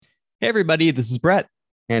Hey, everybody, this is Brett,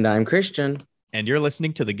 And I'm Christian. and you're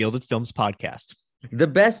listening to the Gilded Films Podcast. The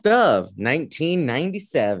best of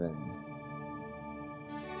 1997.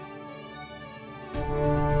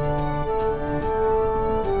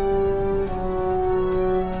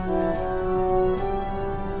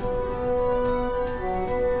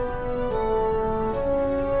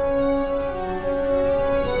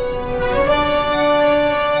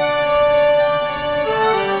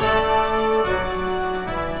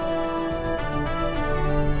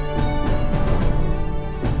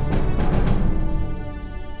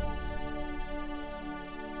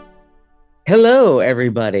 Hello,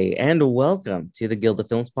 everybody, and welcome to the Guild of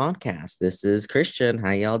Films podcast. This is Christian.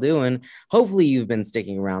 How y'all doing? Hopefully, you've been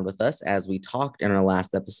sticking around with us as we talked in our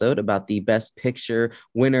last episode about the Best Picture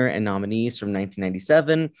winner and nominees from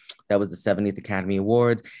 1997. That was the 70th Academy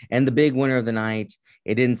Awards, and the big winner of the night.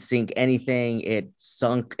 It didn't sink anything. It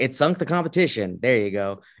sunk the competition. There you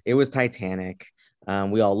go. It was Titanic.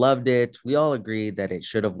 We all loved it. We all agreed that it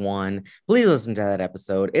should have won. Please listen to that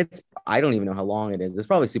episode. I don't even know how long it is. It's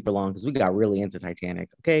probably super long because we got really into Titanic.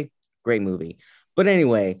 Okay, great movie. But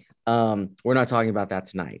anyway, we're not talking about that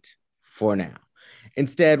tonight for now.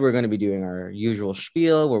 Instead, we're going to be doing our usual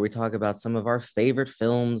spiel where we talk about some of our favorite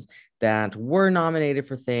films that were nominated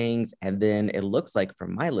for things. And then it looks like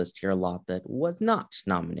from my list here, a lot that was not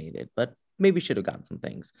nominated, but maybe should have gotten some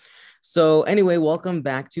things. So anyway, welcome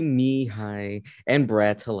back to me. Hi. And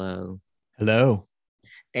Brett. Hello. Hello.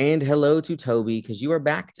 And hello to Toby, because you are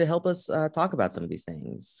back to help us talk about some of these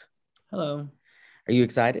things. Hello. Are you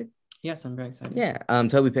excited? Yes, I'm very excited. Yeah.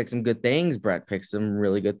 Toby picked some good things. Brett picked some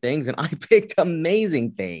really good things, and I picked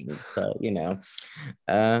amazing things. So,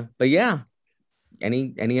 but yeah.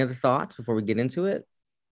 Any other thoughts before we get into it?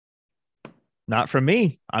 Not from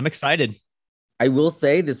me. I'm excited. I will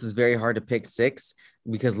say this is very hard to pick six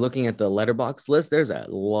because looking at the Letterboxd list, there's a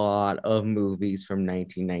lot of movies from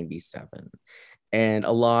 1997 and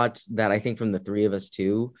a lot that I think from the three of us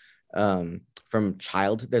too, from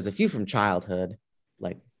childhood. There's a few from childhood,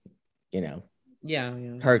 like, Yeah.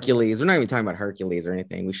 Hercules. We're not even talking about Hercules or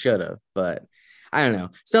anything. We should have, but I don't know.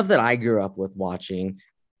 Stuff that I grew up with watching.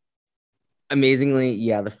 Amazingly,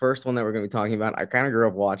 yeah, the first one that we're going to be talking about, I kind of grew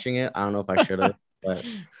up watching it. I don't know if I should have, but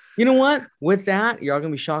you know what? With that, you're all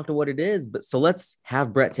going to be shocked at what it is. But so let's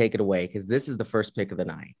have Brett take it away because this is the first pick of the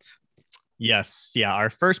night. Yes. Yeah. Our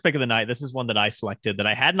first pick of the night. This is one that I selected that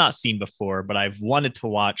I had not seen before, but I've wanted to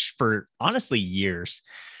watch for honestly years.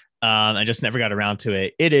 I just never got around to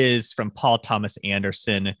it. It is from Paul Thomas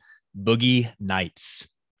Anderson, Boogie Nights.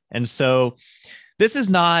 And so this is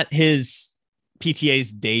not his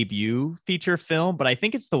PTA's debut feature film, but I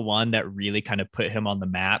think it's the one that really kind of put him on the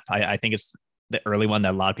map. I think it's the early one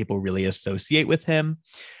that a lot of people really associate with him.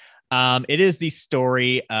 It is the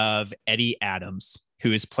story of Eddie Adams,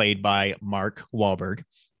 who is played by Mark Wahlberg.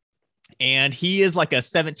 And he is like a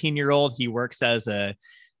 17-year-old. He works as a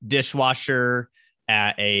dishwasher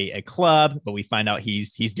at a club, but we find out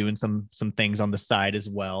he's doing some things on the side as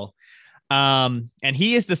well. And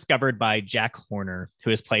he is discovered by Jack Horner,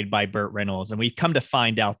 who is played by Burt Reynolds. And we come to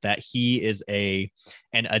find out that he is an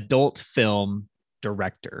adult film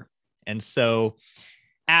director. And so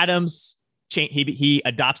Adams, he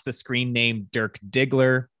adopts the screen name Dirk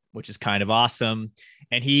Diggler, which is kind of awesome.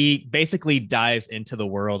 And he basically dives into the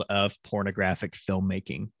world of pornographic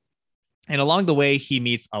filmmaking. And along the way, he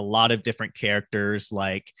meets a lot of different characters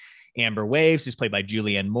like Amber Waves, who's played by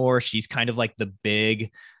Julianne Moore. She's kind of like the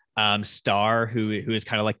big star who is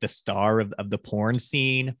kind of like the star of the porn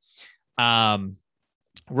scene.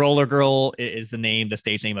 Roller Girl is the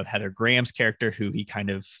stage name of Heather Graham's character, who he kind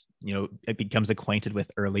of, becomes acquainted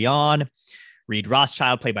with early on. Reed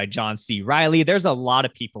Rothschild, played by John C. Reilly. There's a lot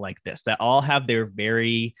of people like this that all have their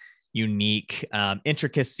very unique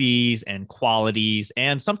intricacies and qualities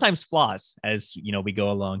and sometimes flaws as, we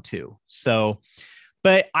go along too. So,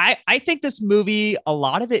 but I think this movie, a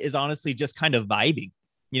lot of it is honestly just kind of vibing.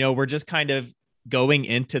 We're just kind of going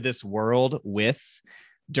into this world with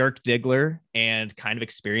Dirk Diggler and kind of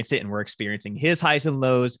experience it. And we're experiencing his highs and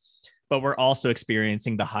lows, but we're also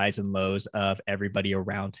experiencing the highs and lows of everybody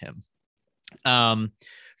around him.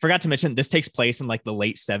 Forgot to mention this takes place in like the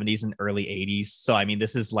late 70s and early 80s. So, I mean,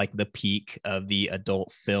 this is like the peak of the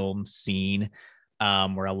adult film scene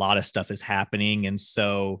where a lot of stuff is happening. And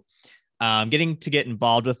so getting to get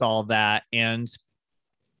involved with all that. And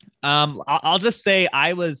I'll just say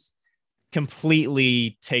I was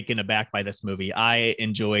completely taken aback by this movie. I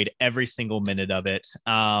enjoyed every single minute of it.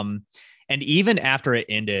 And even after it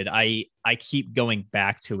ended, I keep going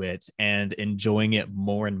back to it and enjoying it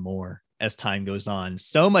more and more as time goes on.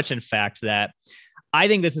 So much, in fact, that I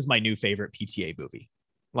think this is my new favorite PTA movie.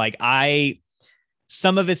 Like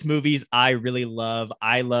some of his movies I really love.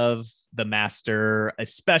 I love The Master,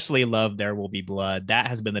 especially love There Will Be Blood. That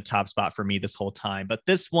has been the top spot for me this whole time. But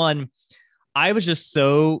this one, I was just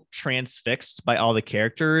so transfixed by all the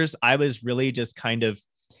characters. I was really just kind of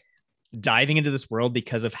diving into this world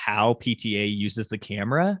because of how PTA uses the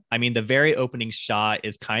camera. I mean, the very opening shot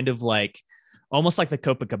is kind of like almost like the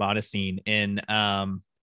Copacabana scene in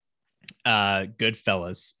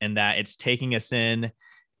Goodfellas, in that it's taking us in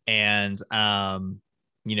and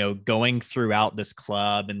going throughout this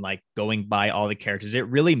club and like going by all the characters. It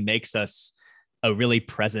really makes us a really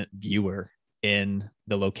present viewer in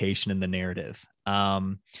the location and the narrative.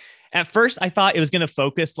 At first, I thought it was going to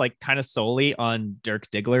focus like kind of solely on Dirk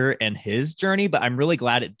Diggler and his journey, but I'm really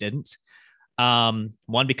glad it didn't.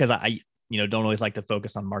 One, because I don't always like to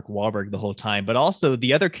focus on Mark Wahlberg the whole time, but also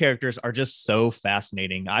the other characters are just so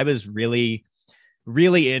fascinating. I was really,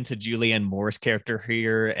 really into Julianne Moore's character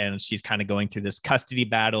here, and she's kind of going through this custody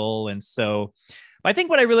battle. And so I think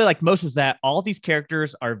what I really like most is that all these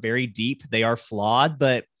characters are very deep. They are flawed,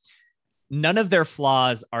 but none of their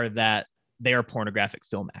flaws are that they are pornographic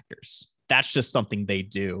film actors. That's just something they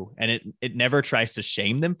do. And it never tries to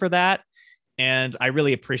shame them for that. And I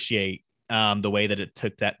really appreciate the way that it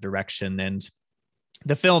took that direction. And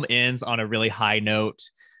the film ends on a really high note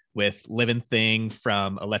with Living Thing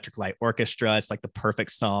from Electric Light Orchestra. It's like the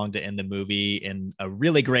perfect song to end the movie, and a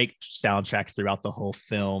really great soundtrack throughout the whole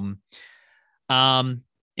film. Yeah,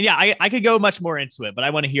 I could go much more into it, but I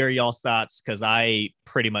want to hear y'all's thoughts because I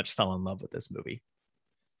pretty much fell in love with this movie.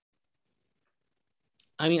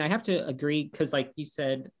 I mean, I have to agree because, like you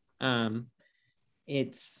said,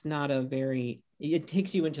 it's not it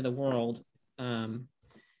takes you into the world, and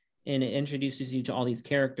it introduces you to all these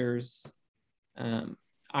characters.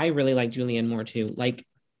 I really like Julianne Moore too. Like,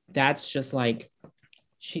 that's just like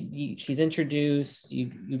she's introduced.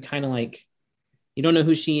 You kind of like, you don't know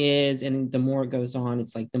who she is, and the more it goes on,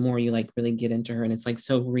 it's like the more you like really get into her, and it's like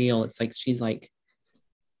so real. It's like she's like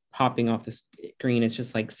popping off the screen. It's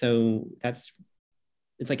just like so it's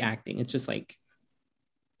like acting. It's just like,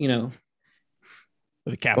 with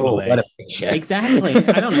a capital A. What a picture. Exactly.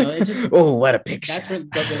 I don't know. It just what a picture. That's what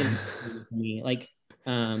really for me. Like,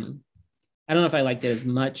 I don't know if I liked it as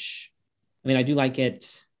much. I mean, I do like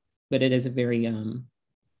it, but it is a very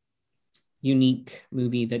unique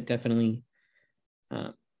movie that definitely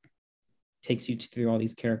takes you through all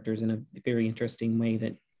these characters in a very interesting way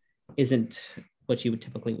that isn't what you would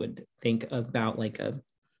typically would think about, like a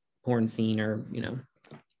porn scene or,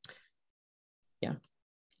 yeah.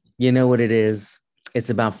 You know what it is? It's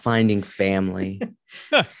about finding family.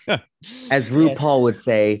 As RuPaul would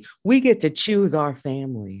say, we get to choose our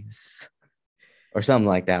families. Or something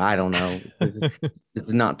like that. I don't know. This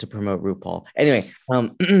is not to promote RuPaul. Anyway,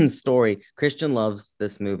 story. Christian loves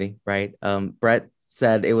this movie, right? Brett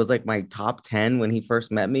said it was like my top 10 when he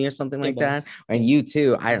first met me or something like that. And you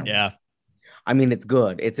too. I don't know. I mean, it's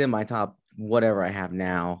good. It's in my top whatever I have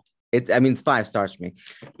now. It's 5 stars for me.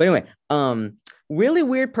 But anyway, really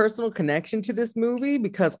weird personal connection to this movie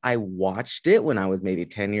because I watched it when I was maybe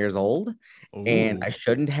 10 years old. Ooh. And I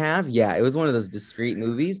shouldn't have. Yeah, it was one of those discreet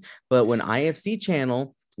movies. But when IFC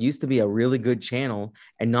channel used to be a really good channel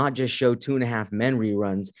and not just show 2.5 Men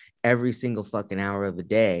reruns every single fucking hour of the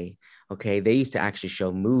day. Okay, they used to actually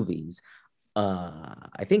show movies.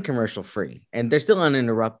 I think commercial free, and they're still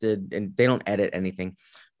uninterrupted and they don't edit anything.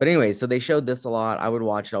 But anyway, so they showed this a lot. I would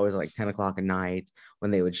watch it always like 10 o'clock at night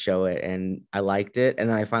when they would show it, and I liked it. And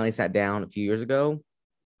then I finally sat down a few years ago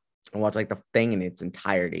and watched like the thing in its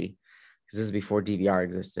entirety, because this is before DVR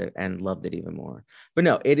existed, and loved it even more. But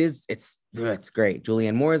no, it's great.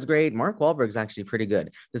 Julianne Moore is great. Mark Wahlberg is actually pretty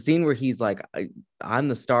good. The scene where he's like, I'm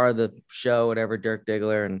the star of the show, whatever, Dirk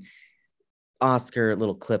Diggler, and Oscar,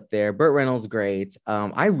 little clip there. Burt Reynolds, great.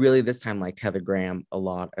 I really this time liked Heather Graham a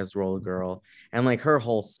lot as Roller Girl, and like her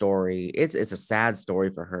whole story. It's a sad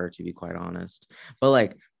story for her, to be quite honest. But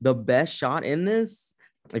like the best shot in this,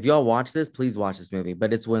 if y'all watch this, please watch this movie.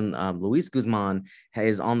 But it's when Luis Guzman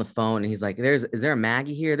is on the phone and he's like, is there a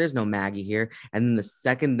Maggie here? There's no Maggie here. And then the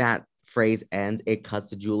second that phrase ends, it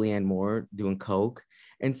cuts to Julianne Moore doing coke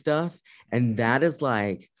and stuff. And that is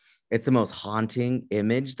like, it's the most haunting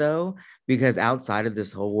image, though, because outside of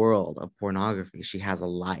this whole world of pornography, she has a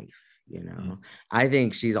life, I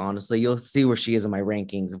think she's honestly, you'll see where she is in my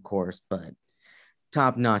rankings, of course, but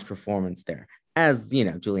top-notch performance there. As,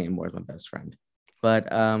 Julianne Moore is my best friend. But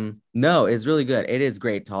no, it's really good. It is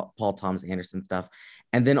great, Paul Thomas Anderson stuff.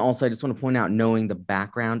 And then also, I just want to point out, knowing the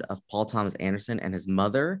background of Paul Thomas Anderson and his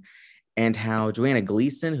mother, and how Joanna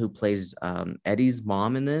Gleason, who plays Eddie's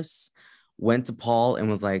mom in this, went to Paul and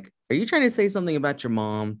was like, are you trying to say something about your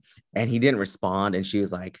mom? And he didn't respond. And she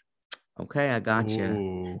was like, okay, I got you.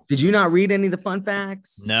 Ooh. Did you not read any of the fun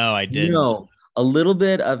facts? No, I didn't. No. A little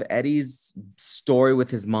bit of Eddie's story with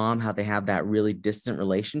his mom, how they have that really distant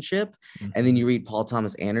relationship. And then you read Paul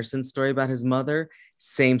Thomas Anderson's story about his mother.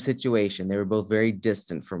 Same situation. They were both very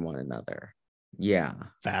distant from one another. Yeah.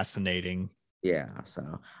 Fascinating. Yeah.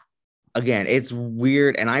 So again, it's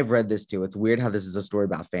weird. And I've read this too. It's weird how this is a story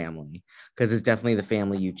about family, because it's definitely the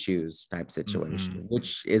family you choose type situation,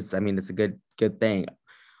 which is, I mean, it's a good thing.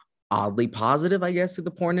 Oddly positive, I guess, to the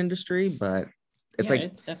porn industry, but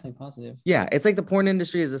it's definitely positive. Yeah, it's like the porn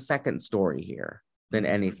industry is a second story here than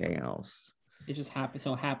anything else. It just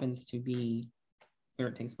happens to be where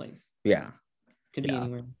it takes place. Yeah. Could be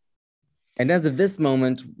anywhere. And as of this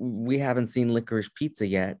moment, we haven't seen Licorice Pizza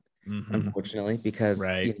yet, unfortunately, because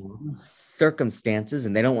circumstances,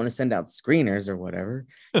 and they don't want to send out screeners or whatever.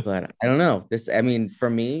 But I don't know. For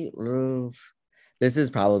me, this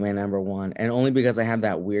is probably my number one, and only because I have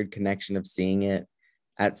that weird connection of seeing it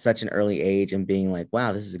at such an early age and being like,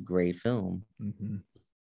 wow, this is a great film.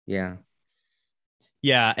 Yeah.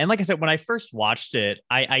 Yeah. And like I said, when I first watched it,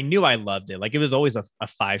 I knew I loved it. Like, it was always a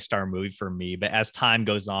 5-star movie for me. But as time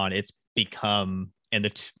goes on, it's become, in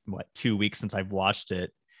the 2 weeks since I've watched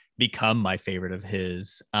it, become my favorite of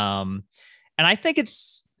his. And I think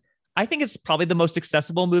it's probably the most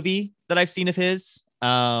accessible movie that I've seen of his.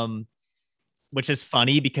 Which is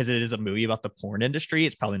funny because it is a movie about the porn industry.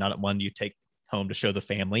 It's probably not one you take home to show the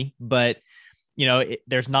family, but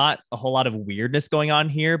there's not a whole lot of weirdness going on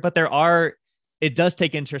here, but it does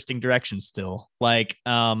take interesting directions still. Like,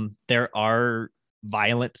 there are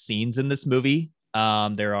violent scenes in this movie.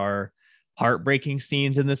 There are heartbreaking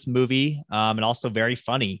scenes in this movie, and also very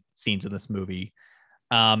funny scenes in this movie.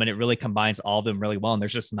 And it really combines all of them really well. And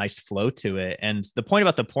there's just a nice flow to it. And the point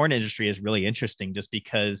about the porn industry is really interesting, just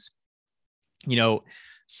because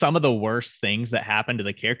some of the worst things that happen to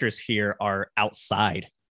the characters here are outside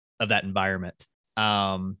of that environment.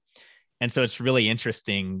 And so it's really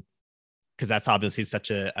interesting because that's obviously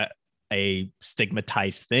such a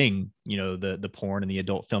stigmatized thing, the porn and the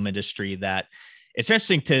adult film industry, that it's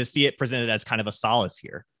interesting to see it presented as kind of a solace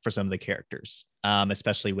here for some of the characters,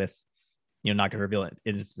 especially with, not going to reveal it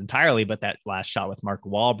entirely, but that last shot with Mark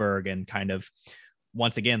Wahlberg, and kind of,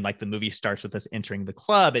 once again, like, the movie starts with us entering the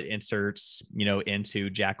club, it inserts, into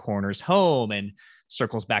Jack Horner's home and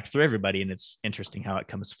circles back through everybody. And it's interesting how it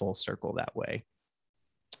comes full circle that way.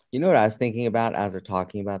 You know what I was thinking about as we're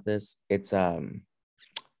talking about this? It's, I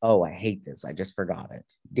hate this. I just forgot it.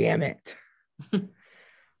 Damn it.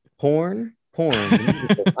 Porn.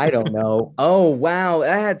 I don't know. Oh, wow.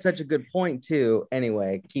 I had such a good point too.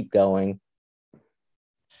 Anyway, keep going.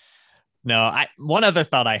 No, one other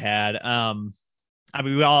thought I had,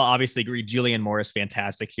 we all obviously agree Julianne Moore is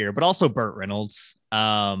fantastic here, but also Burt Reynolds.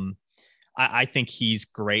 I think he's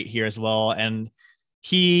great here as well. And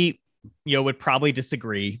he, would probably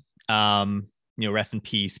disagree, rest in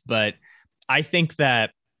peace. But I think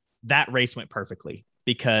that race went perfectly,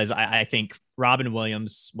 because I think Robin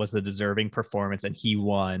Williams was the deserving performance and he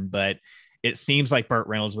won, but it seems like Burt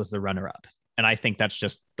Reynolds was the runner-up. And I think that's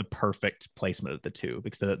just the perfect placement of the two,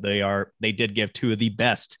 because they did give two of the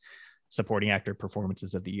best supporting actor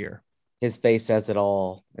performances of the year. His face says it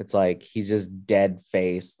all. It's like he's just dead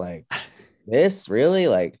face. Like, this really?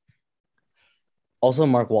 Like, also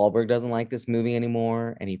Mark Wahlberg doesn't like this movie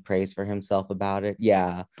anymore, and he prays for himself about it.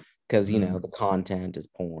 Yeah, because the content is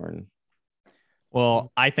porn.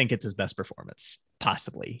 Well, I think it's his best performance,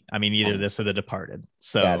 possibly. I mean, either this or The Departed.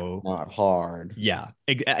 So that's not hard. Yeah,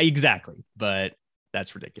 exactly. But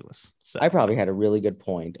that's ridiculous. So I probably had a really good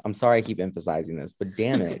point. I'm sorry I keep emphasizing this, but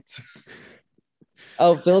damn it.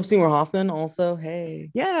 Oh, Philip Seymour Hoffman also.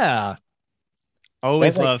 Hey. Yeah.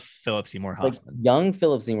 Always love Philip Seymour Hoffman. Young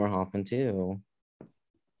Philip Seymour Hoffman too.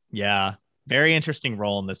 Yeah. Very interesting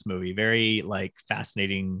role in this movie. Very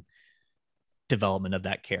fascinating development of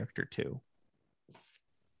that character too.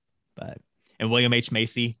 And William H.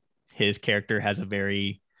 Macy, his character has a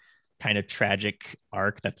very kind of tragic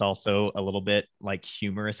arc that's also a little bit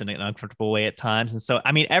humorous in an uncomfortable way at times. And so,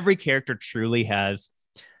 I mean, every character truly has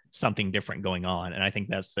something different going on. And I think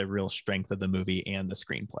that's the real strength of the movie and the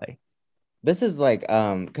screenplay. This is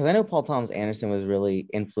because I know Paul Thomas Anderson was really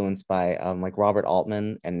influenced by Robert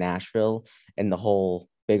Altman and Nashville and the whole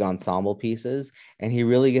big ensemble pieces. And he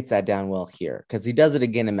really gets that down well here, because he does it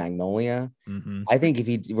again in Magnolia. I think if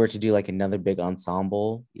he were to do another big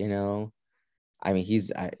ensemble, I mean, he's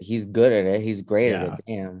good at it. He's great at it.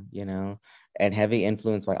 Damn, and heavy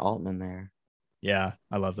influence by Altman there. Yeah,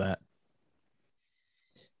 I love that.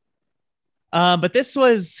 But this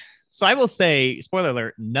was So I will say, spoiler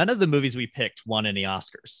alert, none of the movies we picked won any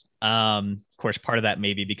Oscars. Of course, part of that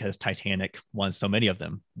may be because Titanic won so many of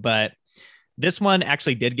them, but this one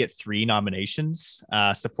actually did get 3 nominations: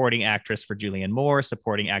 supporting actress for Julianne Moore,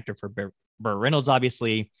 supporting actor for Burt Reynolds,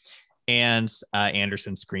 obviously, and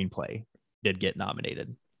Anderson screenplay did get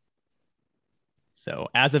nominated. So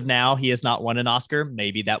as of now, he has not won an Oscar.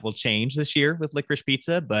 Maybe that will change this year with Licorice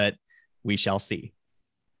Pizza, but we shall see.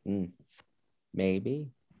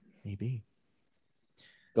 Maybe.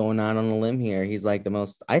 Going out on a limb here. He's like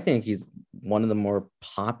I think he's one of the more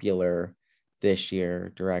popular this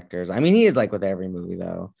year directors. I mean, he is like with every movie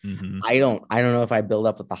though. Mm-hmm. I don't know if I build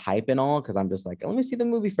up with the hype and all, because I'm just like, let me see the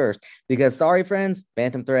movie first. Because sorry, friends,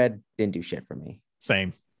 Phantom Thread didn't do shit for me.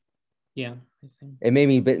 Same. Yeah. It made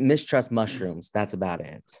me mistrust mushrooms. That's about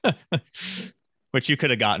it. Which you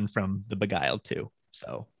could have gotten from The Beguiled too.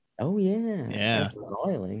 So. Oh yeah. Yeah.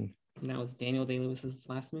 And that was Daniel Day-Lewis's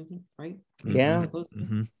last movie, right? Yeah.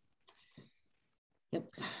 Mm-hmm. Yep.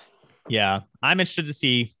 Yeah, I'm interested to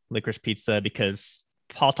see Licorice Pizza because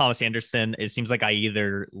Paul Thomas Anderson, it seems like I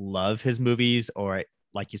either love his movies or,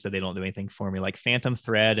 like you said, they don't do anything for me. Like Phantom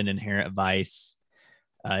Thread and Inherent Vice,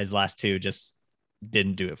 his last 2 just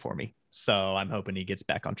didn't do it for me. So I'm hoping he gets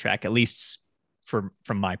back on track, at least from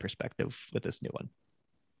my perspective with this new one.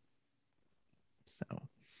 So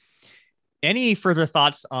any further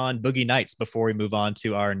thoughts on Boogie Nights before we move on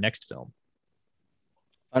to our next film?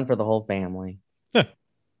 Fun for the whole family.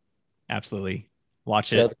 Absolutely. Watch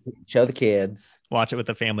show it. Show the kids. Watch it with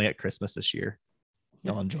the family at Christmas this year.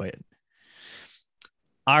 You'll enjoy it.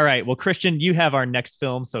 All right. Well, Christian, you have our next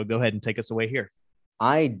film, so go ahead and take us away here.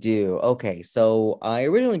 I do. Okay. So I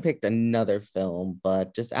originally picked another film,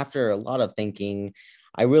 but just after a lot of thinking,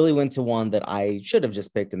 I really went to one that I should have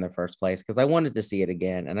just picked in the first place because I wanted to see it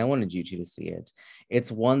again and I wanted you two to see it.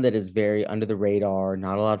 It's one that is very under the radar.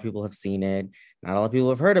 Not a lot of people have seen it. Not a lot of people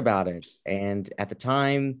have heard about it. And at the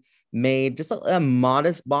time, made just a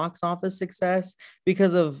modest box office success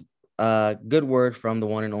because of good word from the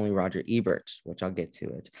one and only Roger Ebert, which I'll get to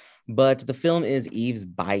it. But the film is Eve's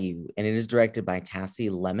Bayou, and it is directed by Tassie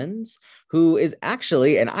Lemons, who is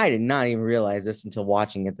actually, and I did not even realize this until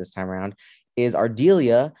watching it this time around, is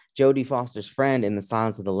Ardelia, Jodie Foster's friend in The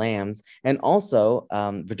Silence of the Lambs, and also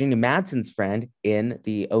Virginia Madsen's friend in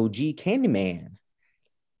the OG Candyman.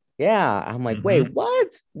 Yeah, I'm like, wait,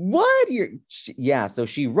 what? Yeah, so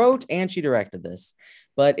she wrote and she directed this,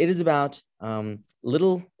 but it is about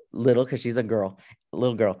little, because she's a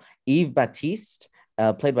little girl, Eve Baptiste,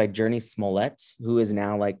 played by Journey Smollett, who is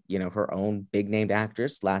now like, her own big named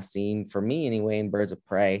actress, last seen for me anyway in Birds of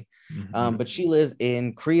Prey. But she lives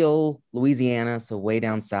in Creole, Louisiana, so way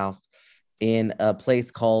down south, in a place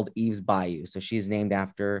called Eve's Bayou. So she's named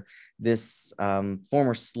after this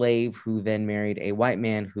former slave who then married a white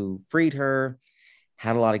man who freed her,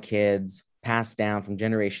 had a lot of kids, passed down from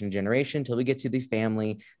generation to generation till we get to the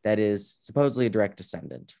family that is supposedly a direct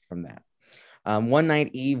descendant from that. One night,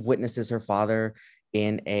 Eve witnesses her father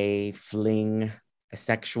in a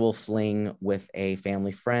sexual fling with a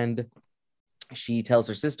family friend. She tells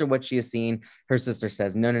her sister what she has seen. Her sister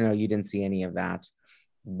says, no, you didn't see any of that.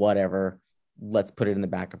 Whatever. Let's put it in the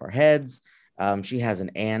back of our heads. She has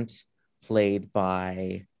an aunt played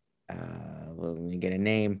by, let me get a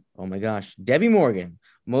name. Oh my gosh. Debbie Morgan,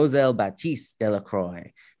 Moselle Baptiste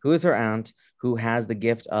Delacroix, who is her aunt, who has the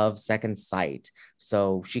gift of second sight.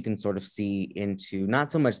 So she can sort of see into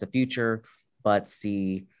not so much the future, but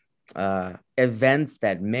see events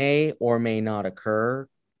that may or may not occur.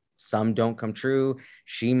 Some don't come true.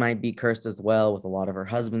 She might be cursed as well, with a lot of her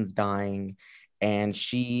husbands dying. And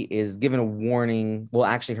she is given a warning. Well,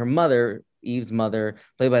 actually, her mother, Eve's mother,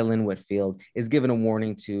 played by Lynn Whitfield, is given a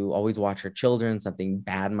warning to always watch her children. Something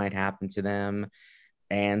bad might happen to them.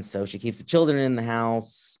 And so she keeps the children in the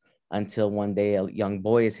house until one day a young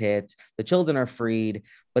boy is hit. The children are freed,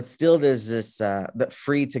 but still there's this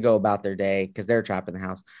free to go about their day because they're trapped in the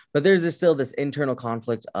house. But there's still this internal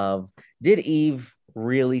conflict of, did Eve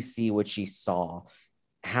really see what she saw?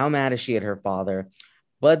 How mad is she at her father?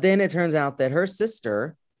 But then it turns out that her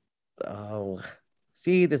sister, this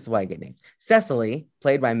is why I get names, Cecily,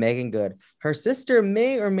 played by Megan Good, her sister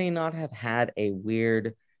may or may not have had a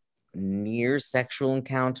weird near sexual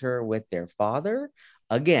encounter with their father.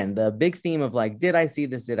 Again, the big theme of like, did I see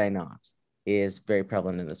this, did I not, is very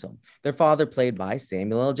prevalent in this film. Their father, played by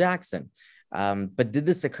Samuel L. Jackson. But did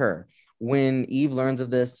this occur? When Eve learns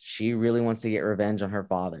of this, she really wants to get revenge on her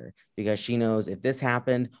father because she knows if this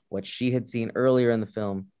happened, what she had seen earlier in the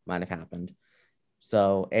film might have happened.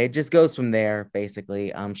 So it just goes from there,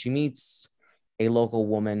 basically. She meets a local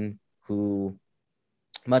woman who,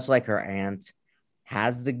 much like her aunt,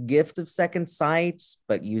 has the gift of second sight,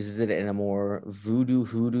 but uses it in a more voodoo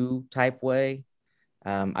hoodoo type way.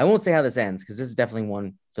 I won't say how this ends because this is definitely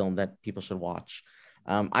one film that people should watch.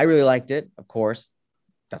 I really liked it, of course.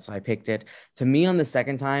 That's why I picked it. To me, on the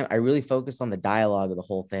second time, I really focused on the dialogue of the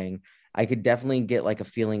whole thing. I could definitely get like a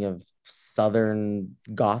feeling of Southern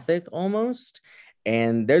Gothic almost.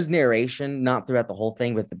 And there's narration, not throughout the whole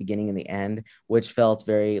thing, but at the beginning and the end, which felt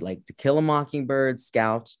very like To Kill a Mockingbird,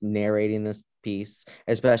 Scout narrating this piece,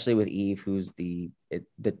 especially with Eve, who's the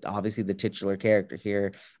obviously the titular character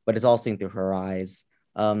here, but it's all seen through her eyes.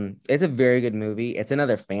 It's a very good movie. It's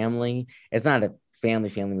another family. It's not a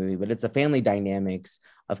family movie, but it's a family dynamics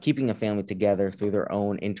of keeping a family together through their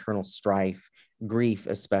own internal strife, grief,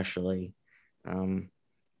 especially.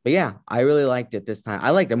 But yeah, I really liked it this time. I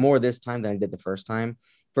liked it more this time than I did the first time.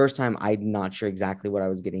 First time, I'm not sure exactly what I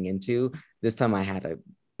was getting into. This time, I had a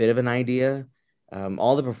bit of an idea.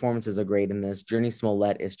 All the performances are great in this. Jurnee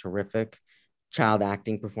Smollett is terrific. Child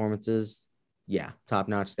acting performances, yeah, top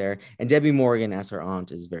notch there. And Debbie Morgan as her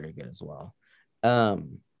aunt is very good as well.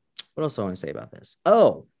 What else do I want to say about this?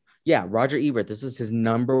 Oh, yeah, Roger Ebert. This is his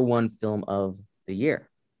number one film of the year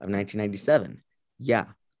of 1997. Yeah,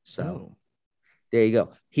 so there you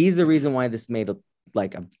go. He's the reason why this made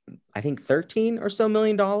I think 13 or so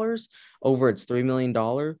million dollars over its $3 million.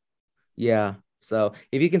 Yeah. So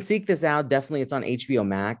if you can seek this out, definitely it's on HBO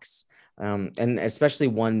Max. And especially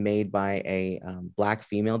one made by a Black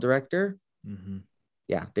female director. Mm-hmm.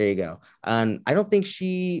 Yeah, there you go. I don't think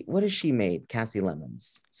what has she made? Kasi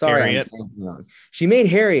Lemmons. Sorry. Harriet. She made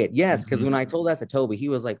Harriet. Yes. Because when I told that to Toby, he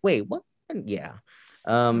was like, wait, what? Yeah.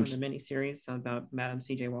 The miniseries about Madam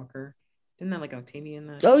C.J. Walker. Isn't that like Octavia in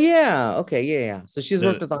that? Oh, yeah. Okay. Yeah. So she's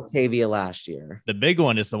worked with Octavia last year. The big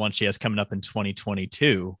one is the one she has coming up in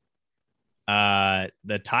 2022.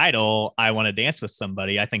 The title, I Want to Dance with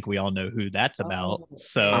Somebody. I think we all know who that's about.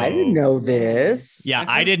 So I didn't know this. Yeah,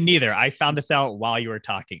 I didn't either. I found this out while you were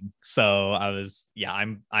talking. So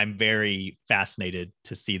I'm very fascinated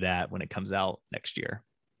to see that when it comes out next year.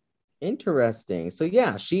 Interesting. So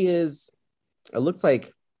yeah, it looks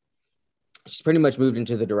like she's pretty much moved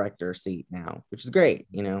into the director seat now, which is great,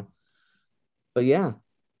 But yeah,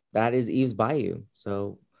 that is Eve's Bayou.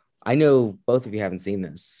 So I know both of you haven't seen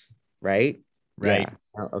this, right? Right. Yeah.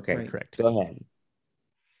 Oh, okay. Right. Correct. Go ahead.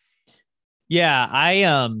 Yeah,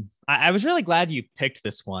 I was really glad you picked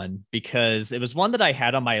this one because it was one that I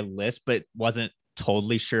had on my list, but wasn't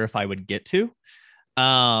totally sure if I would get to.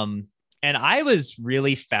 And I was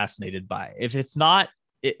really fascinated by it. If it's not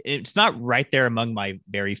right there among my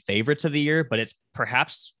very favorites of the year, but it's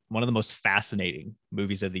perhaps one of the most fascinating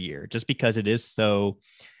movies of the year, just because it is so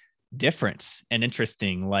different and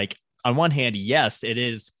interesting. Like on one hand, yes, it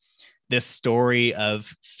is this story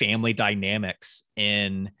of family dynamics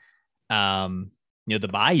in, the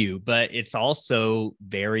Bayou, but it's also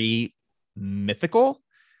very mythical.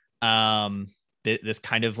 This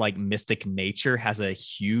kind of like mystic nature has a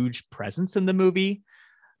huge presence in the movie.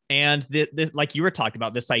 And this, like you were talking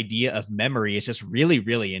about, this idea of memory is just really,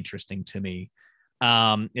 really interesting to me.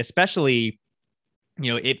 Especially,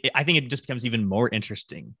 I think it just becomes even more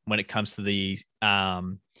interesting when it comes to the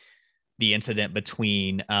incident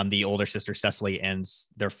between the older sister Cecily and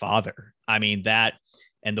their father. I mean, that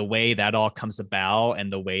and the way that all comes about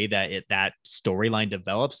and the way that that storyline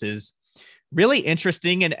develops is really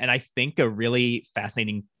interesting. And I think a really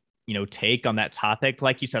fascinating take on that topic.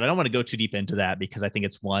 Like you said, I don't want to go too deep into that because I think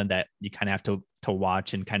it's one that you kind of have to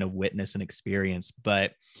watch and kind of witness and experience.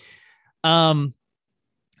 But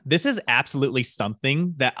this is absolutely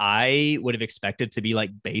something that I would have expected to be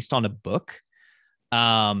like based on a book.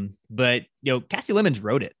 But Kasi Lemmons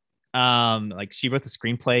wrote it. Like she wrote the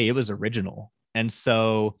screenplay, it was original. And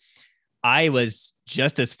so I was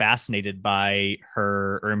just as fascinated by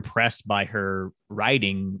her or impressed by her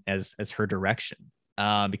writing as her direction.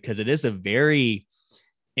 Because it is a very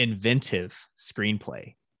inventive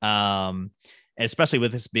screenplay, especially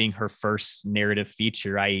with this being her first narrative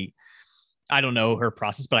feature. I don't know her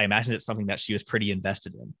process, but I imagine it's something that she was pretty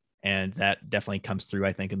invested in, and that definitely comes through,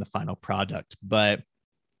 I think, in the final product. But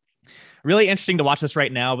really interesting to watch this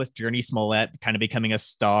right now with Jurnee Smollett kind of becoming a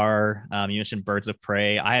star. You mentioned Birds of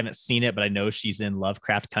Prey. I haven't seen it, but I know she's in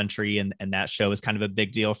Lovecraft Country, and that show is kind of a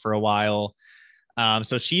big deal for a while.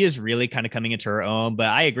 So she is really kind of coming into her own, but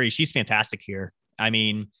I agree. She's fantastic here. I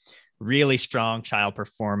mean, really strong child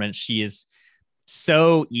performance. She is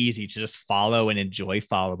so easy to just follow and enjoy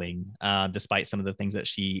following, despite some of the things that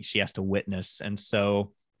she has to witness. And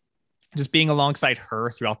so just being alongside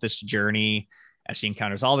her throughout this journey as she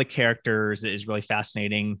encounters all the characters is really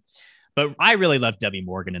fascinating. But I really love Debbie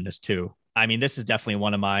Morgan in this too. I mean, this is definitely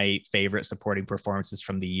one of my favorite supporting performances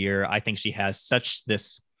from the year. I think she has such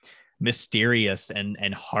this mysterious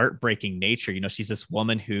and heartbreaking nature. You know, she's this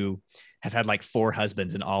woman who has had like 4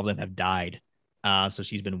 husbands and all of them have died. So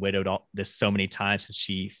she's been widowed so many times, and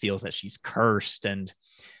she feels that she's cursed. And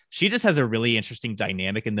she just has a really interesting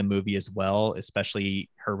dynamic in the movie as well, especially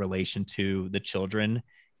her relation to the children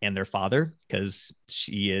and their father, because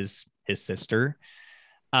she is his sister.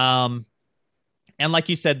 Um, and like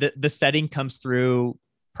you said, the setting comes through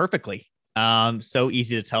perfectly. So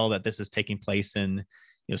easy to tell that this is taking place in,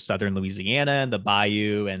 southern Louisiana and the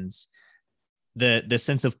bayou, and the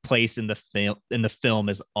sense of place in the film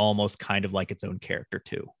is almost kind of like its own character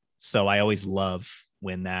too. So I always love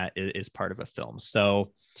when that is part of a film.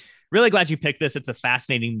 So really glad you picked this. It's a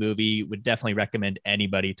fascinating movie. Would definitely recommend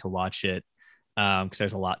anybody to watch it, because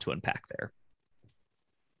there's a lot to unpack there.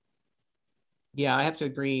 Yeah, I have to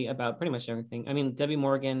agree about pretty much everything. I mean, Debbie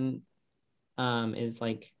Morgan is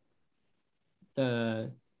like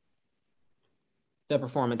the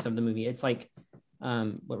performance of the movie. It's like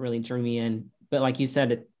what really drew me in. But like you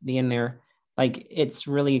said at the end there, like it's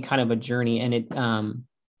really kind of a journey, and it the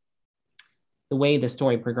way the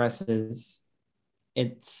story progresses,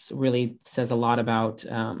 it's really says a lot about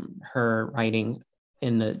her writing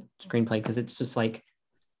in the screenplay, because it's just like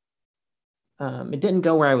it didn't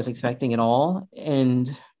go where I was expecting at all, and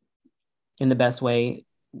in the best way.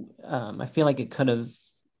 I feel like it could have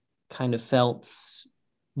kind of felt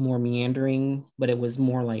more meandering, but it was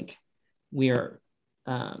more like we are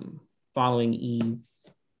following Eve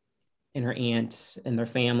and her aunt and their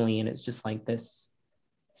family, and it's just like this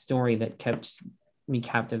story that kept me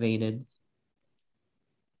captivated.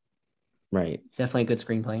 Right. Definitely a good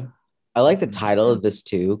screenplay. I like the title of this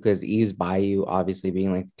too, because Eve's Bayou obviously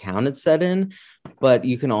being like the town it's set in, but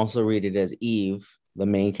you can also read it as Eve, the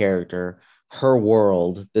main character, her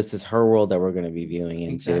world. This is her world that we're going to be viewing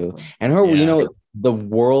into. Exactly. And her, the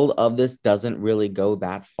world of this doesn't really go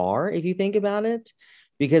that far if you think about it,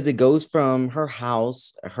 because it goes from her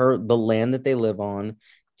house, the land that they live on,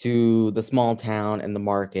 to the small town and the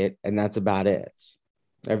market, and that's about it.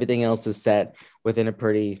 Everything else is set within a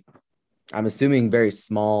pretty, I'm assuming, very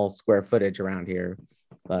small square footage around here.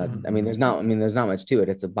 But I mean, there's not much to it.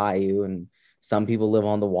 It's a bayou, and some people live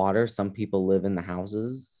on the water, some people live in the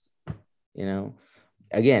houses,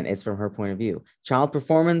 Again, it's from her point of view. Child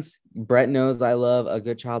performance, Brett knows I love a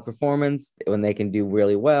good child performance when they can do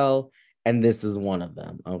really well, and this is one of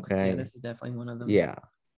them. Okay. Yeah, this is definitely one of them. Yeah.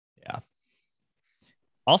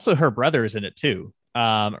 Also, her brother is in it too.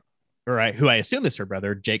 Right, who I assume is her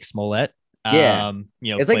brother, Jake Smollett. Yeah.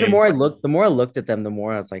 It's like the more I looked at them, the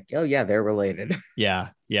more I was like, oh yeah, they're related. Yeah.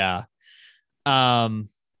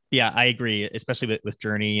 I agree, especially with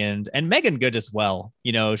Journey and Megan Good as well.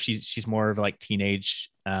 She's more of like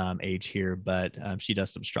teenage age here, but she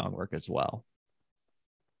does some strong work as well.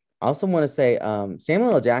 I also want to say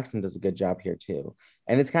Samuel L. Jackson does a good job here too.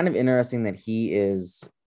 And it's kind of interesting that he is,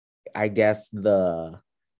 I guess, the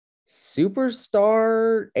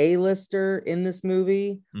superstar A-lister in this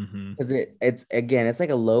movie, because it's like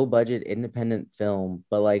a low budget independent film,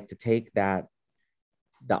 but like to take the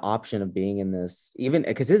option of being in this, even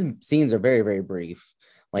because his scenes are very, very brief,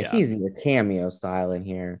 like he's in your cameo style in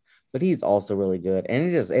here, but he's also really good.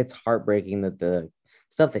 And it's heartbreaking that the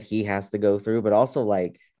stuff that he has to go through, but also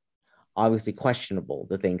like obviously questionable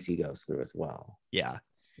the things he goes through as well.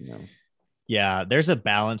 Yeah, there's a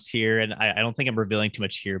balance here, and I don't think I'm revealing too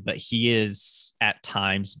much here, but he is at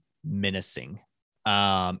times menacing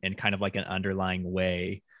in kind of like an underlying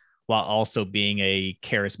way, while also being a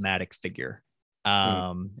charismatic figure.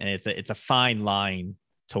 And it's a fine line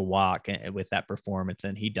to walk with that performance,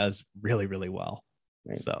 and he does really, really well.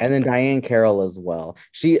 Right. So, and then Diane Carroll as well.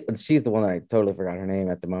 She's the one that I totally forgot her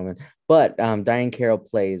name at the moment, but Diane Carroll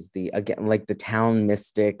plays the town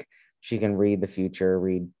mystic. She can read the future,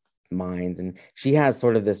 read minds, and she has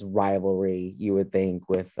sort of this rivalry, you would think,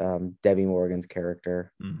 with Debbie Morgan's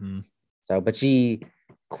character. So, but she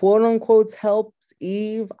quote unquote helps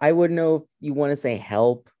Eve. I wouldn't know if you want to say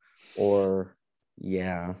help or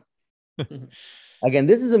Again,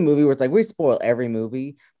 this is a movie where it's like we spoil every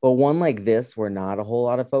movie, but one like this where not a whole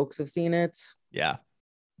lot of folks have seen it. Yeah,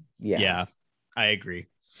 I agree.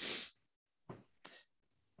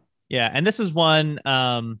 Yeah, and this is one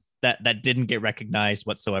that didn't get recognized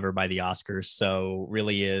whatsoever by the Oscars, so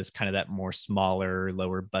really is kind of that more smaller,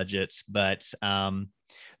 lower budget. But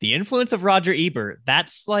the influence of Roger Ebert,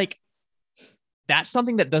 that's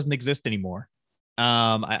something that doesn't exist anymore.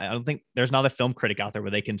 I don't think there's not a film critic out there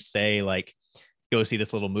where they can say like, go see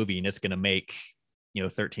this little movie and it's going to make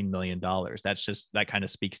 $13 million. That kind of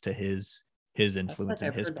speaks to his influence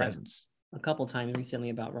and his presence. a couple times recently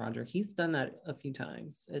about Roderick. He's done that a few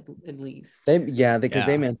times at least. Because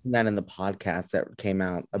they mentioned that in the podcast that came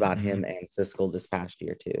out about him and Siskel this past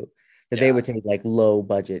year too. That they would take like low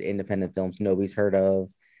budget independent films nobody's heard of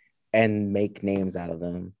and make names out of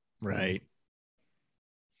them. Right.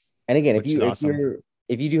 And again, if you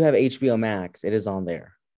do have HBO Max, it is on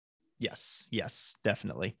there. Yes,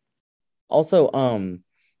 definitely. Also,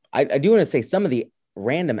 I do want to say some of the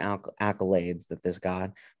random accolades that this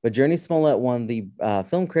got, but Jurnee Smollett won the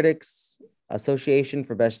Film Critics Association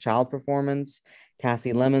for Best Child Performance.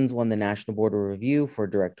 Kasi Lemmons won the National Board of Review for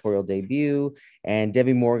directorial debut, and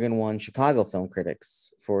Debbie Morgan won Chicago Film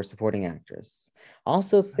Critics for supporting actress.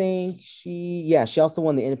 Also think she also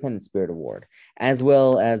won the Independent Spirit Award, as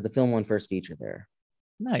well as the film won First Feature there.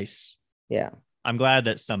 Nice. Yeah. I'm glad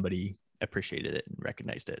that somebody appreciated it and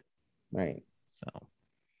recognized it. Right. So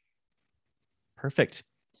perfect.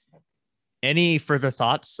 Any further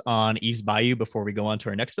thoughts on Eve's Bayou before we go on to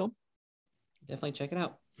our next film? Definitely check it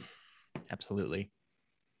out. Absolutely.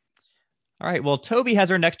 All right. Well, Toby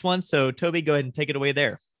has our next one. So Toby, go ahead and take it away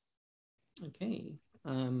there. Okay.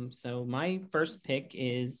 So my first pick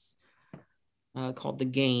is called The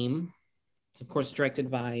Game. It's of course directed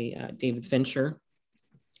by David Fincher.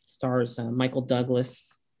 Stars Michael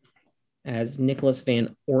Douglas as Nicholas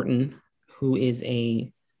Van Orton, who is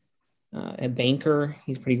a banker.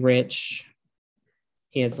 He's pretty rich.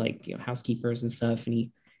 He has housekeepers and stuff,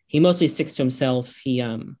 and he mostly sticks to himself.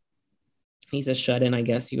 He's a shut-in, I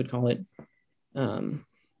guess you would call it.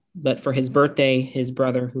 But for his birthday, his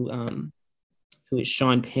brother, who is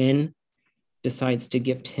Sean Penn, decides to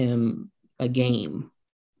gift him a game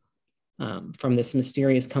from this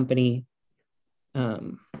mysterious company,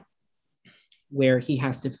 where he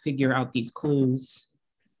has to figure out these clues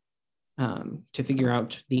to figure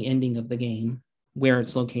out the ending of the game, where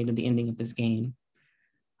it's located, the ending of this game.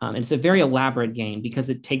 And it's a very elaborate game because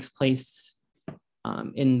it takes place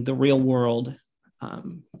in the real world,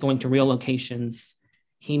 going to real locations.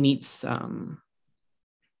 He meets some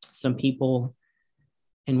people.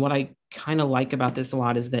 And what I kind of like about this a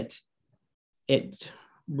lot is that it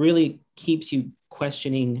really keeps you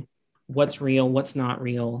questioning what's real, what's not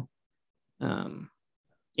real.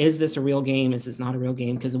 Is this a real game? Is this not a real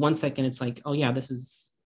game? Because 1 second it's like, oh yeah, this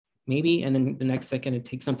is maybe. And then the next second it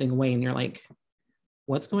takes something away and you're like,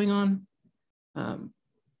 what's going on?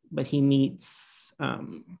 But he meets, I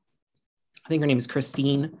think her name is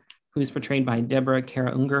Christine, who's portrayed by Deborah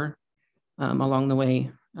Kara Unger along the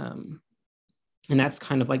way. And that's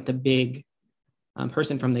kind of like the big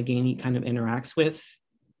person from the game he kind of interacts with.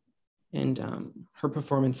 And her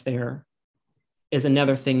performance there is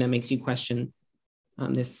another thing that makes you question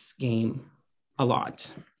this game a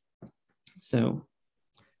lot. So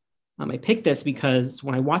I picked this because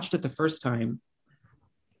when I watched it the first time,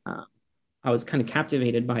 I was kind of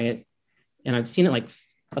captivated by it. And I've seen it like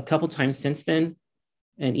a couple times since then.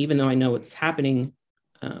 And even though I know what's happening,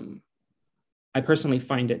 I personally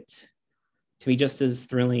find it to be just as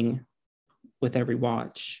thrilling with every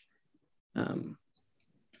watch.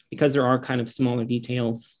 Because there are kind of smaller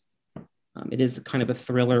details. It is kind of a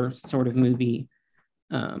thriller sort of movie.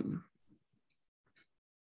 And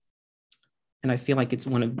I feel like it's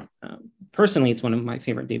personally, it's one of my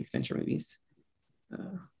favorite David Fincher movies.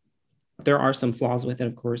 There are some flaws with it,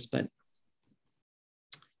 of course, but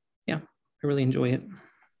yeah, I really enjoy it.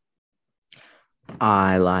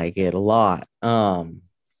 I like it a lot.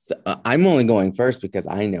 So I'm only going first because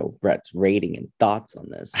I know Brett's rating and thoughts on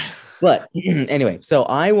this. But anyway, so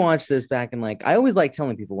I watched this back in I always like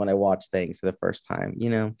telling people when I watch things for the first time,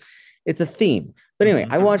 it's a theme. But anyway,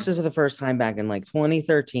 I watched this for the first time back in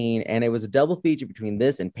 2013, and it was a double feature between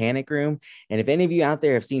this and Panic Room. And if any of you out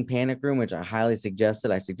there have seen Panic Room, which I highly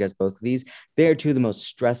suggested, I suggest both of these. They're two of the most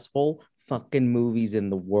stressful fucking movies in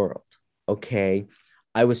the world. Okay.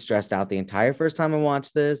 I was stressed out the entire first time I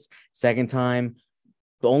watched this. Second time,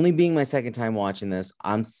 only being my second time watching this,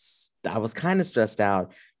 I was kind of stressed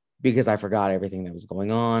out because I forgot everything that was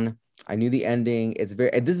going on. I knew the ending.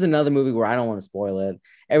 This is another movie where I don't want to spoil it.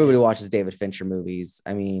 Everybody watches David Fincher movies.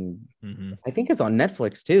 I mean, I think it's on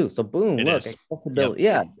Netflix too. So boom, look, accessibility.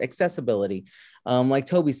 Yep. Yeah, accessibility. Like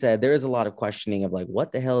Toby said, there is a lot of questioning of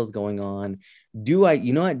what the hell is going on? Do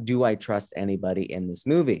I trust anybody in this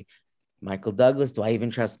movie? Michael Douglas, do I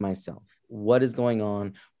even trust myself? What is going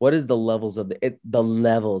on? What is the levels of the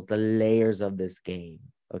layers of this game?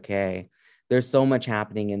 Okay. There's so much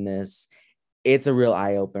happening in this. It's a real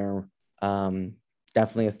eye-opener.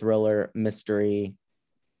 Definitely a thriller, mystery,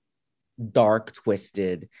 dark,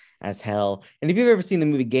 twisted as hell. And if you've ever seen the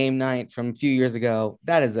movie Game Night from a few years ago,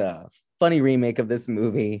 that is a funny remake of this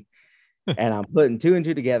movie. and I'm putting two and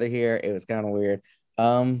two together here. It was kind of weird.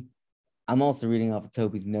 I'm also reading off of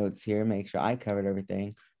Toby's notes here, make sure I covered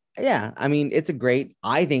everything. Yeah, I mean, I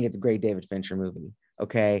think it's a great David Fincher movie.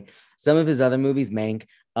 Okay. Some of his other movies, Mank,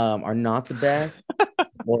 are not the best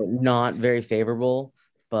or not very favorable,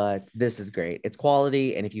 but this is great. It's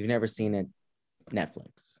quality. And if you've never seen it,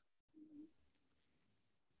 Netflix.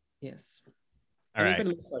 Yes. All right. For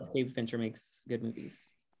the most part, David Fincher makes good movies.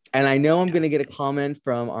 And I know I'm going to get a comment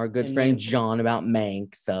from our good friend John about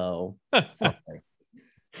Mank. So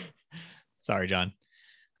sorry, John.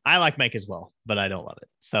 I like Mank as well, but I don't love it.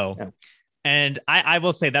 So, yeah. And I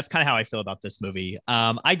will say that's kind of how I feel about this movie.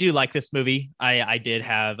 I do like this movie. I did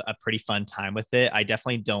have a pretty fun time with it. I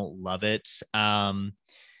definitely don't love it. But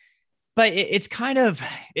it's kind of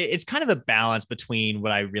a balance between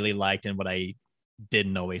what I really liked and what I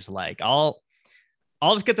didn't always like. I'll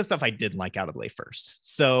just get the stuff I didn't like out of the way first.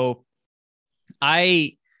 So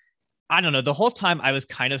I don't know. The whole time I was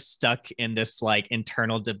kind of stuck in this like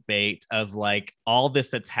internal debate of like all this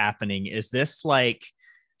that's happening. Is this like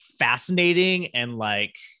fascinating and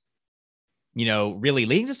like, you know, really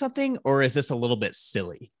leading to something, or is this a little bit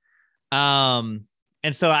silly? And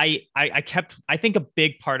so I think a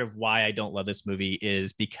big part of why I don't love this movie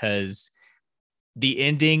is because the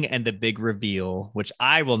ending and the big reveal, which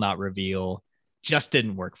I will not reveal, just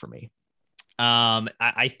didn't work for me.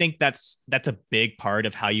 I think that's a big part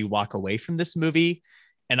of how you walk away from this movie.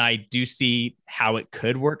 And I do see how it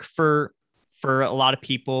could work for a lot of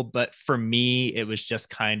people, but for me, it was just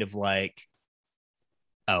kind of like,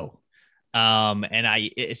 oh,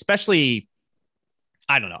 and especially,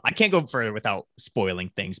 I don't know, I can't go further without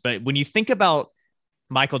spoiling things, but when you think about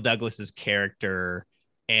Michael Douglas's character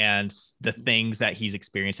and the things that he's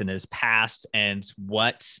experienced in his past and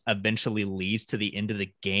what eventually leads to the end of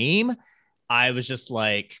the game, I was just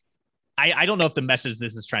like, I don't know if the message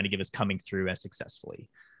this is trying to give is coming through as successfully.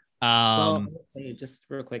 Well, just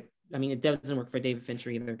real quick, I mean, it doesn't work for David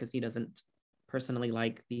Fincher either because he doesn't personally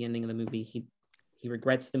like the ending of the movie. He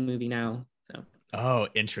regrets the movie now. So. Oh,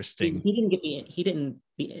 interesting.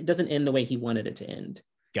 It doesn't end the way he wanted it to end.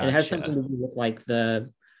 Gotcha. And it has something to do with like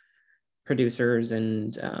the producers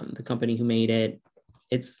and the company who made it.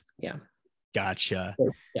 It's Gotcha.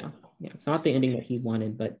 Yeah. It's not the ending that he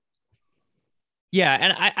wanted, but. Yeah,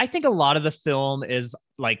 and I think a lot of the film is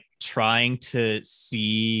like trying to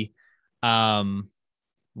see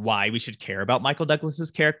why we should care about Michael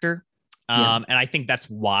Douglas's character. And I think that's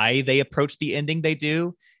why they approach the ending they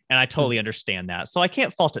do. And I totally understand that. So I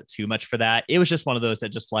can't fault it too much for that. It was just one of those that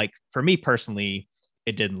just like, for me personally,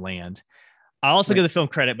 it didn't land. I also give the film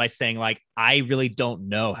credit by saying like, I really don't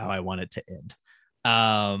know how I want it to end.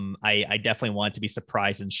 I definitely want to be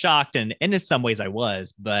surprised and shocked. And in some ways I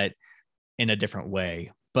was, but in a different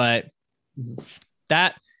way. But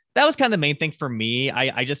that was kind of the main thing for me.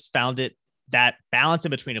 I just found it, that balance in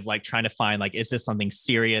between of like trying to find like, is this something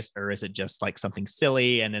serious or is it just like something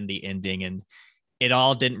silly? And then the ending, and it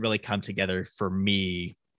all didn't really come together for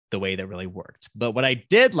me the way that really worked. But what I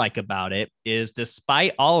did like about it is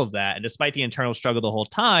despite all of that and despite the internal struggle the whole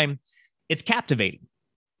time, it's captivating.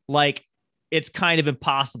 Like it's kind of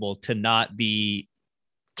impossible to not be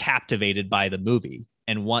captivated by the movie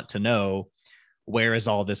and want to know where is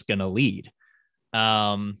all this going to lead.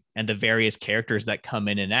 And the various characters that come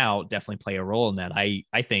in and out definitely play a role in that. I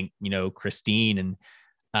think, you know, Christine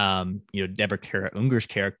and, you know, Deborah Kara Unger's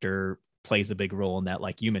character plays a big role in that,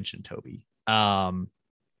 like you mentioned, Toby. So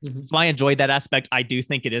I enjoyed that aspect. I do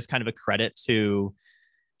think it is kind of a credit to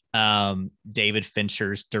David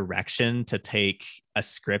Fincher's direction to take a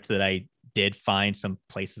script that I did find some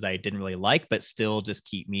places I didn't really like, but still just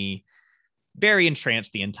keep me very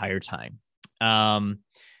entranced the entire time.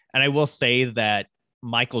 And I will say that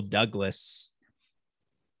Michael Douglas,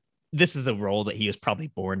 this is a role that he was probably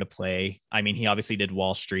born to play. I mean, he obviously did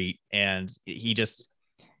Wall Street, and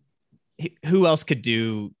who else could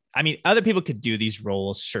do? I mean, other people could do these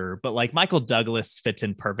roles, sure, but like Michael Douglas fits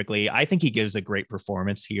in perfectly. I think he gives a great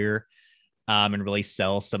performance here, and really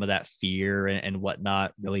sells some of that fear and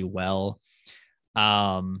whatnot really well.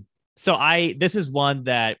 So this is one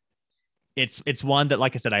that it's one that,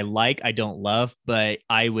 like I said, I don't love, but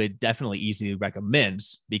I would definitely easily recommend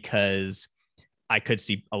because I could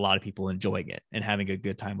see a lot of people enjoying it and having a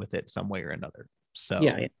good time with it some way or another. So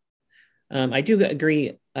yeah. I do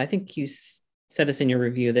agree. I think you said this in your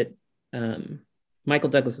review that Michael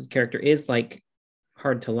Douglas's character is like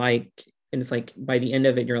hard to like, and it's like by the end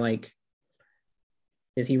of it, you're like,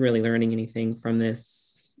 is he really learning anything from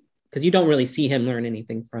this? Because you don't really see him learn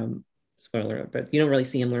anything from, spoiler alert, but you don't really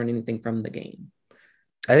see him learn anything from the game.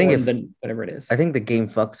 I think whatever it is. I think the game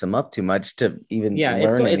fucks him up too much to even it's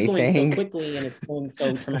learn going so anything. quickly and it's going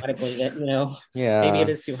so traumatically that Yeah, maybe it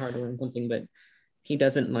is too hard to learn something, but he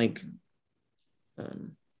doesn't like.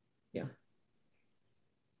 Yeah.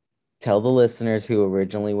 Tell the listeners who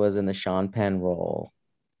originally was in the Sean Penn role.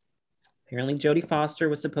 Apparently, Jodie Foster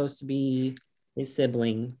was supposed to be his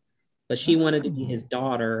sibling, but she wanted to be his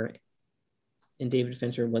daughter, and David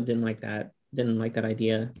Fincher didn't like that. Didn't like that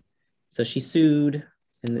idea, so she sued,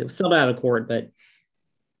 and it was settled out of court. But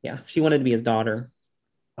yeah, she wanted to be his daughter.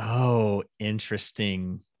 Oh,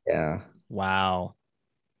 interesting. Yeah. Wow.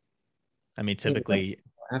 I mean, typically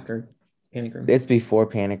after Panic Room. It's before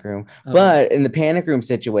Panic Room. Oh. But in the Panic Room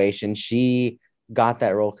situation, she got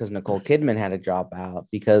that role because Nicole Kidman had to drop out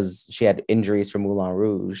because she had injuries from Moulin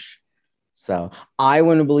Rouge. So I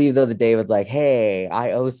wouldn't believe though that David's like, hey,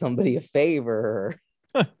 I owe somebody a favor.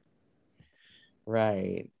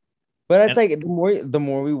 Right. But it's like the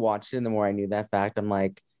more we watched it and the more I knew that fact, I'm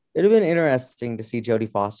like, it'd have been interesting to see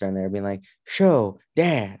Jodie Foster in there being like, show,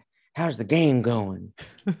 Dad, how's the game going?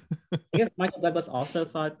 I guess Michael Douglas also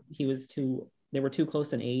thought they were too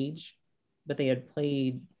close in age, but they had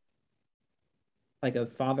played like a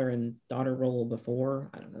father and daughter role before.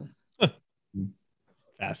 I don't know.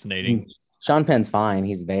 Fascinating. Sean Penn's fine.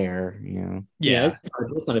 He's there, Yeah,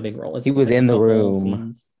 it's not a big role. He was in the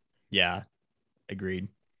room. Yeah, agreed.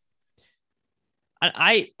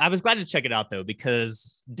 I was glad to check it out though,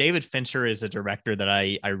 because David Fincher is a director that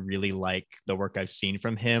I really like the work I've seen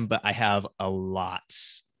from him, but I have a lot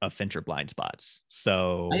of Fincher blind spots.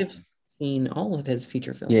 So I have seen all of his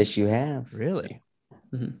feature films. Yes, you have. Really?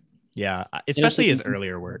 Mm-hmm. Yeah, especially his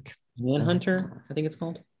earlier work. Manhunter, I think it's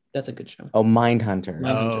called. That's a good show. Oh, Mindhunter.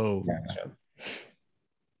 Oh,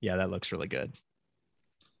 yeah, that looks really good.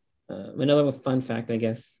 Another fun fact, I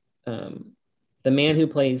guess. The man who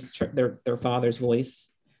plays their father's voice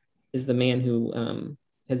is the man who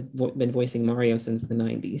has been voicing Mario since the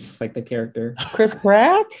 90s, like the character. Chris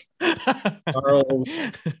Pratt? Charles.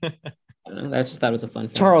 I don't know. That was a fun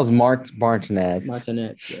fact. Charles Martinet.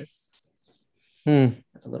 Martinet, yes.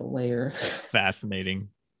 That's a little layer. Fascinating.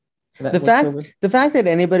 The fact that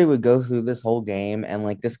anybody would go through this whole game and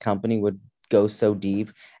like this company would go so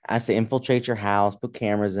deep as to infiltrate your house, put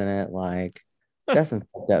cameras in it, like that's some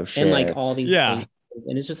fucked up shit. And like all these places.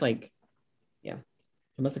 And it's just like, yeah,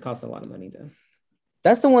 it must have cost a lot of money to.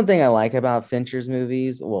 That's the one thing I like about Fincher's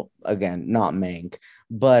movies. Well, again, not Mank,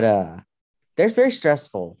 but they're very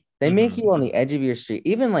stressful. They make you on the edge of your seat.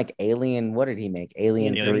 Even like Alien, what did he make?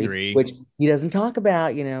 Alien 3, which he doesn't talk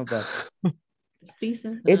about, but it's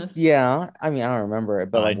decent. Yeah. I mean, I don't remember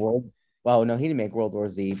it, but like no, he didn't make World War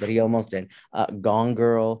Z, but he almost did. Gone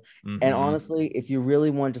Girl. And honestly, if you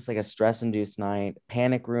really want just like a stress-induced night,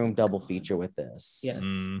 Panic Room double feature with this. Yes.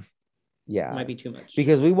 Yeah. It might be too much.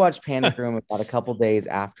 Because we watched Panic Room about a couple days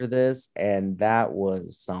after this, and that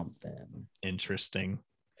was something. Interesting.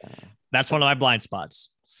 That's one of my blind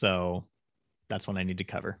spots. So that's one I need to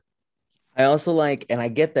cover. I also like, and I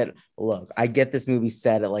get that, look, I get this movie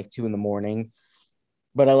set at like 2 a.m,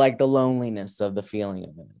 but I like the loneliness of the feeling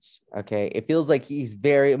of it. Okay. It feels like he's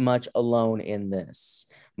very much alone in this.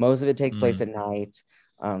 Most of it takes place at night.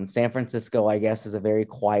 San Francisco, I guess, is a very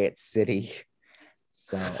quiet city.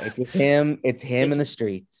 So it's him in the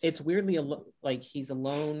streets. It's weirdly like he's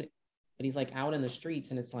alone, but he's like out in the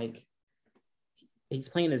streets, and it's like he's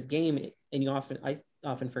playing this game, and I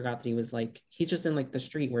often forgot that he was like, he's just in like the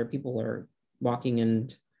street where people are walking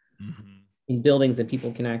and in buildings that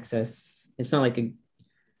people can access. It's not like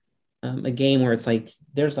a game where it's like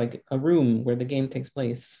there's like a room where the game takes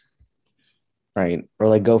place, right? Or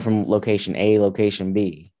like go from location A, location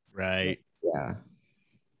B, right?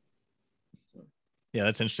 Yeah,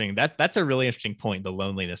 that's interesting. That's a really interesting point, the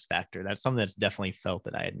loneliness factor. That's something that's definitely felt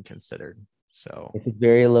that I hadn't considered. So it's a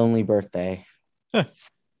very lonely birthday. But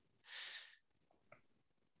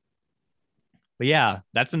yeah,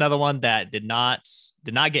 that's another one that did not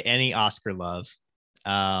get any Oscar love,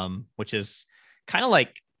 which is kind of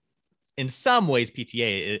like, in some ways,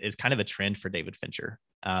 PTA is kind of a trend for David Fincher.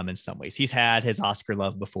 In some ways, he's had his Oscar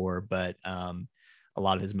love before, but a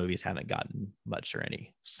lot of his movies haven't gotten much or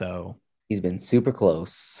any. So he's been super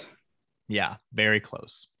close. Yeah, very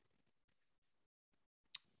close.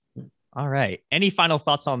 All right. Any final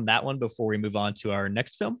thoughts on that one before we move on to our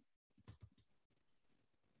next film?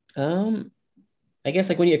 I guess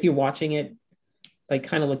like if you're watching it, like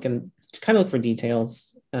kind of look for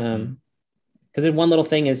details. Because one little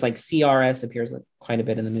thing is like CRS appears like quite a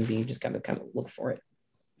bit in the movie. You just gotta kind of look for it.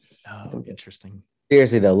 Oh, interesting.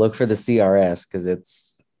 Seriously though, look for the CRS because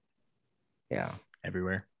it's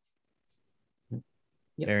everywhere.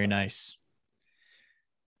 Yep. Very nice.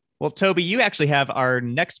 Well, Toby, you actually have our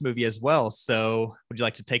next movie as well. So would you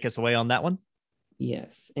like to take us away on that one?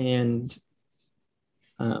 Yes. And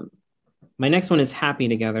my next one is Happy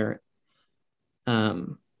Together.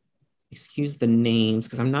 Excuse the names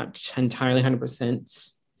because I'm not entirely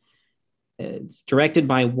 100%. It's directed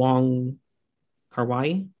by Wong Kar-wai.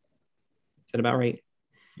 Is that about right?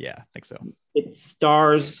 Yeah, I think so. It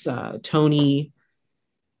stars Tony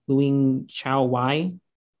Luing Chow Wai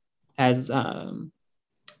as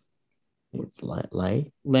It's Lay.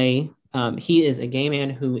 Lei. He is a gay man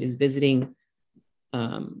who is visiting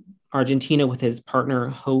Argentina with his partner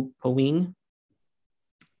Ho Po Wing.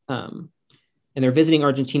 And they're visiting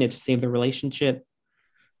Argentina to save their relationship.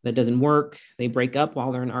 That doesn't work. They break up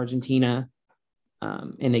while they're in Argentina,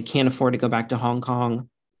 and they can't afford to go back to Hong Kong.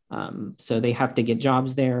 So they have to get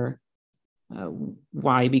jobs there.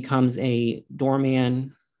 Y becomes a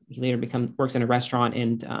doorman. He later works in a restaurant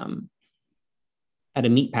and at a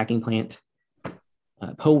meat packing plant.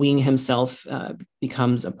 Po Wing himself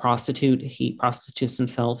becomes a prostitute. He prostitutes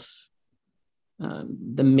himself.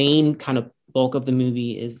 The main kind of bulk of the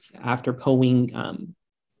movie is after Po Wing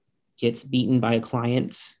gets beaten by a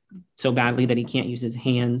client so badly that he can't use his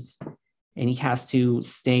hands, and he has to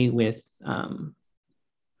stay with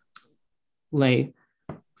Lei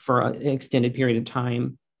for an extended period of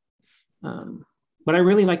time. What I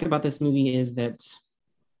really like about this movie is that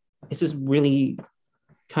it's this really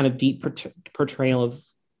kind of deep portrayal of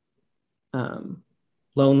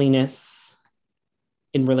loneliness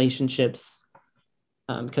in relationships,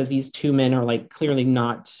 because these two men are like clearly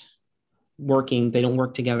not working. They don't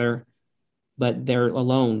work together, but they're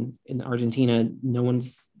alone in Argentina.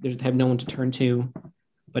 They have no one to turn to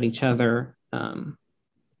but each other. And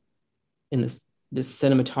this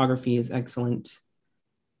cinematography is excellent.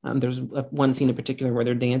 There's one scene in particular where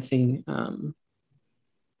they're dancing.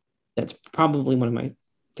 That's probably one of my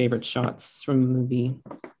favorite shots from the movie.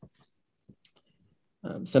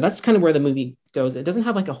 So that's kind of where the movie goes. It doesn't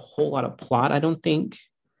have like a whole lot of plot, I don't think.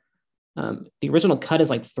 The original cut is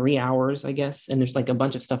like 3 hours, I guess, and there's like a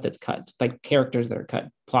bunch of stuff that's cut, like characters that are cut,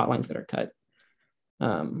 plot lines that are cut.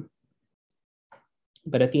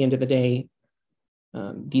 But at the end of the day,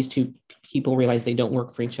 these two people realize they don't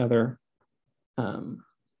work for each other,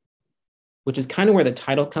 which is kind of where the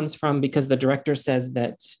title comes from, because the director says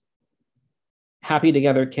that happy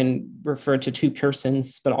together can refer to two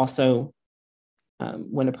persons, but also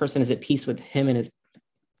when a person is at peace with him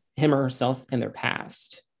or herself and their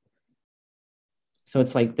past. So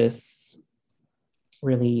it's like this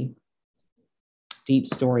really deep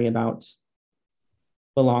story about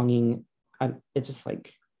belonging. It's just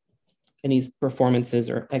like, and these performances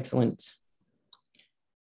are excellent.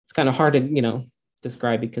 It's kind of hard to,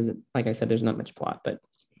 describe because, like I said, there's not much plot, but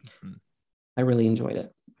I really enjoyed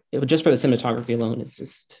it. Just for the cinematography alone, it's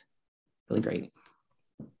just really great.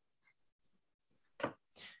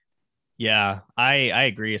 Yeah, I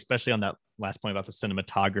agree, especially on that last point about the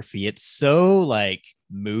cinematography. It's so like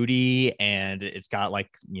moody, and it's got like,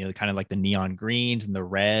 kind of like the neon greens and the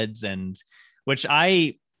reds, and which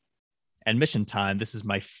admission time, this is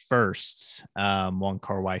my first Wong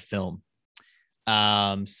Kar-wai film.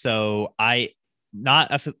 So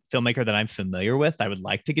not a filmmaker that I'm familiar with. I would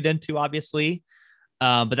like to get into, obviously.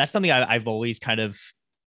 But that's something I've always kind of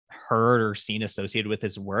heard or seen associated with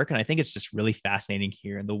his work. And I think it's just really fascinating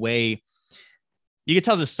here. And the way you can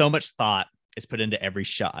tell there's so much thought is put into every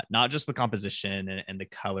shot, not just the composition and the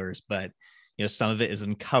colors, but, some of it is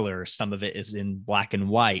in color. Some of it is in black and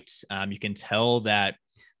white. You can tell that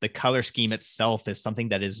the color scheme itself is something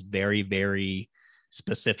that is very, very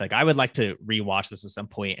specific. I would like to rewatch this at some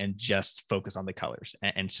point and just focus on the colors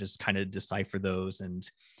and just kind of decipher those. And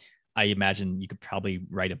I imagine you could probably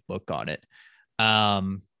write a book on it.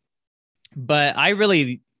 But I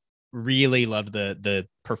really, really loved the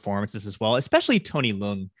performances as well, especially Tony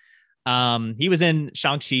Leung. He was in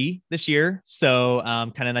Shang-Chi this year, so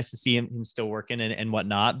kind of nice to see him still working and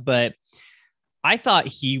whatnot. But I thought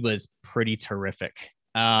he was pretty terrific.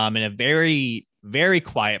 In a very, very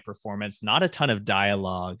quiet performance, not a ton of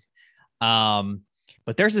dialogue.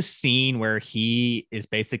 But there's a scene where he is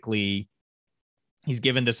basically, he's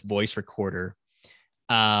given this voice recorder.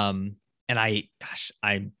 And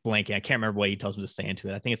I'm blanking. I can't remember what he tells him to say into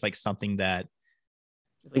it. I think it's like something that,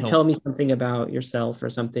 like, tell me something about yourself or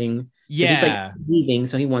something. Yeah. He's like leaving,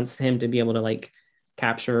 so he wants him to be able to like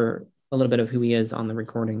capture a little bit of who he is on the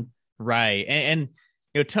recording. Right. And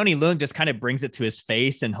Tony Leung just kind of brings it to his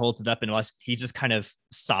face and holds it up, and he just kind of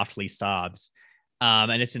softly sobs.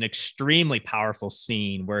 And it's an extremely powerful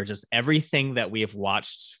scene where just everything that we have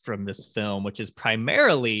watched from this film, which is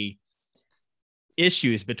primarily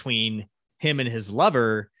issues between him and his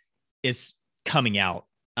lover, is coming out.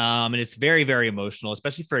 And it's very, very emotional,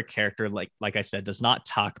 especially for a character like I said, does not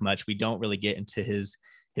talk much. We don't really get into his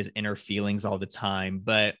inner feelings all the time.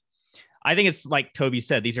 But I think it's like Toby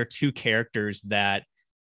said, these are two characters that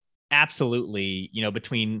absolutely,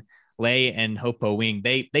 between Lei and Hopo Wing,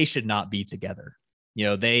 they should not be together.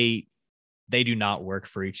 They do not work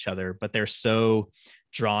for each other, but they're so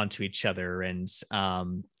drawn to each other and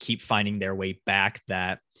keep finding their way back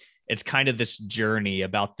that it's kind of this journey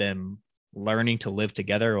about them learning to live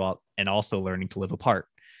together and also learning to live apart.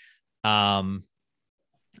 I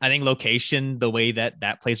think location, the way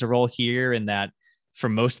that plays a role here, and that for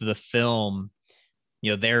most of the film,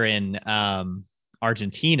 they're in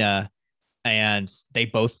Argentina, and they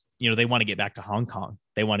both, they want to get back to Hong Kong.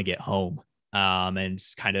 They want to get home. And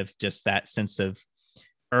kind of just that sense of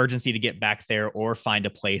urgency to get back there or find a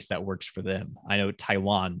place that works for them. I know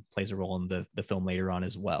Taiwan plays a role in the film later on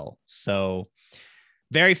as well. So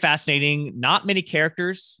very fascinating. Not many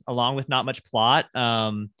characters, along with not much plot.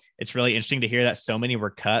 It's really interesting to hear that so many were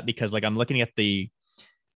cut, because like I'm looking at the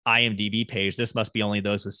IMDb page. This must be only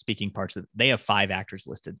those with speaking parts. They have 5 actors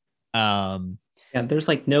listed. Yeah, there's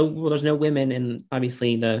like there's no women, and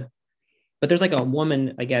obviously but there's like a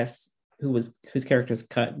woman, I guess, whose character's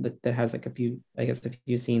cut that has like a few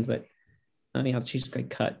scenes, but I mean, she's just like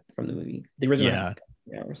cut from the movie. The original had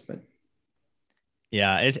 3 hours, but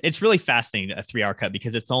yeah, it's really fascinating, a 3-hour cut,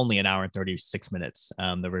 because it's only an hour and 36 minutes,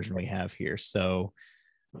 the version we have here. So,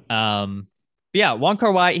 yeah, Wong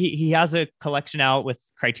Kar-wai, he has a collection out with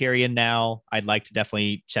Criterion now. I'd like to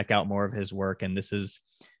definitely check out more of his work, and this is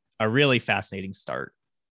a really fascinating start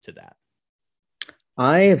to that.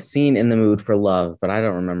 I have seen In the Mood for Love, but I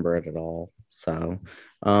don't remember it at all. So,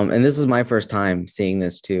 and this was my first time seeing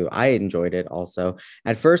this too. I enjoyed it also.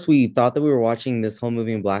 At first, we thought that we were watching this whole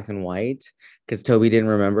movie in black and white, because Toby didn't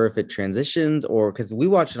remember if it transitions, or because we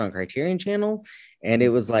watched it on Criterion Channel and it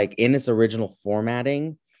was like in its original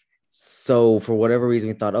formatting. So for whatever reason,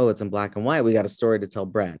 we thought, oh, it's in black and white. We got a story to tell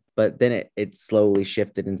Brett. But then it slowly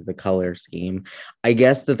shifted into the color scheme. I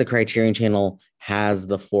guess that the Criterion Channel has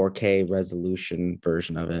the 4K resolution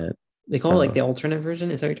version of it. They call it like the alternate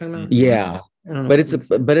version. Is that what you're talking about? Yeah. I don't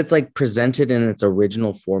know, but it's like presented in its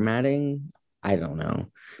original formatting. I don't know.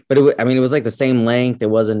 But it was like the same length. It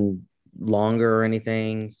wasn't longer or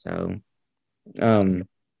anything. So,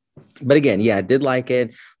 but again, yeah, I did like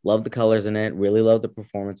it. Love the colors in it. Really love the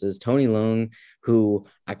performances. Tony Leung, who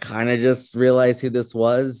I kind of just realized who this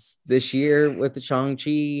was this year with the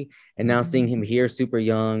Shang-Chi, and now seeing him here super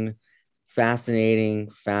young. Fascinating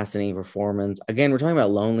performance. Again, we're talking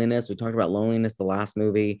about loneliness. We talked about loneliness the last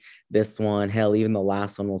movie. This one, hell, even the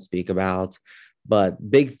last one we'll speak about. But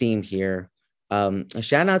big theme here. A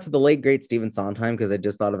shout out to the late great Stephen Sondheim, because I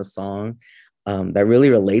just thought of a song that really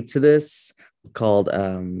relates to this, called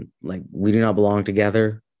like We Do Not Belong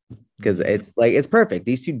Together, because it's perfect.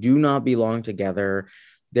 These two do not belong together.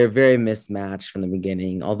 They're very mismatched from the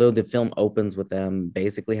beginning. Although the film opens with them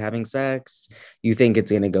basically having sex, you think it's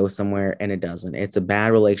going to go somewhere, and it doesn't. It's a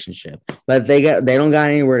bad relationship, but they don't got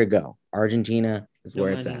anywhere to go. Argentina is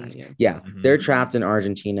where it's at. Yeah. Mm-hmm. They're trapped in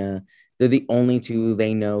Argentina. They're the only two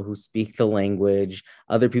they know who speak the language.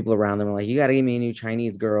 Other people around them are like, you got to give me a new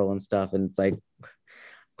Chinese girl and stuff. And it's like,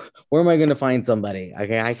 where am I going to find somebody?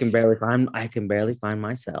 Okay, I can barely find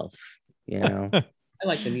myself. I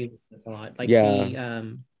like the music a lot. Like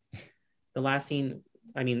the last scene.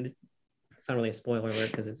 I mean, it's not really a spoiler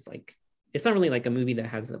alert, because it's not really like a movie that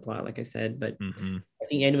has a plot, like I said. But at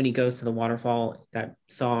the end, when he goes to the waterfall, that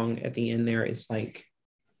song at the end there is like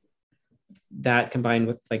that, combined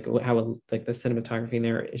with like how like the cinematography in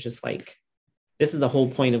there is just like, this is the whole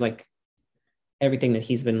point of like everything that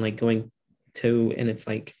he's been like going to, and it's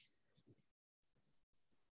like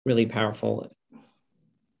really powerful.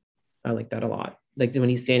 I like that a lot. Like when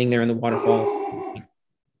he's standing there in the waterfall.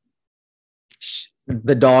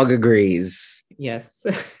 The dog agrees. Yes.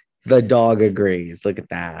 The dog agrees. Look at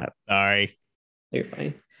that. Sorry. You're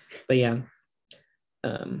fine. But yeah.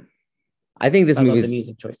 I think this movie is the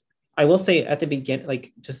music choice. I will say at the beginning,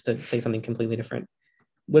 like just to say something completely different.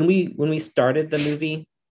 When we started the movie,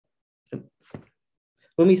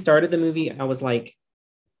 I was like,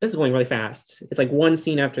 this is going really fast. It's like one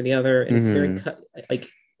scene after the other, and it's very like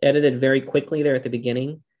edited very quickly there at the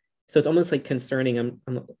beginning. So it's almost like concerning.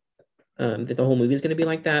 That the whole movie is going to be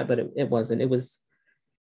like that, but it wasn't. It was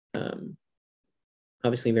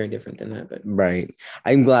obviously very different than that. But right.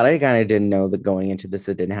 I'm glad I kind of didn't know that going into this,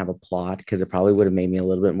 it didn't have a plot, because it probably would have made me a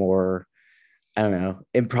little bit more, I don't know.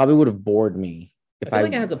 It probably would have bored me. I feel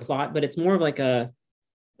like it has a plot, but it's more of like a,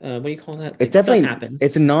 what do you call that? It's definitely happens.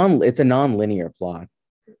 It's a non-linear plot.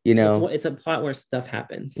 you know. It's a plot where stuff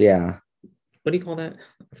happens. Yeah. What do you call that?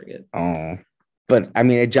 I forget. Oh, but I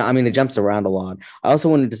mean, it jumps around a lot. I also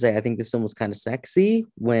wanted to say I think this film was kind of sexy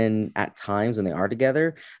when at times when they are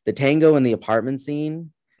together. The tango in the apartment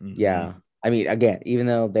scene. Yeah. I mean, again, even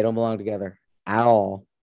though they don't belong together at all.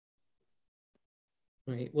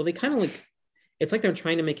 Right. Well, they kind of like, it's like they're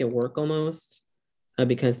trying to make it work almost,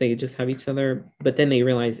 because they just have each other, but then they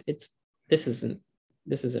realize this isn't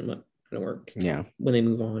gonna work. Yeah. When they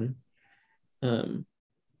move on.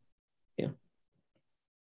 Yeah.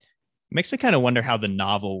 Makes me kind of wonder how the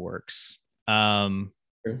novel works. You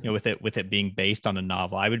know, with it being based on a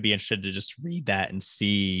novel, I would be interested to just read that and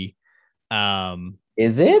see.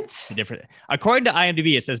 Is it different? According to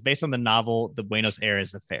IMDb, it says based on the novel, The Buenos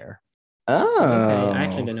Aires Affair. Oh, okay. I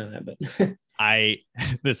actually didn't know that, but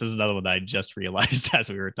this is another one that I just realized as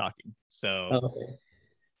we were talking. So,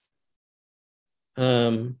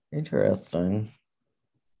 interesting.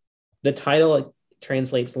 The title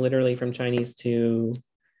translates literally from Chinese to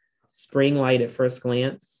 "spring light at first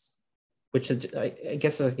glance," which is, I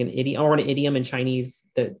guess, like an idiom in Chinese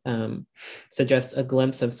that suggests a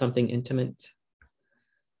glimpse of something intimate.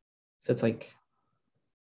 So it's like,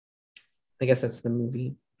 I guess that's the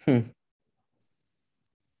movie in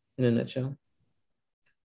a nutshell.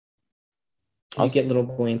 You get little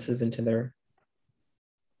glances into their.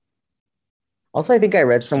 Also, I think I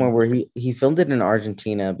read somewhere where he filmed it in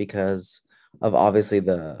Argentina because of obviously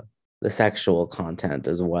the sexual content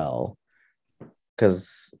as well.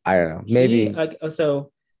 Because I don't know, maybe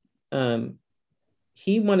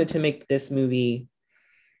he wanted to make this movie,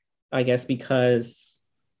 I guess, because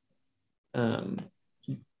and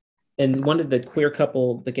wanted the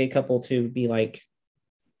the gay couple to be like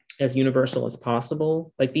as universal as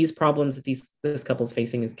possible. Like these problems that this couple's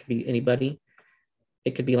facing, it could be anybody.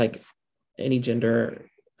 It could be like any gender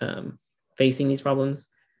facing these problems,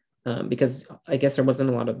 because I guess there wasn't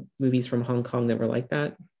a lot of movies from Hong Kong that were like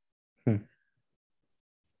that.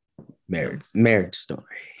 Marriage Story.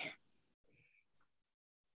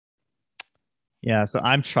 Yeah, so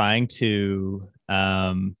I'm trying to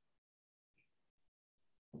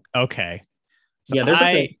okay. So yeah, there's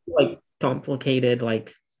like complicated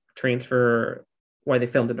like transfer why they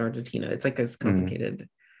filmed in Argentina. It's like this complicated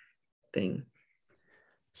thing.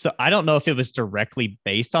 So I don't know if it was directly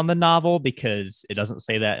based on the novel because it doesn't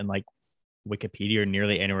say that in like Wikipedia or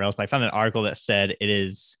nearly anywhere else. But I found an article that said it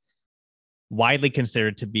is widely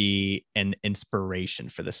considered to be an inspiration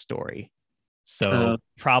for the story. So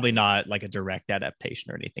probably not like a direct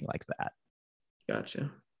adaptation or anything like that.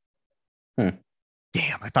 Gotcha.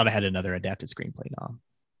 Damn, I thought I had another adapted screenplay now.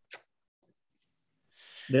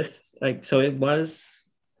 This it was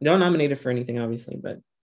not nominated for anything, obviously, but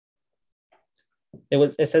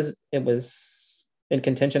it says it was in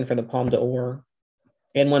contention for the Palme d'Or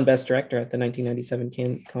and won Best Director at the 1997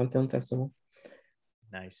 Cannes Film Festival.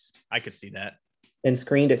 Nice. I could see that. And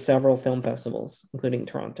screened at several film festivals, including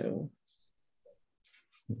Toronto.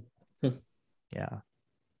 Yeah.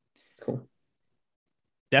 It's cool.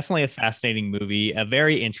 Definitely a fascinating movie, a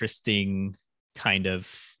very interesting kind of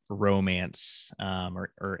romance,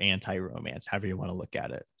 or anti-romance, however you want to look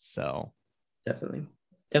at it. So definitely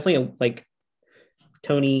like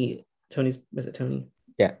Tony's, was it Tony?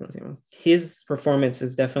 Yeah. His performance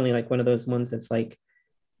is definitely like one of those ones that's like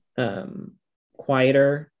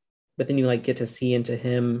quieter, but then you like get to see into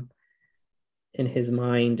him in his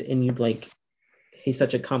mind, and you like, he's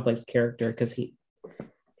such a complex character because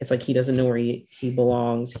it's like he doesn't know where he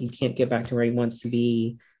belongs. He can't get back to where he wants to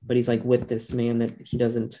be, but he's like with this man that he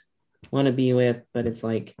doesn't want to be with. But it's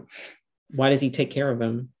like, why does he take care of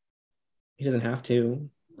him? He doesn't have to.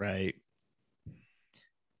 Right.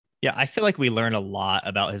 Yeah, I feel like we learn a lot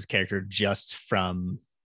about his character just from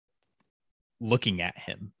looking at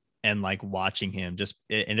him and like watching him.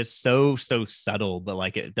 And it's so subtle, but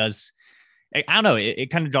like it does. I don't know. It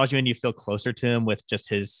kind of draws you in. You feel closer to him with just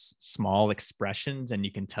his small expressions, and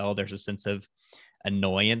you can tell there's a sense of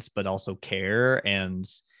annoyance, but also care. And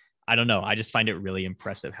I don't know. I just find it really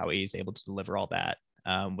impressive how he's able to deliver all that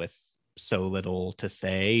with so little to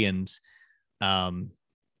say, and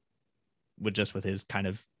with his kind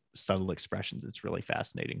of subtle expressions. It's really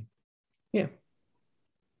fascinating. Yeah.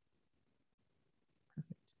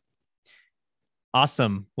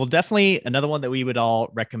 Awesome. Well, definitely another one that we would all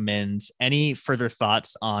recommend. Any further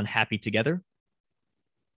thoughts on Happy Together?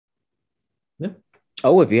 Yeah.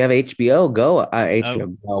 Oh, if you have HBO, go.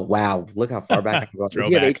 HBO. Oh, wow. Look how far back I can go. If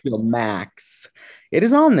you have HBO Max, it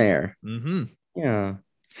is on there. Mm-hmm. Yeah.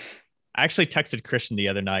 I actually texted Christian the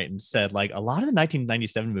other night and said, like, a lot of the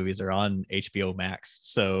 1997 movies are on HBO Max.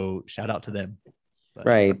 So shout out to them. But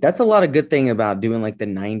Right. That's a lot of good thing about doing like the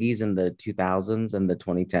 90s and the 2000s and the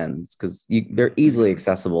 2010s because they're easily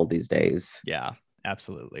accessible these days. yeah,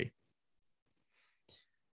 absolutely.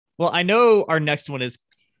 Well, I know our next one is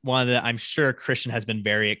one that I'm sure Christian has been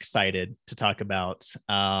very excited to talk about.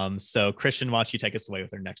 So Christian, why don't you take us away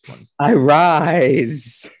with our next one? I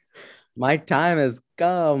rise. My time has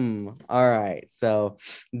come. All right. So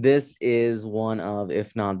this is one of,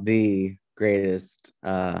 if not the greatest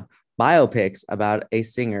biopics about a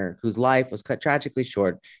singer whose life was cut tragically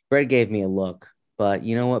short. Brett gave me a look, but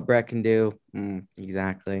you know what Brett can do?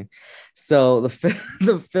 Exactly. So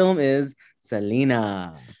the film is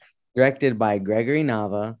Selena, directed by Gregory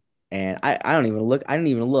Nava. And I didn't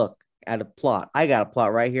even look at a plot. I got a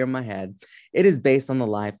plot right here in my head. It is based on the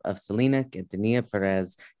life of Selena Quintanilla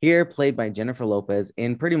Perez, here played by Jennifer Lopez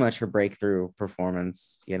in pretty much her breakthrough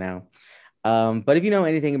performance, you know. But if you know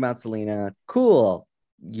anything about Selena, cool.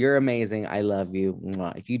 You're amazing. I love you.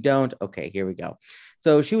 Mwah. If you don't, okay, here we go.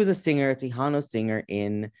 So she was a singer, a Tejano singer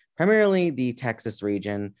in primarily the Texas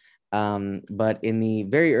region. But in the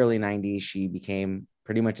very early 90s, she became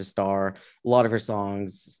pretty much a star. A lot of her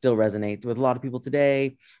songs still resonate with a lot of people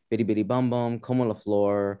today. Bitty Bitty Bum Bum, Como la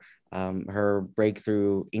Flor, her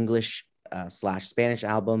breakthrough English slash Spanish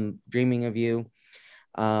album, Dreaming of You.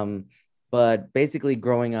 But basically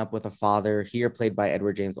growing up with a father here played by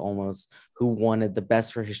Edward James Olmos, who wanted the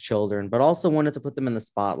best for his children, but also wanted to put them in the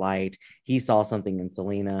spotlight. He saw something in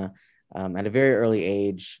Selena at a very early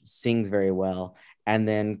age, sings very well, and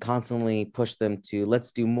then constantly pushed them to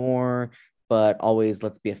let's do more, but always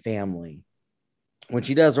let's be a family. When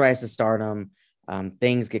she does rise to stardom,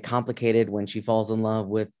 things get complicated when she falls in love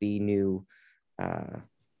with the new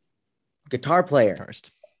guitar player.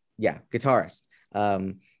 Yeah, guitarist.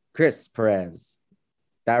 Chris Perez.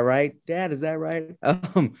 That right? Dad, is that right?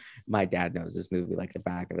 My dad knows this movie like the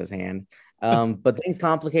back of his hand. But things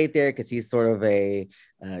complicate there because he's sort of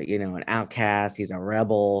an outcast. He's a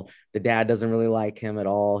rebel. The dad doesn't really like him at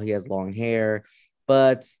all. He has long hair,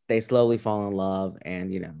 but they slowly fall in love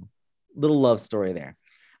and, little love story there.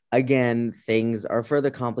 Again, things are further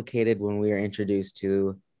complicated when we are introduced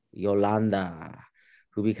to Yolanda,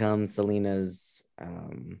 who becomes Selena's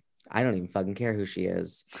I don't even fucking care who she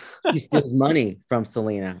is. She steals money from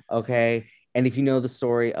Selena, okay? And if you know the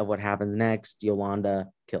story of what happens next, Yolanda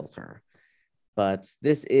kills her. But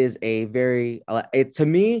this is a very, to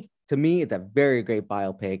me, it's a very great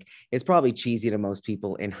biopic. It's probably cheesy to most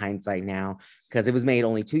people in hindsight now because it was made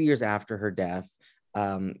only 2 years after her death.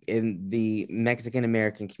 In the Mexican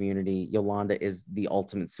American community, Yolanda is the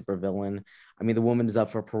ultimate supervillain. I mean, the woman is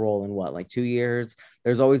up for parole in like 2 years.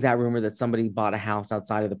 There's always that rumor that somebody bought a house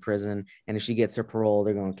outside of the prison, and if she gets her parole,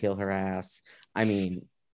 they're going to kill her ass. I mean,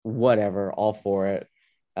 whatever, all for it.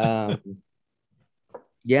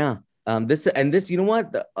 Yeah. This, you know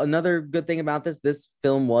what? Another good thing about this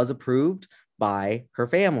film was approved by her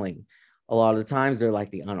family. A lot of the times they're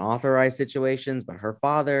like the unauthorized situations, but her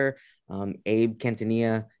father, Abe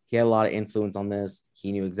Quintanilla, he had a lot of influence on this.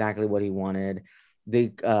 He knew exactly what he wanted. The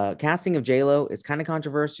casting of J-Lo is kind of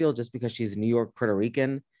controversial just because she's New York Puerto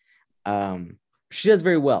Rican. She does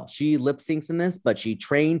very well. She lip syncs in this, but she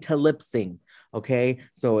trained to lip sync. Okay,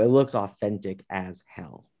 so it looks authentic as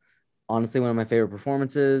hell. Honestly, one of my favorite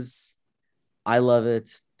performances. I love it.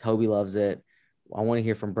 Toby loves it. I want to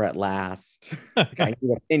hear from Brett last. I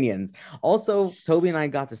need opinions. Also, Toby and I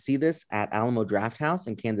got to see this at Alamo Drafthouse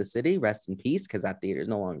in Kansas City. Rest in peace, because that theater is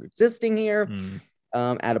no longer existing here.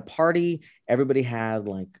 At a party, everybody had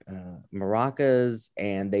like maracas,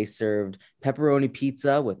 and they served pepperoni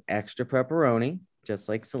pizza with extra pepperoni, just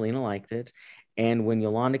like Selena liked it. And when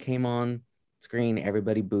Yolanda came on screen,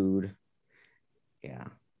 everybody booed. Yeah.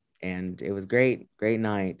 And it was great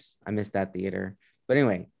night. I missed that theater. But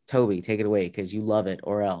anyway, Toby, take it away because you love it,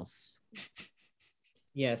 or else.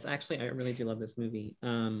 Yes, actually, I really do love this movie.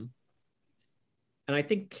 And I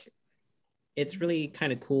think it's really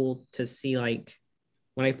kind of cool to see, like,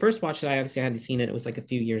 when I first watched it, I obviously hadn't seen it. It was like a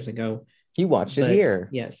few years ago. You watched it here.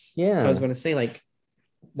 Yes. Yeah. So I was going to say, like,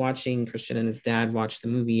 watching Christian and his dad watch the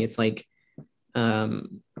movie, it's like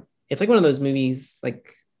one of those movies,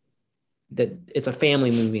 like, that it's a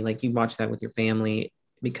family movie. Like, you watch that with your family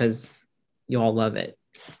because you all love it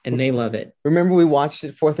and they love it. Remember we watched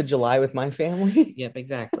it 4th of July with my family? Yep,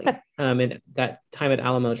 exactly. And that time at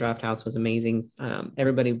Alamo Drafthouse was amazing.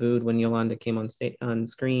 Everybody booed when Yolanda came on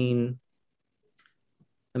screen.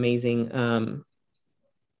 Amazing.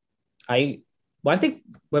 I think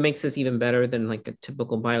what makes this even better than like a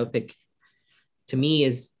typical biopic to me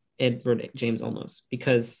is Edward James Olmos,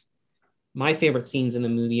 because my favorite scenes in the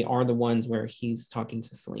movie are the ones where he's talking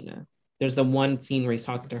to Selena. There's the one scene where he's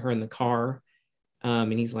talking to her in the car,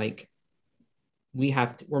 And he's like,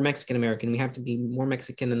 we're Mexican American. We have to be more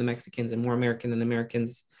Mexican than the Mexicans and more American than the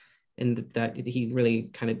Americans. And that he really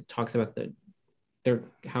kind of talks about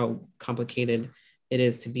how complicated it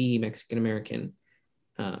is to be Mexican American.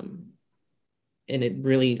 And it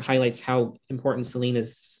really highlights how important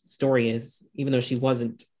Selena's story is. Even though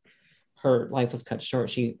her life was cut short,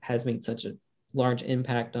 she has made such a large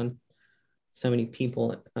impact on so many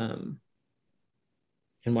people, and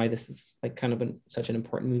why this is like kind of such an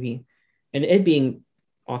important movie. And it being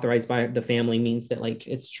authorized by the family means that like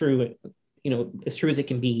it's true, as true as it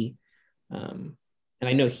can be. And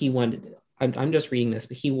I know he wanted, I'm just reading this,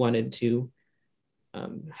 but he wanted to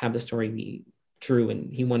have the story be true,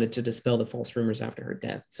 and he wanted to dispel the false rumors after her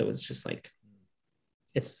death. So it's just like,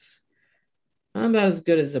 it's about as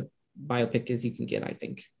good as a biopic as you can get, I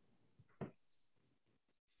think.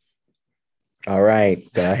 All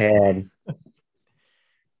right, go ahead.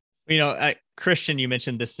 Christian, you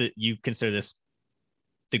mentioned this, you consider this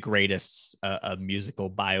the greatest musical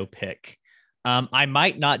biopic. I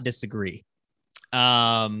might not disagree,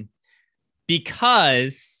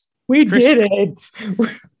 because we did it.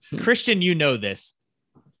 Christian, you know this.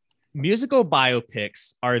 Musical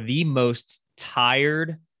biopics are the most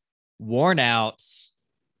tired, worn out,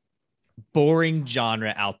 boring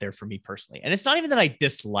genre out there for me personally. And it's not even that I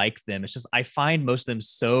dislike them. It's just I find most of them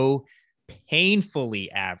so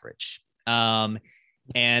painfully average. And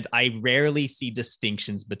I rarely see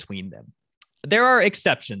distinctions between them. There are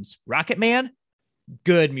exceptions. Rocket Man,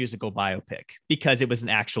 good musical biopic because it was an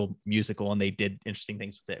actual musical and they did interesting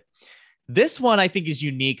things with it. This one I think is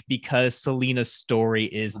unique because Selena's story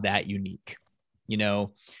is that unique.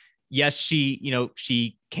 Yes,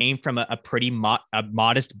 she came from a pretty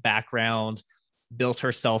modest background, built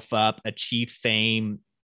herself up, achieved fame.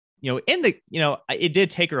 It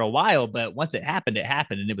did take her a while, but once it happened,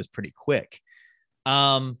 and it was pretty quick.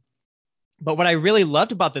 But what I really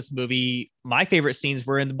loved about this movie, my favorite scenes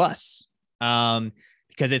were in the bus,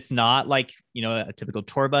 because it's not like, a typical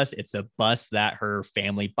tour bus. It's a bus that her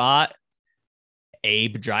family bought.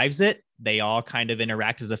 Abe drives it. They all kind of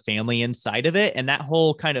interact as a family inside of it. And that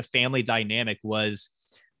whole kind of family dynamic was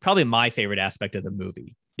probably my favorite aspect of the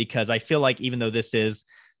movie, because I feel like even though this is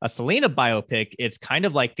a Selena biopic, it's kind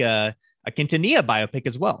of like a Quintanilla biopic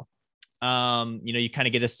as well. You kind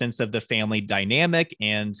of get a sense of the family dynamic.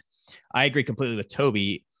 And I agree completely with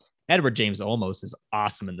Toby. Edward James Olmos is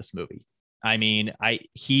awesome in this movie. I mean,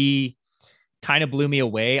 he kind of blew me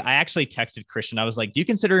away. I actually texted Christian. I was like, do you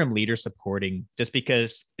consider him lead or supporting? Just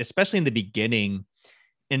because, especially in the beginning,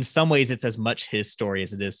 in some ways, it's as much his story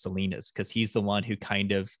as it is Selena's, because he's the one who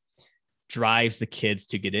kind of drives the kids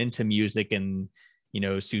to get into music, and,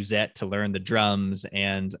 Suzette to learn the drums,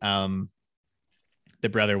 and the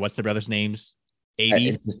brother, what's the brother's names?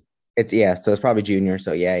 Avey? So it's probably Junior.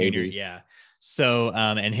 So yeah. Junior, yeah. So,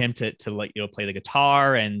 and him to play the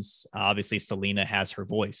guitar, and obviously Selena has her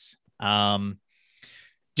voice.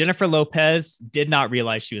 Jennifer Lopez, did not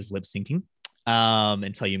realize she was lip syncing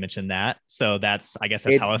until you mentioned that. So I guess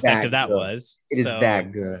that's how effective that was. It is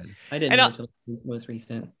that good. I didn't know until most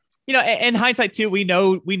recent. In hindsight too, we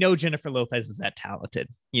know Jennifer Lopez is that talented,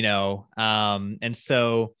 and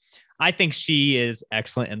so I think she is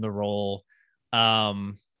excellent in the role.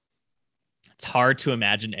 It's hard to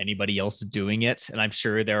imagine anybody else doing it, and I'm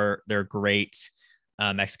sure there are great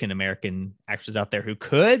Mexican American actors out there who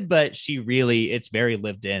could, but it's very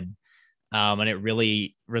lived in, and it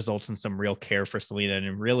really results in some real care for Selena and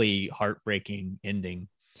a really heartbreaking ending.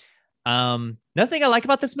 Another thing I like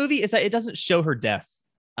about this movie is that it doesn't show her death,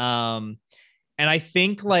 and I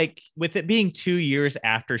think, like, with it being 2 years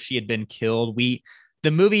after she had been killed, the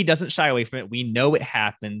movie doesn't shy away from it. We know it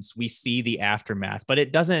happens. We see the aftermath, but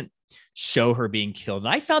it doesn't show her being killed.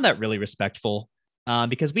 And I found that really respectful,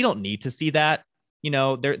 because we don't need to see that.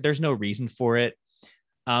 There's no reason for it.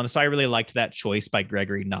 So I really liked that choice by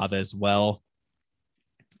Gregory Nava as well.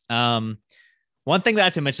 One thing that I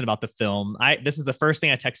have to mention about the film, this is the first thing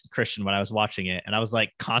I texted Christian when I was watching it, and I was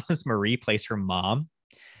like, Constance Marie plays her mom.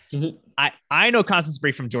 Mm-hmm. I know Constance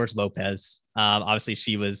Marie from George Lopez. Obviously,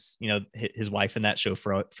 she was his wife in that show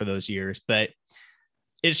for those years, but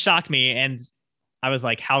it shocked me, and I was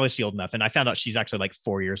like, how is she old enough? And I found out she's actually like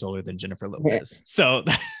 4 years older than Jennifer Lopez. Yeah. So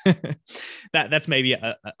that's maybe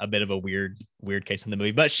a bit of a weird case in the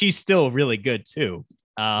movie, but she's still really good too.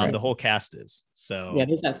 Right. The whole cast is. So yeah,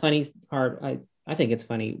 there's that funny part. I think it's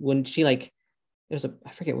funny when she I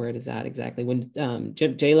forget where it is at exactly, when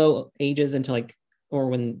J-Lo ages into or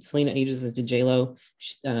when Selena ages into J-Lo,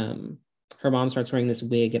 her mom starts wearing this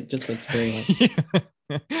wig. It just looks very you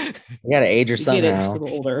gotta age her somehow. A little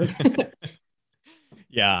older.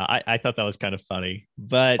 Yeah, I thought that was kind of funny.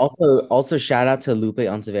 But Also shout out to Lupe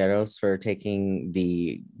Ontiveros for taking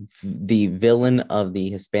the villain of the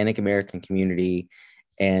Hispanic American community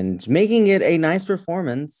and making it a nice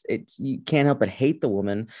performance. It's you can't help but hate the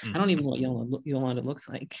woman. I don't even know what Yolanda looks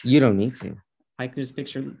like. You don't need to. I could just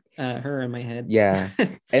picture her in my head. Yeah.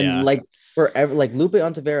 And Yeah. like forever, like Lupe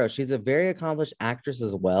Ontiveros, she's a very accomplished actress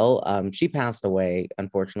as well. She passed away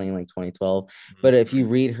unfortunately in like 2012. But if you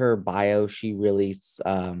read her bio, she really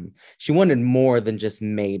she wanted more than just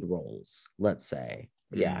maid roles, let's say.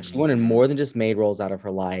 Yeah, she wanted more than just maid roles out of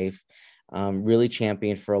her life. Really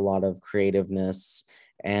championed for a lot of creativeness.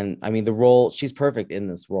 And I mean, the role, she's perfect in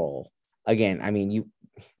this role. Again, I mean,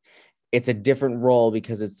 it's a different role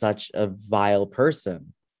because it's such a vile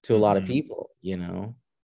person to a lot of people, you know?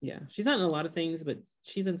 Yeah, she's not in a lot of things, but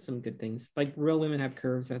she's in some good things. Like Real Women Have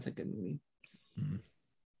Curves, that's a good movie.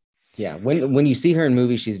 Yeah, when you see her in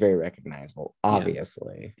movies, she's very recognizable,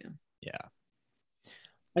 obviously. Yeah.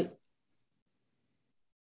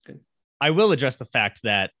 Good. I will address the fact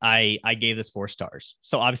that I gave this 4 stars.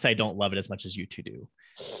 So obviously I don't love it as much as you two do.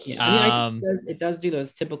 Yeah, I mean, it does do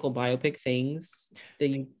those typical biopic things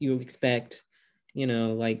that you expect, you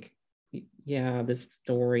know, like, yeah, this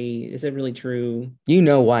story, is it really true? You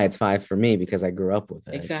know why it's 5 for me, because I grew up with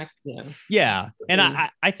it. Exactly. Yeah. And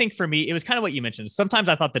I think for me, it was kind of what you mentioned. Sometimes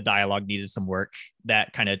I thought the dialogue needed some work.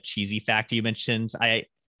 That kind of cheesy factor you mentioned.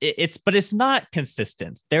 But it's not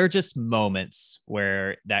consistent. There are just moments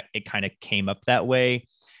where that it kind of came up that way.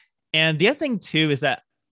 And the other thing too is that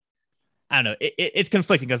I don't know, it's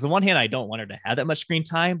conflicting because on the one hand, I don't want her to have that much screen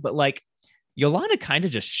time, but like Yolanda kind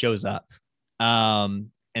of just shows up.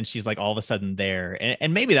 And she's like all of a sudden there.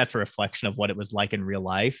 And maybe that's a reflection of what it was like in real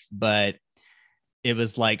life, but it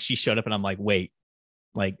was like she showed up and I'm like, wait,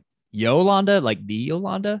 like Yolanda, like the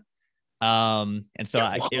Yolanda. And so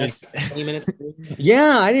it was 20 minutes.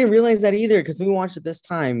 Yeah, I didn't realize that either because we watched it this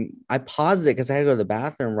time. I paused it because I had to go to the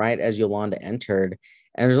bathroom right as Yolanda entered,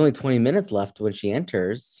 and there's only 20 minutes left when she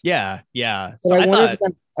enters. Yeah. So But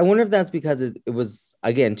I wonder if that's because it was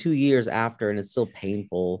again 2 years after, and it's still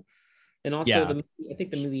painful. And also, I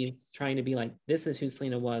think the movie is trying to be like, this is who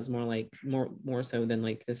Selena was, more so than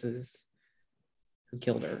like this is who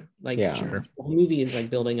killed her. Like, Sure. The movie is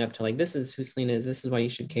like building up to like, this is who Selena is. This is why you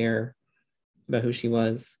should care about who she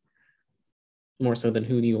was, more so than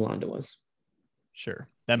who Yolanda was. Sure,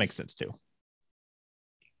 that makes sense too.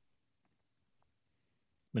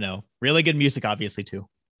 But no, really good music, obviously too.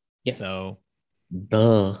 Yes. So,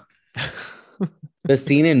 the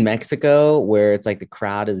scene in Mexico where it's like the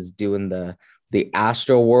crowd is doing the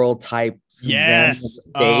Astro World type. Yes.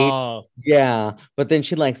 Yeah. But then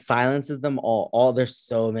she like silences them all. There's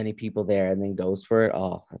so many people there and then goes for it.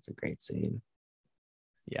 Oh, that's a great scene.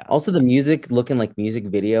 Yeah. Also, the music looking like music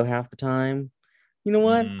video half the time. You know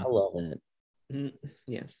what? I love it.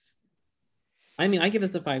 Yes. I mean, I give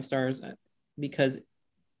this a 5 stars because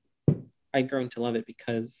I've grown to love it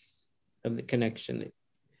because of the connection that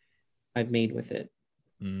I've made with it.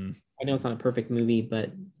 I know it's not a perfect movie,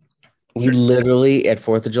 but we literally at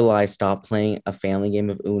 4th of July stopped playing a family game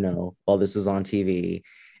of Uno while this was on TV.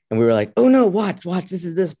 And we were like, oh no, watch, this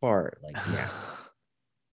is this part. Like, yeah.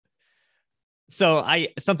 So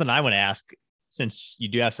something I want to ask, since you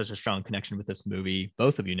do have such a strong connection with this movie,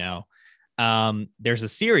 both of you now, there's a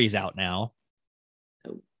series out now.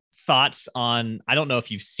 Thoughts on, I don't know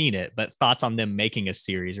if you've seen it, but thoughts on them making a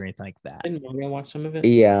series or anything like that. I didn't want to watch some of it.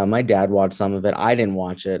 Yeah, my dad watched some of it. I didn't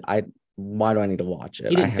watch it. Why do I need to watch it?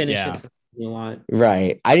 He didn't finish it so a lot.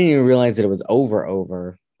 Right. I didn't even realize that it was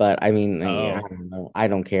over. But I mean, I don't know. I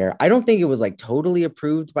don't care. I don't think it was like totally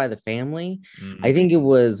approved by the family. I think it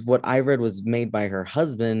was, what I read was made by her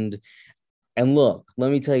husband. And look,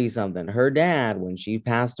 let me tell you something. Her dad, when she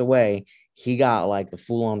passed away, he got like the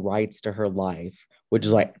full-on rights to her life, which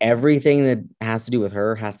is like everything that has to do with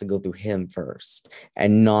her has to go through him first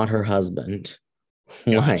and not her husband.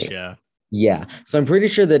 Gotcha. Yeah. So I'm pretty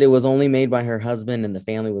sure that it was only made by her husband and the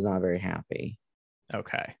family was not very happy.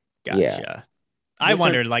 Okay. Gotcha. Yeah. I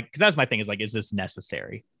wondered, like, because that was my thing, is like, is this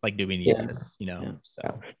necessary? Like, do we need this? You know,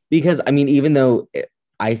 so because I mean, even though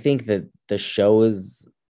I think that the show is,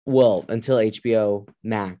 well, until HBO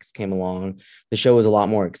Max came along, the show is a lot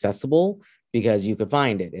more accessible because you could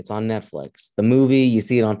find it. It's on Netflix. The movie, you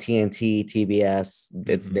see it on TNT, TBS,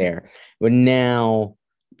 it's there. But now,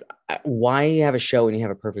 why have a show when you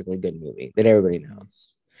have a perfectly good movie that everybody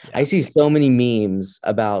knows? I see so many memes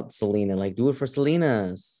about Selena, like, do it for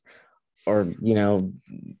Selena's. or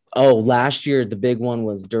oh, last year the big one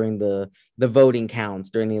was during the voting counts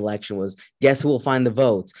during the election was, guess who will find the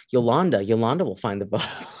votes? Yolanda will find the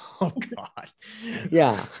votes. Oh God.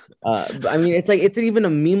 Yeah. I mean, it's like, it's even a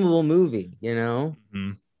memeable movie,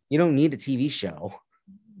 Mhm. You don't need a TV show.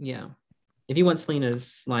 Yeah. If you want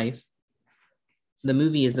Selena's life, the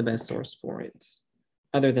movie is the best source for it,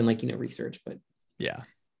 other than research, but Yeah.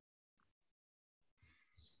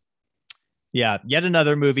 Yeah. Yet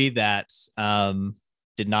another movie that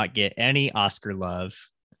did not get any Oscar love.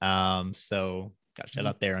 So got shut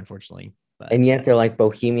out there, unfortunately. But And yet they're like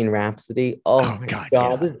Bohemian Rhapsody. Oh my God,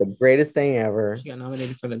 yeah. this is the greatest thing ever. she got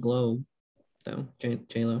nominated for the Globe, though.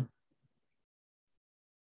 J-Lo.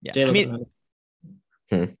 Yeah. J-Lo I mean,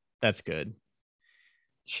 Hmm. that's good.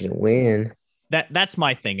 She didn't win. That's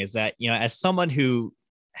my thing, is that, as someone who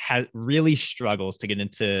really struggles to get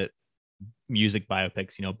into music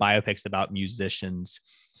biopics, biopics about musicians,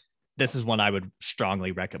 this is one I would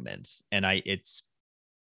strongly recommend. And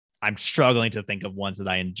I'm struggling to think of ones that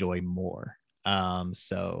I enjoy more.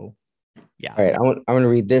 So yeah. All right, I want to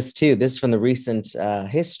read this too. This is from the recent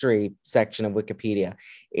history section of Wikipedia.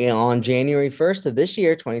 On January 1st of this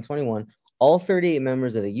year, 2021, all 38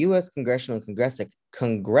 members of the U.S. Congressional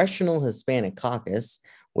Hispanic Caucus,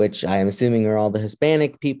 which I am assuming are all the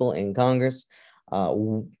Hispanic people in Congress,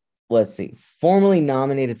 formally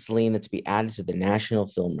nominated Selena to be added to the National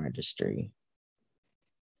Film Registry.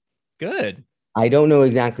 Good. I don't know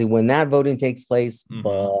exactly when that voting takes place, Mhm.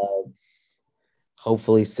 but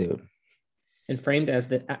hopefully soon. And framed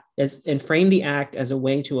the act as a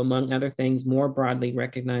way to, among other things, more broadly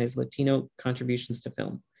recognize Latino contributions to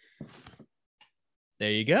film.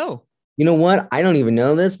 There you go. You know what? I don't even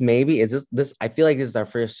know this. Maybe is this? I feel like this is our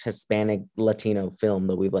first Hispanic Latino film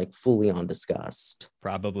that we've fully on discussed.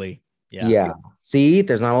 Probably. Yeah. Yeah. See,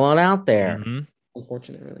 there's not a lot out there. Mhm.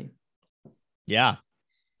 Unfortunately. Yeah.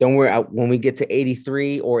 Don't worry. When we get to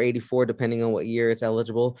 83 or 84, depending on what year it's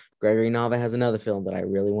eligible, Gregory Nava has another film that I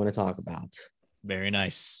really want to talk about. Very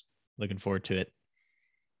nice. Looking forward to it.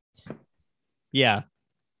 Yeah.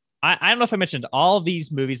 I don't know if I mentioned, all of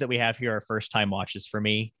these movies that we have here are first time watches for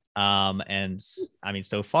me. And I mean,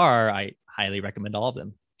 so far, I highly recommend all of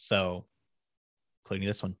them. So, including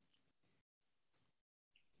this one.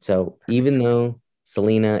 So even though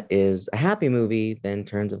Selena is a happy movie, then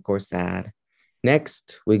turns, of course, sad.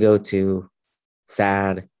 Next, we go to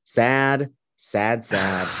sad, very,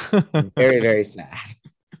 very sad.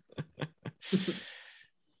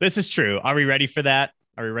 This is true. Are we ready for that?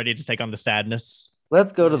 Are we ready to take on the sadness?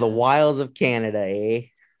 Let's go to the wilds of Canada, eh?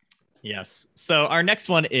 Yes. So our next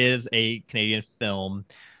one is a Canadian film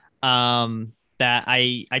that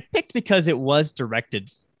I picked because it was it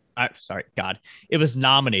was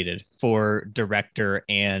nominated for director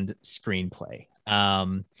and screenplay.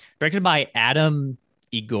 Directed by Adam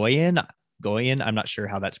Egoyan. I'm not sure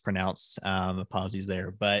how that's pronounced. Apologies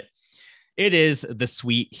there, but it is The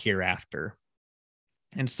Sweet Hereafter.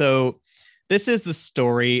 And so this is the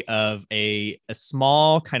story of a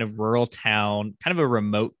small kind of rural town, kind of a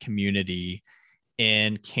remote community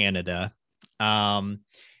in Canada. And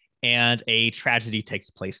a tragedy takes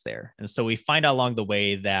place there. And so we find out along the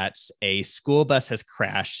way that a school bus has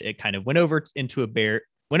crashed. It kind of went over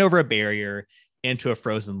a barrier into a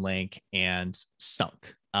frozen lake and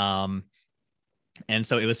sunk. And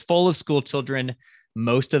so it was full of school children.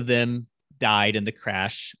 Most of them died in the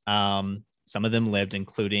crash. Some of them lived,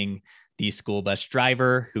 including the school bus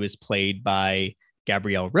driver, who is played by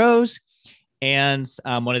Gabrielle Rose, and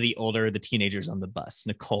one of the teenagers on the bus,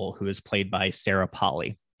 Nicole, who is played by Sarah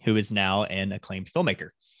Polley, who is now an acclaimed filmmaker.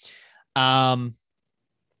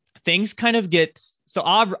 Things kind of so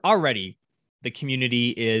already the community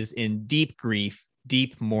is in deep grief,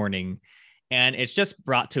 deep mourning, and it's just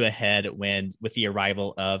brought to a head with the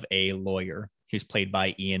arrival of a lawyer who's played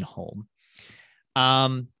by Ian Holm.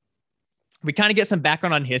 We kind of get some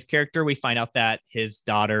background on his character. We find out that his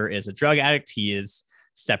daughter is a drug addict. He is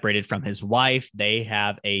separated from his wife. They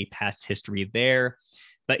have a past history there,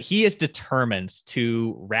 but he is determined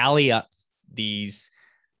to rally up these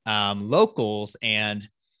locals and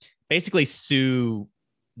basically sue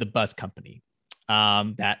the bus company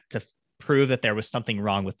to prove that there was something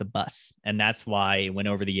wrong with the bus. And that's why it went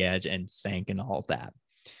over the edge and sank and all of that.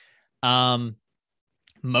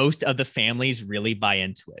 Most of the families really buy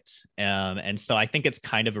into it. And so I think it's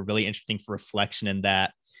kind of a really interesting reflection in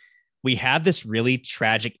that we have this really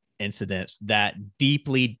tragic incident that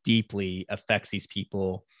deeply, deeply affects these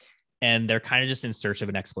people. And they're kind of just in search of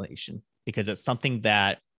an explanation, because it's something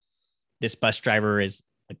that this bus driver is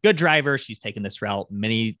a good driver. She's taken this route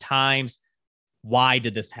many times. Why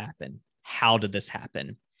did this happen? How did this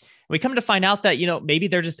happen? We come to find out that, maybe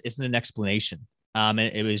there just isn't an explanation. And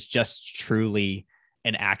it was just truly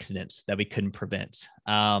an accident that we couldn't prevent.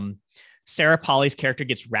 Sarah Polly's character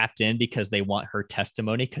gets wrapped in because they want her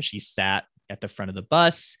testimony because she sat at the front of the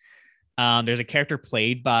bus. There's a character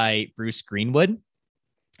played by Bruce Greenwood,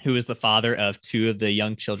 who is the father of two of the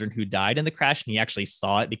young children who died in the crash. And he actually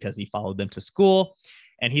saw it because he followed them to school.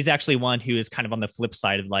 And he's actually one who is kind of on the flip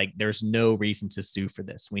side of like, there's no reason to sue for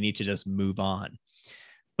this. We need to just move on.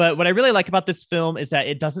 But what I really like about this film is that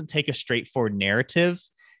it doesn't take a straightforward narrative.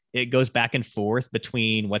 It goes back and forth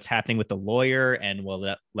between what's happening with the lawyer and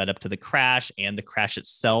what led up to the crash and the crash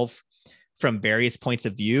itself from various points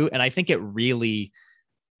of view. And I think it really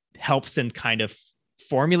helps in kind of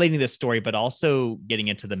formulating this story, but also getting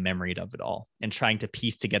into the memory of it all and trying to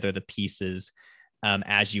piece together the pieces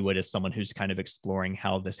as you would as someone who's kind of exploring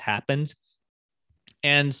how this happened.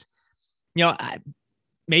 And,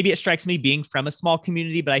 maybe it strikes me being from a small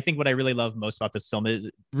community, but I think what I really love most about this film is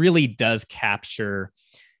it really does capture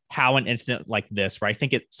how an incident like this, where I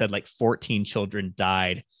think it said like 14 children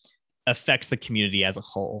died, affects the community as a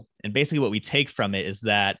whole. And basically what we take from it is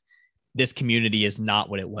that this community is not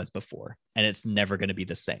what it was before, and it's never going to be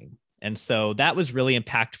the same. And so that was really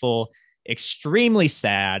impactful, extremely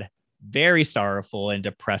sad, very sorrowful and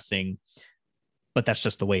depressing, but that's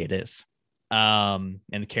just the way it is. And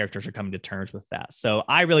the characters are coming to terms with that. So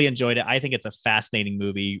I really enjoyed it. I think it's a fascinating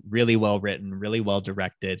movie, really well written, really well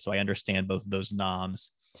directed. So I understand both of those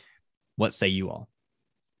noms. What say you all?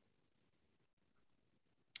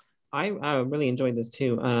 I really enjoyed this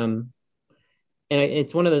too. And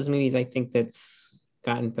it's one of those movies I think that's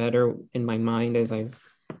gotten better in my mind as I've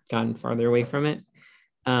gotten farther away from it.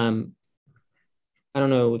 I don't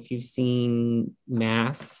know if you've seen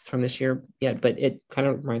Mass from this year yet, but it kind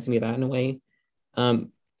of reminds me of that in a way.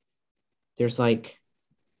 There's like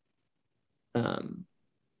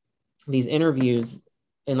these interviews,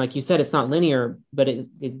 and like you said, it's not linear, but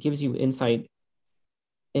it gives you insight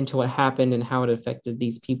into what happened and how it affected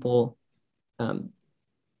these people. And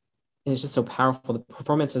it's just so powerful. The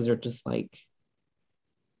performances are just like,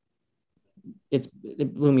 it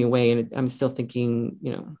blew me away. And I'm still thinking,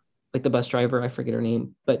 like the bus driver, I forget her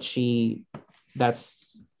name, but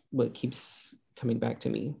that's what keeps coming back to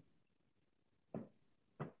me.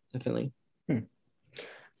 Definitely.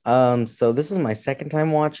 So this is my second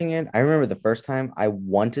time watching it. I remember the first time I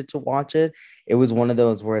wanted to watch it. It was one of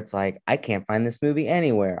those where it's like, I can't find this movie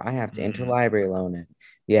anywhere. I have to interlibrary loan it.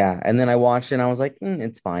 Yeah. And then I watched it and I was like,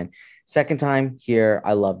 it's fine. Second time here,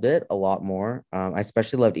 I loved it a lot more. I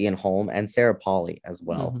especially loved Ian Holm and Sarah Polley as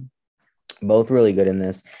well. Mm-hmm. Both really good in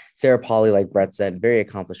this. Sarah Polley, like Brett said, very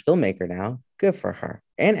accomplished filmmaker now. Good for her.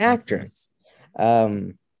 And actress.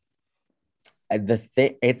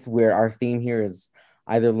 It's where our theme here is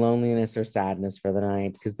either loneliness or sadness for the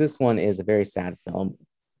night, because this one is a very sad film.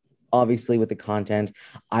 Obviously, with the content,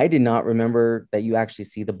 I did not remember that you actually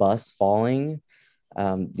see the bus falling.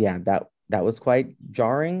 That was quite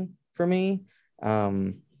jarring for me.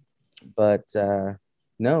 But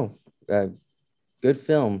no, good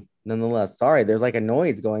film nonetheless. Sorry, there's like a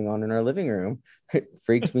noise going on in our living room. It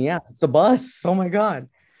freaked me out. It's the bus. Oh my god.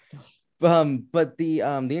 But the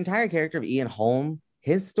entire character of Ian Holm,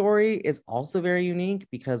 his story is also very unique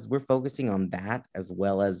because we're focusing on that as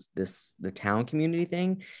well as the town community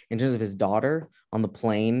thing. In terms of his daughter on the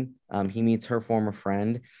plane, he meets her former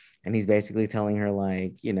friend, and he's basically telling her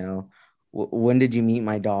like, when did you meet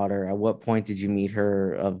my daughter? At what point did you meet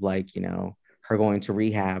her? Of like, her going to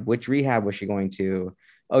rehab. Which rehab was she going to?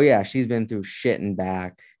 Oh yeah, she's been through shit and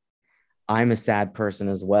back. I'm a sad person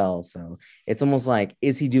as well. So it's almost like,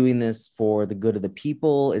 is he doing this for the good of the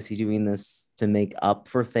people? Is he doing this to make up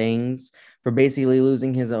for things, for basically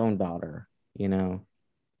losing his own daughter,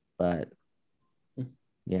 But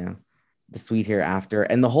yeah, the sweet hereafter.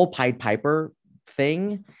 And the whole Pied Piper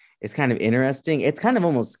thing is kind of interesting. It's kind of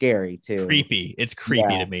almost scary too. Creepy. It's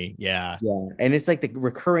creepy to me. Yeah. Yeah. And it's like the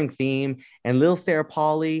recurring theme. And Lil Sarah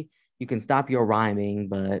Polley, you can stop your rhyming,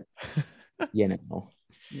 but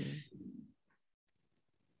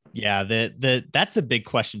Yeah, that's a big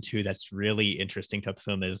question too. That's really interesting to the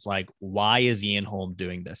film is like, why is Ian Holm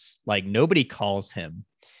doing this? Like nobody calls him.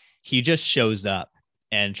 He just shows up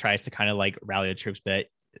and tries to kind of like rally the troops. But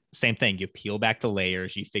same thing, you peel back the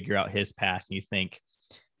layers, you figure out his past, and you think,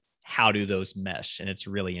 how do those mesh? And it's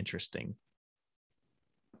really interesting.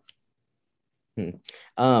 I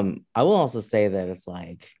will also say that it's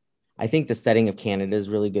like, I think the setting of Canada is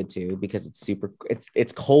really good too, because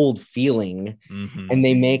it's cold feeling, and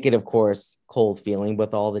they make it, of course, cold feeling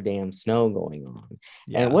with all the damn snow going on.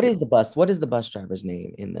 Yeah. And what is the bus driver's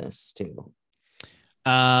name in this too?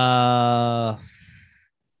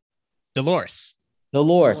 Dolores.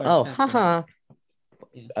 Dolores. Dolores, Oh, that's haha.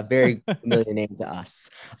 Yes. A very familiar name to us.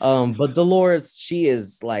 But Dolores, she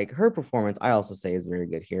is like, her performance, I also say, is very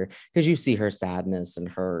good here, because you see her sadness and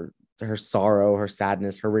her sorrow, her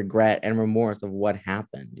sadness, her regret and remorse of what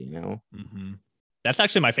happened, you know. Mm-hmm. That's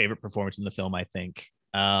actually my favorite performance in the film, I think.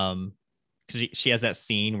 Because she has that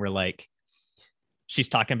scene where like she's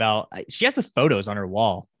talking about, she has the photos on her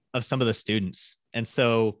wall of some of the students, and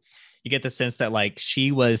so you get the sense that like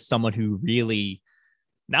she was someone who really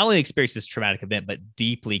not only experienced this traumatic event, but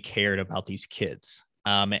deeply cared about these kids,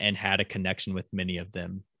 and had a connection with many of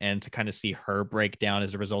them. And to kind of see her break down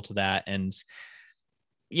as a result of that. And,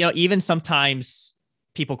 you know, even sometimes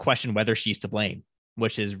people question whether she's to blame,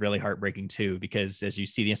 which is really heartbreaking too, because as you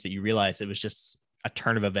see the instant, you realize it was just a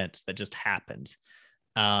turn of events that just happened.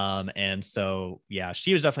 And so, yeah,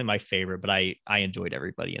 she was definitely my favorite, but I enjoyed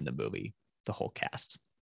everybody in the movie, the whole cast.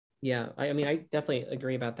 Yeah, I mean, I definitely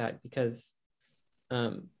agree about that, because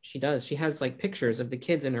she has like pictures of the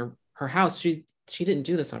kids in her house. She didn't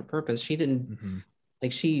do this on purpose. She didn't Mm-hmm.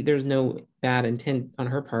 like there's no bad intent on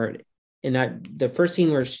her part. In that the first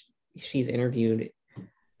scene where she's interviewed,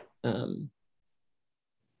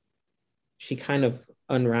 she kind of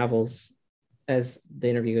unravels as the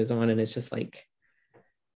interview goes on, and it's just like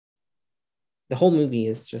the whole movie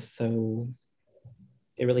is just so,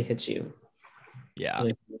 it really hits you. Yeah.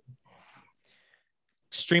 Really.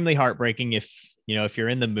 Extremely heartbreaking if you're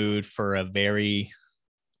in the mood for a very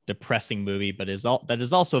depressing movie, but that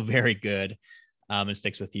is also very good, and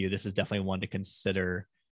sticks with you. This is definitely one to consider.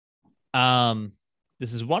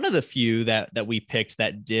 This is one of the few that we picked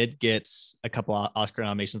that did get a couple of Oscar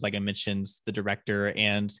nominations, like I mentioned, the director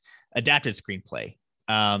and adapted screenplay.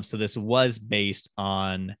 So this was based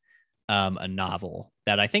on a novel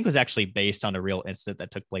that I think was actually based on a real incident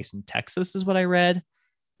that took place in Texas, is what I read.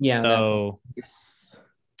 Yeah. So Yes.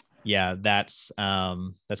 yeah, that's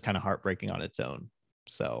kind of heartbreaking on its own.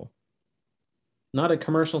 So not a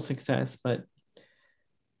commercial success, but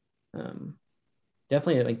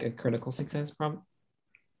definitely like a critical success, probably.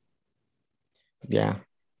 Yeah.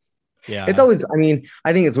 Yeah. It's always, I mean,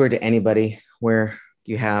 I think it's weird to anybody where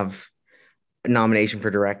you have a nomination for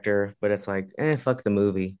director, but it's like, fuck the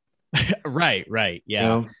movie. right. Yeah. You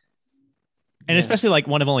know? And especially like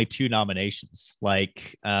one of only 2 nominations.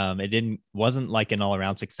 Like it wasn't like an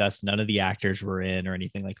all-around success. None of the actors were in or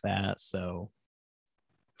anything like that. So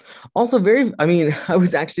also I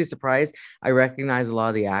was actually surprised. I recognize a lot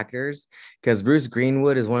of the actors because Bruce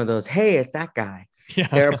Greenwood is one of those, hey, it's that guy. yeah.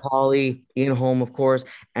 Sarah Polley, Ian Holm, of course.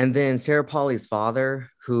 And then Sarah Polley's father,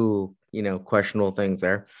 who, questionable things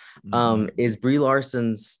there, is Brie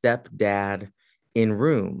Larson's stepdad in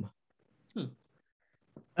Room.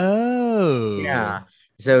 Oh. Yeah.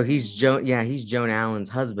 So he's Joan Allen's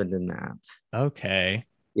husband in that. Okay.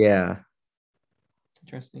 Yeah.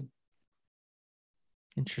 Interesting.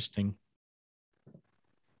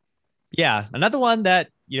 Yeah, another one that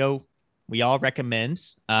we all recommend.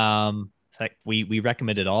 Like we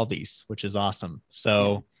recommended all these, which is awesome.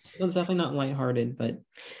 So yeah. It's definitely not lighthearted, but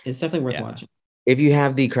it's definitely worth watching. If you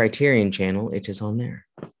have the Criterion channel, it is on there.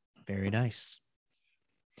 Very nice.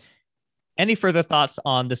 Any further thoughts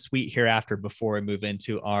on The Sweet Hereafter before we move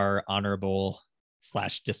into our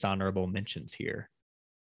honorable/dishonorable mentions here?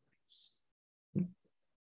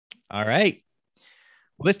 All right.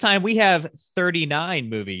 Well, this time we have 39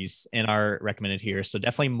 movies in our recommended here. So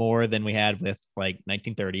definitely more than we had with like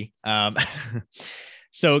 1930.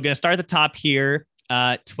 So going to start at the top here.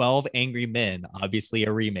 12 Angry Men, obviously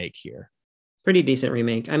a remake here. Pretty decent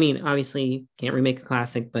remake. I mean, obviously can't remake a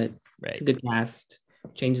classic, but right. It's a good cast.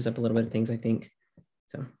 Changes up a little bit of things, I think.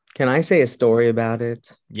 So can I say a story about it?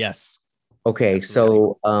 Yes. Okay.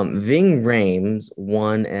 Absolutely. So Ving Rhames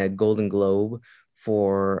won a Golden Globe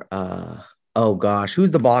for oh gosh,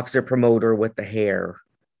 who's the boxer promoter with the hair?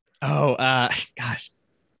 Oh, gosh.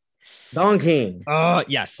 Don King. Oh,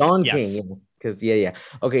 yes. Don yes. King. Because yeah.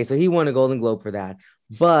 Okay, so he won a Golden Globe for that,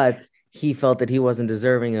 but he felt that he wasn't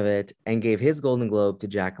deserving of it and gave his Golden Globe to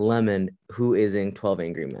Jack Lemmon, who is in 12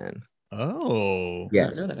 Angry Men. Oh, yes. I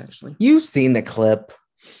didn't know that actually. You've seen the clip.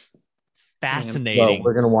 Fascinating. Well,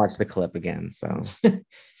 we're gonna watch the clip again, so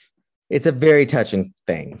it's a very touching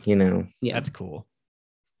thing, Yeah, that's cool.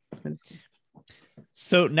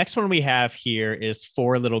 So next one we have here is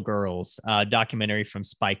Four Little Girls, a documentary from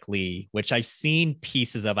Spike Lee, which I've seen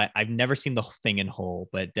pieces of. I've never seen the thing in whole,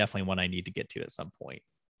 but definitely one I need to get to at some point.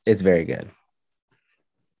 It's very good.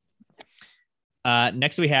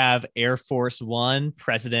 Next we have Air Force One,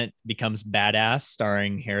 President Becomes Badass,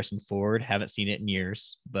 starring Harrison Ford. Haven't seen it in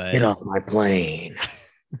years, but get off my plane.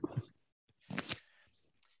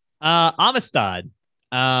 Amistad,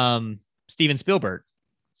 Steven Spielberg.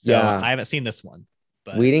 So Yeah. I haven't seen this one,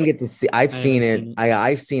 but We didn't get to see. I've I seen haven't it. seen it.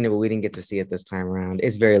 I've seen it, but we didn't get to see it this time around.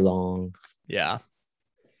 It's very long. yeah.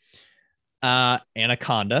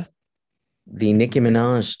 Anaconda. The Nicki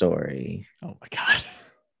Minaj story. Oh my god.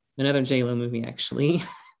 Another J-Lo movie, actually.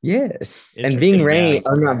 Yes. And Interesting, Ving Rhames. yeah.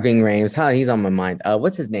 Oh, not Ving Rhames. How he's on my mind.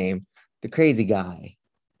 What's his name? The crazy guy.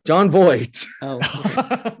 John Voight. Oh,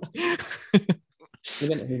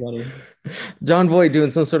 even everybody. John Voight doing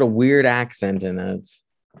some sort of weird accent in it.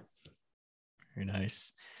 Very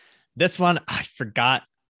nice. This one, I forgot.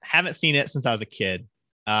 Haven't seen it since I was a kid.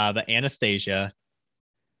 The Anastasia.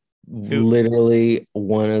 Literally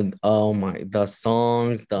one of the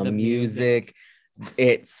songs, the The music,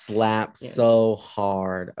 it slaps Yes. so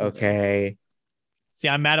hard. Okay. See,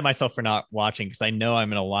 I'm mad at myself for not watching because I know I'm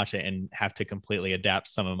going to watch it and have to completely adapt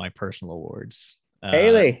some of my personal awards.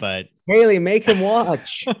 Haley. But Haley, make him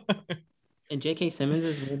watch. And J.K. Simmons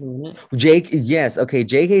is really in it. Jake, yes. Okay.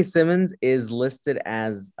 J.K. Simmons is listed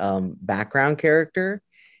as background character.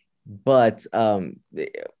 But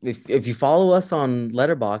if you follow us on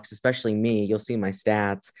Letterboxd, especially me, you'll see my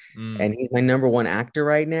stats. And he's my number one actor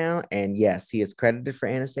right now. And yes, he is credited for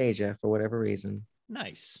Anastasia for whatever reason.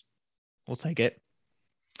 nice. We'll take it.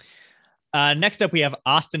 Next up, we have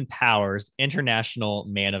Austin Powers, International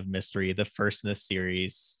Man of Mystery, the first in the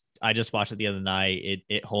series. I just watched it the other night.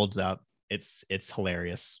 It holds up. It's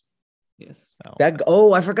hilarious. Yes. So,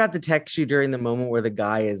 I forgot to text you during the moment where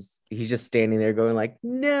he's just standing there going like,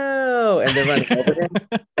 no, and they're running over him.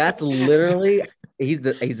 That's literally he's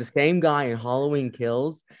the same guy in Halloween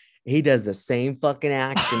Kills. He does the same fucking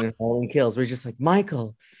action in Halloween Kills. We're just like,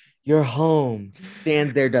 Michael, you're home.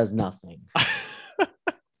 Stand there, does nothing.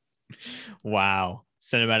 wow.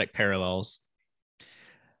 Cinematic parallels.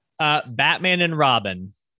 Batman and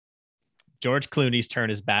Robin. George Clooney's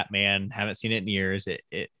turn as Batman. Haven't seen it in years.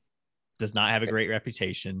 It does not have a great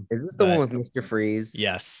reputation. Is this the one with Mr. Freeze?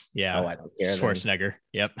 Yes. Yeah. Oh, I don't care. Schwarzenegger.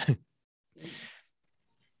 Yep.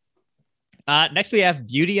 Next, we have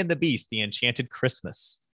Beauty and the Beast, The Enchanted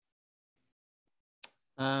Christmas.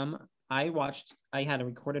 I had a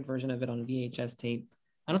recorded version of it on VHS tape.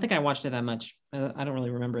 I don't think I watched it that much. I don't really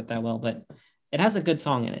remember it that well, but it has a good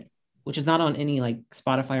song in it, which is not on any like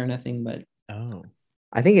Spotify or nothing, but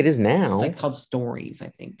I think it is now. it's like called Stories, I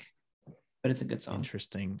think. But it's a good song.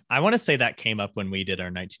 Interesting. I want to say that came up when we did our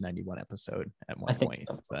 1991 episode at one I think point.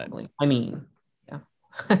 so, But probably. I mean,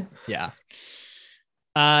 yeah.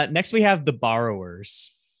 yeah. Next, we have The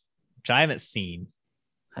Borrowers, which I haven't seen.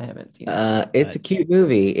 I haven't seen it. It's a cute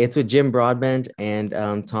movie. It's with Jim Broadbent and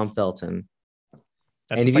Tom Felton.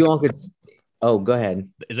 That's and if like, you all could, go ahead.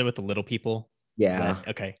 is it with the little people? Yeah.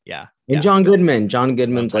 Okay. Yeah. And yeah. John Goodman. John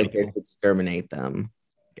Goodman's Tiny like there people. to exterminate them.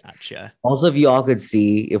 Gotcha. Also, if you all could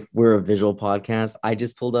see, if we're a visual podcast, I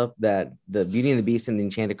just pulled up that the Beauty and the Beast and the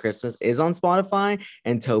Enchanted Christmas is on Spotify,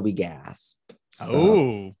 and Toby gasped.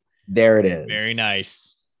 So, there it is. Very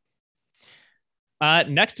nice.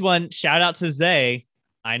 Next one, shout out to Zay.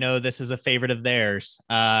 I know this is a favorite of theirs.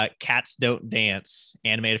 Cats Don't Dance,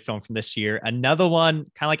 animated film from this year. Another one,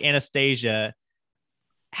 kind of like Anastasia.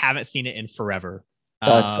 Haven't seen it in forever.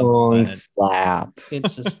 The song but slap.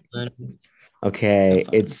 It's just fun. Okay, So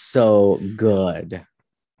fun. it's so good.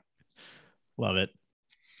 Love it.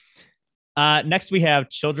 Next, we have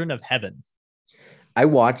Children of Heaven. I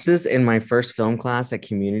watched this in my first film class at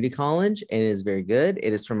community college, and it is very good.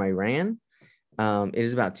 It is from Iran. It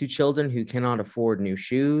is about two children who cannot afford new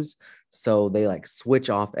shoes, so they like switch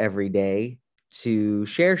off every day to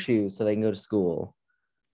share shoes so they can go to school.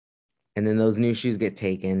 And then those new shoes get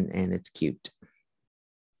taken, and it's cute.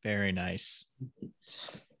 Very nice.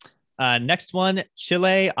 Next one,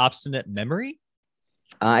 Chile Obstinate Memory.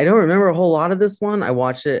 I don't remember a whole lot of this one. I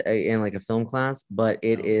watched it in like a film class, but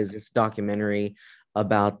it is this documentary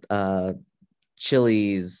about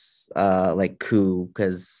Chile's like coup,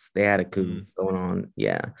 because they had a coup going on.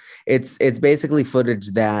 Yeah, it's basically footage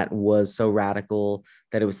that was so radical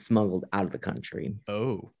that it was smuggled out of the country.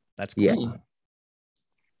 Oh, that's cool.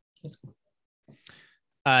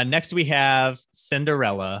 Yeah. Next, we have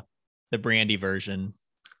Cinderella, the Brandy version.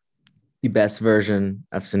 The best version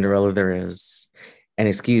of Cinderella there is. And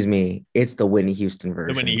excuse me, it's the Whitney Houston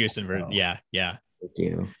version. The Whitney Houston version. Yeah. Thank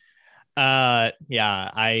you. Another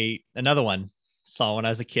one. Saw when I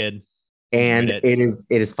was a kid. And it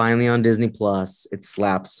is finally on Disney Plus. It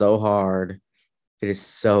slaps so hard. It is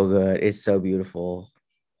so good. It's so beautiful.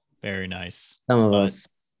 Very nice. Some of us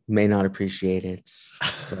may not appreciate it.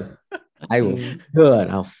 I will. Good.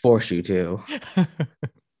 I'll force you to.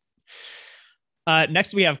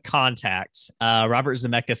 Next, we have Contact, Robert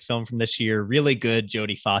Zemeckis film from this year. Really good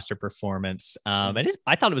Jodie Foster performance.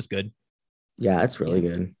 I thought it was good. Yeah, it's really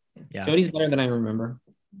good. Yeah. Jodie's better than I remember.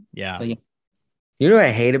 Yeah. But yeah. You know what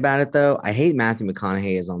I hate about it though? I hate Matthew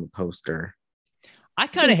McConaughey is on the poster. I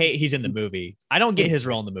kind of hate he's in the movie. I don't get his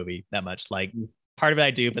role in the movie that much. Like part of it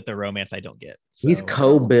I do, but the romance I don't get. So, He's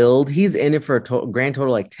co-billed. He's in it for a grand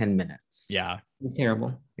total like 10 minutes. yeah. It's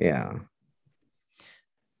terrible. Yeah.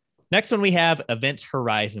 Next one we have Event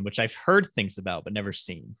Horizon, which I've heard things about but never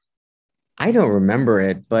seen. I don't remember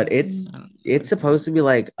it, but it's I don't know. supposed to be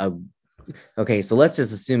like a okay, so let's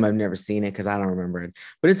just assume I've never seen it because I don't remember it.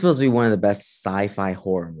 But it's supposed to be one of the best sci-fi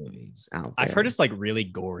horror movies out there. I've heard it's like really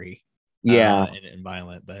gory. Yeah. And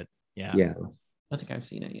violent, but yeah. Yeah. I think I've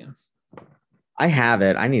seen it, yeah. I have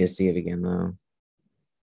it. I need to see it again though.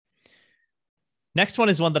 Next one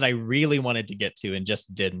is one that I really wanted to get to and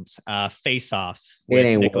just didn't. Face Off It with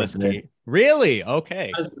ain't Nicolas worth it. Cage. Really?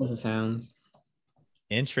 Okay. How does it sound?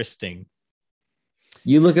 Interesting.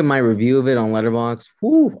 You look at my review of it on Letterboxd.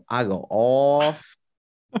 Whoo, I go off.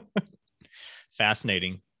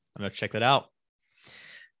 Fascinating. I'm gonna check that out.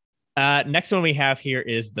 Next one we have here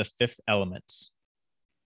is The Fifth Element.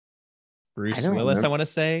 Bruce don't Willis, remember. I want to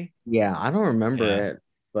say. Yeah, I don't remember Yeah. it,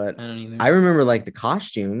 but I don't either. I remember like the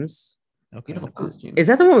costumes. Okay. Beautiful costume. Is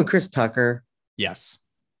that the one with Chris Tucker? Yes.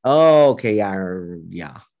 Oh, okay.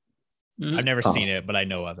 Yeah. Mhm. I've never Oh. seen it, but I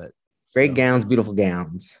know of it. Great So- gowns, beautiful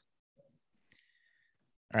gowns.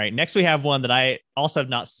 All right. Next, we have one that I also have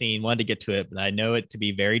not seen. Wanted to get to it, but I know it to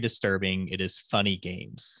be very disturbing. It is Funny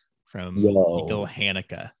Games from Yo. Michael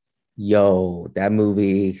Haneke. Yo, that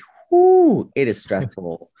movie, whoo, it is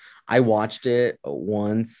stressful. I watched it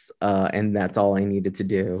once, and that's all I needed to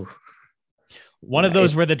do. One of Yeah,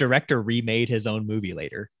 those where the director remade his own movie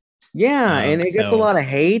later. Yeah, and it gets a so- lot of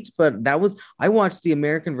hate, but I watched the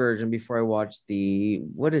American version before I watched the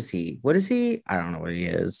what is he? I don't know what he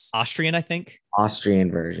is. Austrian, I think. Austrian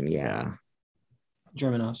version, yeah.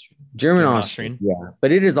 German Austrian. German German Austrian, yeah.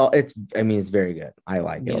 But it's very good. I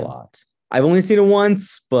like it a Yeah. lot. I've only seen it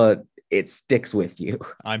once, but it sticks with you.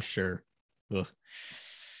 I'm sure. Ugh.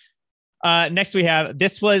 Next we have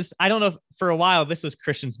I don't know if for a while this was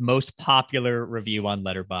Christian's most popular review on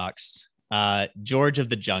Letterboxd. George of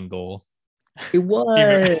the Jungle. It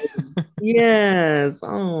was. Yes.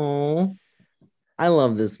 Oh, I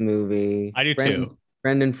love this movie. I do too.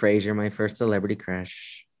 Brendan Fraser, my first celebrity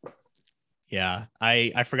crush. Yeah,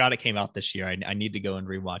 I forgot it came out this year. I need to go and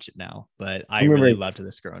rewatch it now, but I remember- really loved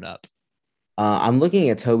this growing up. I'm looking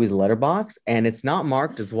at Toby's letterbox, and it's not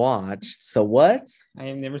marked as watched. So what? I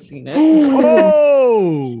have never seen it.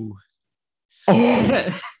 Oh,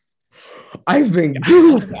 Oh, I've been I've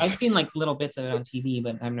gooped. seen like little bits of it on TV,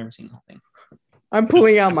 but I've never seen the whole thing. I'm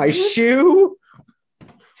pulling out my shoe.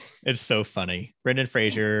 it's so funny. Brendan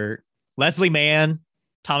Fraser, Leslie Mann,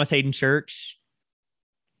 Thomas Hayden Church.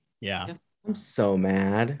 Yeah. I'm so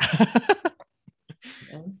mad.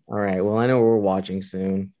 Yeah. All right. Well, I know we're watching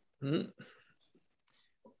soon. Mhm.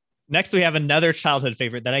 Next, we have another childhood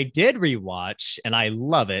favorite that I did rewatch, and I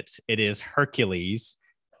love it. It is Hercules.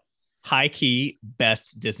 High key,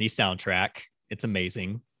 best Disney soundtrack. It's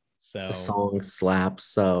amazing. So, The song slaps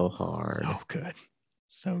so hard. so good.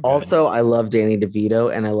 So good. Also, I love Danny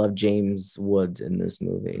DeVito and I love James Woods in this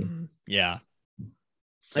movie. Yeah.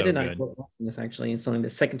 So I did not good. grow up watching this actually. It's only the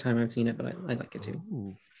second time I've seen it, but I like it too.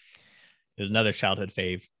 Ooh. There's another childhood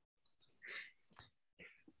fave.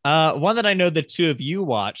 One that I know the two of you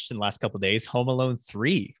watched in the last couple of days, Home Alone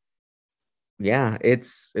 3. Yeah,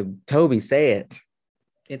 it's Toby, say it.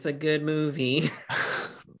 It's a good movie.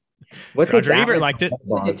 What's Roger its Ebert average liked it. It's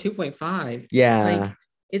like a box? 2.5. Yeah. Like,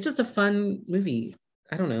 it's just a fun movie.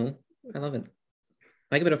 I don't know. I love it.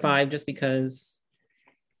 I give it a 5 just because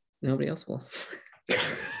nobody else will.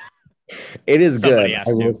 It is Somebody good. has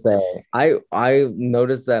I will to. say. I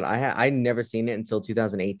noticed that I never seen it until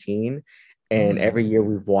 2018, and every year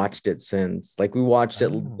we've watched it since. Like we watched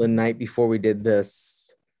it Oh. the night before we did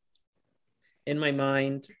this. In my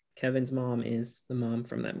mind, Kevin's mom is the mom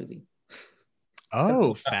from that movie. Oh, what I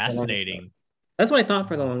thought. fascinating. That's what I thought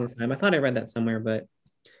for the longest time. I thought I read that somewhere, but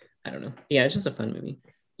I don't know. Yeah, it's just a fun movie.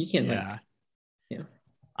 You can't Yeah. like, yeah.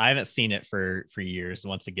 I haven't seen it for years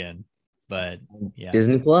once again, but yeah.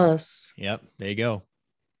 Disney Plus. Yep. There you go.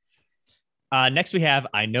 Next we have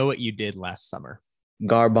I Know What You Did Last Summer.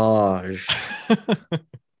 Garbage.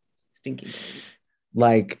 Stinking movie.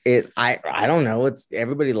 Like it, I don't know. It's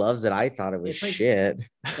everybody loves it. I thought it was It's like- shit.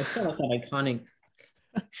 It's got like that iconic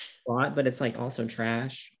plot, but it's like also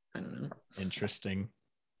trash. I don't know. Interesting.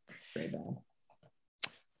 It's very bad.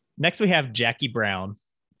 Next we have Jackie Brown,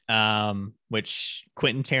 which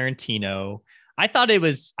Quentin Tarantino. I thought it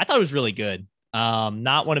was really good.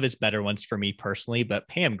 Not one of his better ones for me personally, but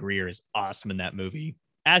Pam Grier is awesome in that movie,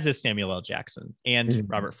 as is Samuel L. Jackson and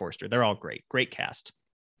Robert Forster. They're all great cast.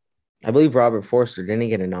 I believe Robert Forster, didn't he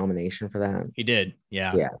get a nomination for that? He did.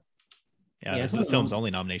 Yeah. Yeah. It was the film's only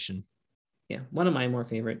nomination. Yeah, one of my more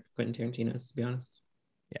favorite Quentin Tarantino's, to be honest.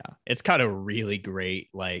 Yeah, it's got a really great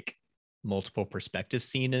like multiple perspective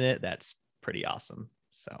scene in it. That's pretty awesome.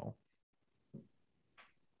 So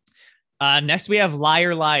next we have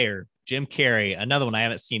Liar Liar, Jim Carrey, another one I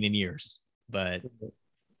haven't seen in years, but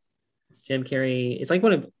Jim Carrey, it's like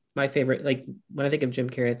one of my favorite, like when I think of Jim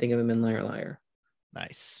Carrey, I think of him in Liar Liar.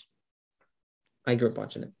 Nice. I grew up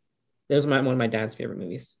watching it. It was one of my dad's favorite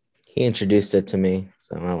movies. He introduced it to me,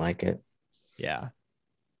 so I like it. Yeah.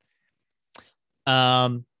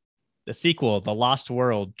 The sequel, The Lost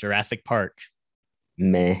World, Jurassic Park.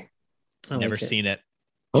 Meh. Never seen it.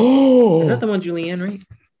 Oh, is that the one, Julianne, right?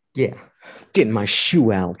 Yeah. Getting my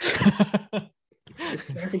shoe out. This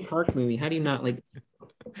Jurassic Park movie. How do you not like?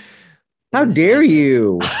 How dare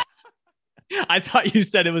you? I thought you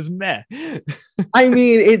said it was meh. I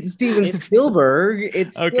mean, it's Steven Spielberg.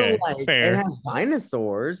 It's still okay, like fair. It has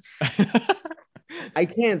dinosaurs. I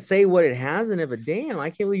can't say what it has in it, but damn, I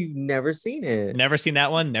can't believe you've never seen it. Never seen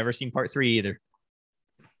that one. Never seen part 3 either.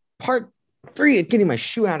 Part 3, getting my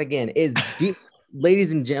shoe out again, is deep.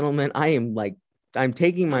 Ladies and gentlemen, I'm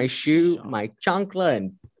taking my shoe, my chancla,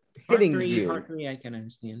 and hitting you. Part 3, I can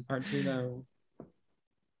understand. Part 2, though.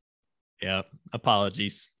 Yep.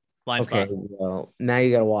 Apologies. Blind okay, spot. well, now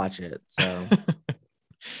you gotta watch it. So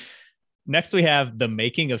next we have The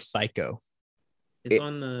Making of Psycho. It's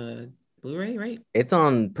on the Blu-ray, right? It's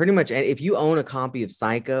on pretty much. If you own a copy of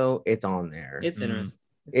Psycho, it's on there. It's interesting.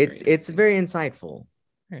 It's very insightful.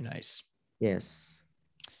 Very nice. Yes.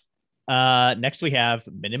 Next we have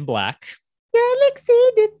Men in Black.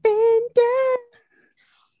 Galaxy Defenders.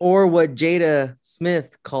 Or what Jada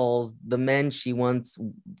Smith calls the men she wants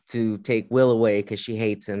to take Will away because she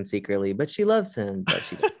hates him secretly, but she loves him, but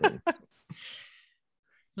she doesn't.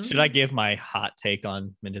 Should I give my hot take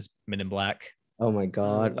on Men in Black? Oh my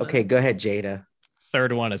God. Okay, go ahead, Jada.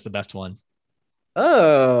 Third one is the best one.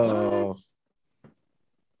 Oh. What?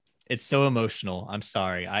 It's so emotional. I'm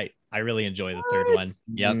sorry. I really enjoy the third one.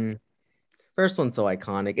 Yep. First one's so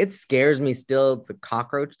iconic. It scares me still. The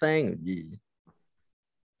cockroach thing.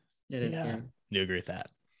 It is scary. You agree with that?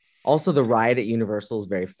 Also, the ride at Universal is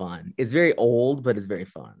very fun. It's very old, but it's very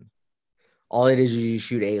fun. All it is you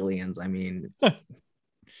shoot aliens. I mean, it's...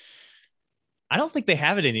 I don't think they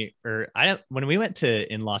have it when we went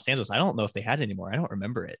in Los Angeles, I don't know if they had it anymore. I don't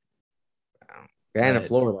remember it. And in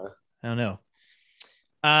Florida. I don't know.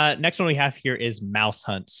 Next one we have here is Mouse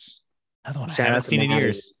Hunts. Another one I haven't seen in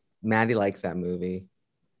years. Maddie likes that movie.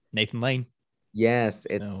 Nathan Lane. Yes,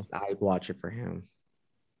 I watch it for him.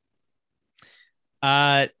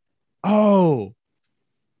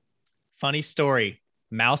 Funny story.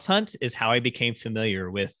 Mouse Hunt is how I became familiar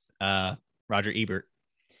with Roger Ebert,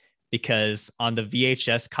 because on the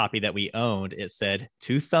VHS copy that we owned, it said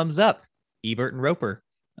 2 thumbs up, Ebert and Roper.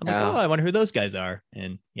 I'm like, I wonder who those guys are.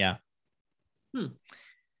 And yeah.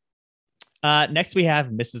 Next we have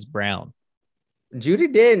Mrs. Brown.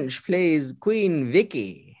 Judi Dench plays Queen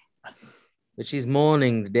Vicky, but she's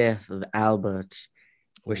mourning the death of Albert,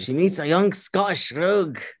 where she meets a young Scottish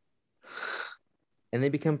rogue. And they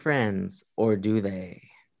become friends, or do they?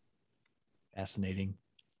 Fascinating.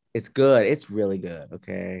 It's good. It's really good.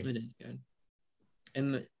 Okay. It is good.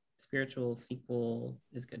 And the spiritual sequel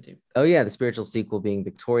is good too. Oh, yeah. The spiritual sequel being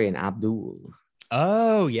Victoria and Abdul.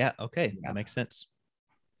 Oh, yeah. Okay. Yeah. That makes sense.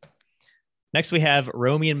 Next, we have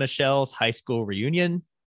Romy and Michelle's high school reunion.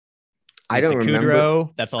 I don't remember. Kudrow.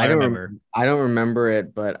 That's all I remember. I don't remember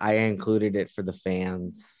it, but I included it for the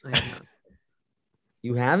fans. I have not.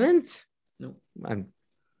 You haven't? No. I'm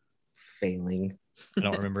failing. I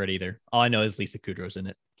don't remember it either. All I know is Lisa Kudrow's in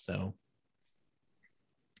it. So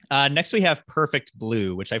next we have Perfect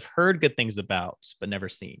Blue, which I've heard good things about, but never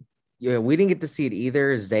seen. Yeah, we didn't get to see it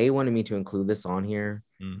either. Zay wanted me to include this on here.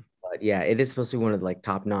 But yeah, it is supposed to be one of the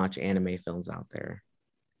top-notch anime films out there.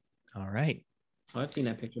 All right. Oh, I've seen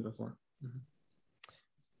that picture before.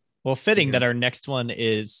 Well, fitting that our next one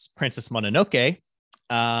is Princess Mononoke.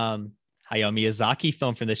 Hayao Miyazaki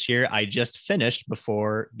film from this year. I just finished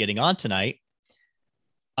before getting on tonight.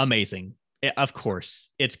 Amazing. Of course.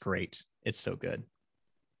 It's great. It's so good.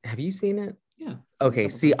 Have you seen it? Yeah. Okay.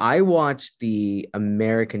 See, I watched the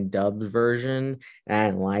American dubbed version and I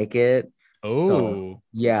didn't like it. Oh. So,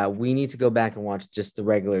 yeah, we need to go back and watch just the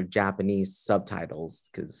regular Japanese subtitles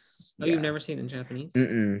because. Oh, you've never seen it in Japanese?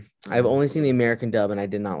 I've only seen the American dub and I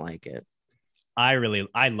did not like it.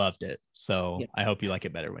 I loved it. So Yeah. I hope you like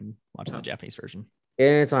it better when watching the Japanese version.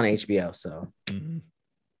 And it's on HBO. So Mhm.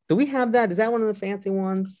 do we have that? Is that one of the fancy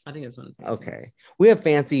ones? I think it's one of the Okay. ones. We have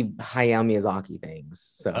fancy Hayao Miyazaki things.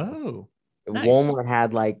 So Oh, nice. Walmart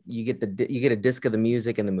had like you get a disc of the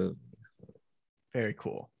music and the movie. Very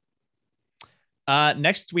cool.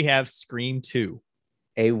 Next we have Scream 2.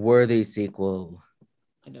 A worthy sequel.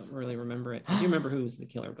 I don't really remember it. I do remember who was the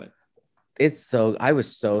killer, but I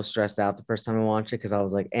was so stressed out the first time I watched it because I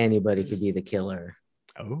was like, anybody could be the killer.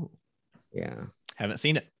 Oh, Yeah. haven't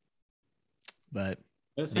seen it. But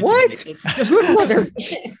What?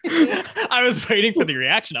 I was waiting for the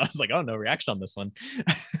reaction. I was like, oh, no reaction on this one.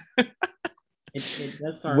 It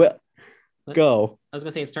does start. Well, go. I was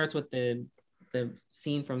gonna say it starts with the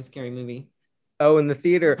scene from Scary Movie. Oh, in the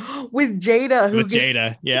theater with Jada. With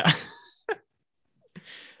Jada, yeah.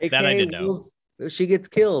 That I did know. She gets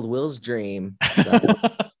killed. Will's dream.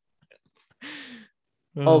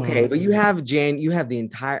 Okay, but you have the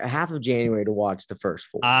entire half of January to watch the first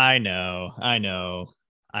 4. I know.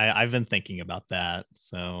 I've been thinking about that.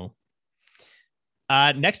 So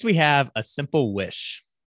next we have A Simple Wish.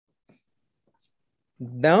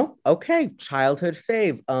 No? Okay. Childhood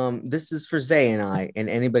fave. This is for Zay and I, and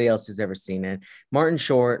anybody else who's ever seen it. Martin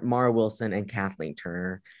Short, Mara Wilson, and Kathleen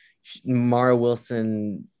Turner. Mara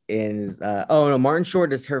Wilson is Martin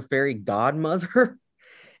Short is her fairy godmother.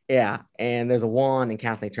 Yeah, and there's a wand, and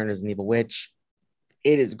Kathleen Turner is an evil witch.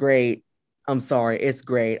 It is great. I'm sorry, it's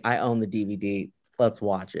great. I own the DVD. Let's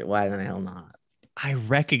watch it. Why the hell not? I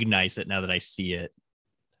recognize it now that I see it.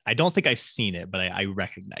 I don't think I've seen it, but I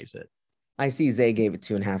recognize it. I see Zay gave it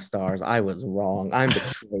 2.5 stars. I was wrong. I'm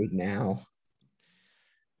betrayed now.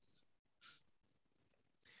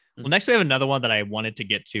 Well, next we have another one that I wanted to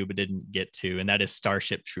get to but didn't get to, and that is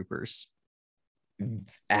Starship Troopers.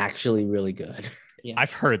 Actually, really good. Yeah.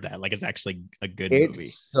 I've heard that. Like, it's actually a good movie.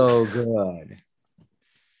 It's so good.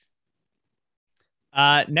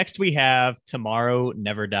 Next we have Tomorrow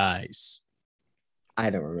Never Dies. I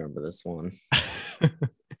don't remember this one.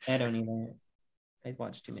 I don't either. I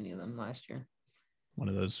watched too many of them last year. One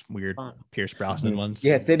of those weird Pierce Brosnan ones.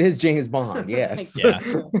 Yes, it is James Bond. Yes. Yeah.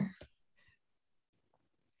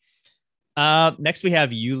 Next we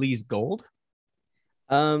have Yuli's Gold.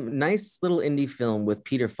 Nice little indie film with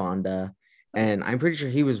Peter Fonda, and I'm pretty sure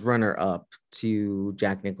he was runner up to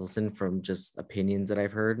Jack Nicholson from just opinions that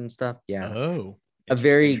I've heard and stuff. Yeah. Oh, a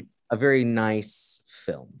very nice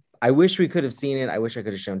film. I wish we could have seen it. I wish I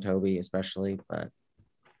could have shown Toby, especially, but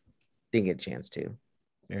didn't get a chance to.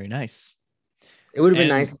 Very nice. It would have been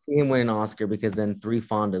nice to see him win an Oscar, because then 3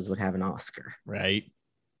 Fondas would have an Oscar. Right.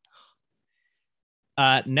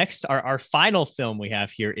 Next, our final film we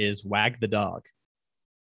have here is Wag the Dog.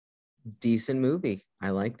 Decent movie. I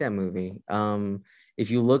like that movie.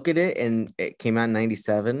 If you look at it, and it came out in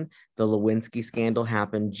 97, the Lewinsky scandal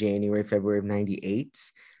happened January, February of 98.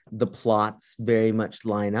 The plots very much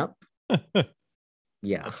line up.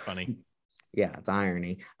 Yeah. That's funny. Yeah, it's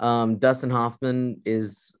irony. Dustin Hoffman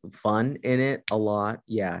is fun in it a lot.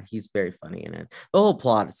 Yeah, he's very funny in it. The whole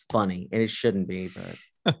plot is funny, and it shouldn't be, but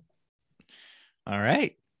all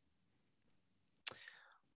right.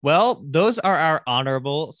 Well, those are our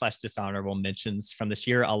honorable/dishonorable mentions from this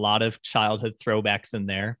year. A lot of childhood throwbacks in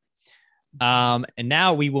there. And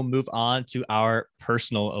now we will move on to our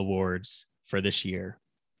personal awards for this year.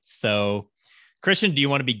 So, Christian, do you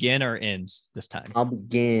want to begin or end this time? I'll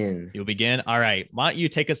begin. You'll begin. All right. Why don't you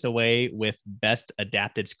take us away with best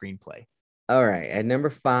adapted screenplay? All right. At number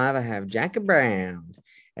 5, I have Jackie Brown.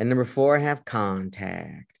 At number 4, I have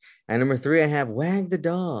Contact. At number 3, I have Wag the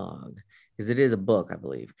Dog, because it is a book, I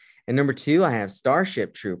believe. And number 2, I have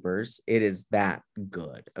Starship Troopers. It is that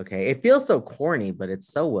good. Okay. It feels so corny, but it's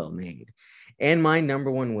so well made. And my number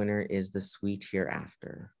 1 winner is The Sweet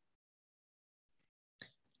Hereafter.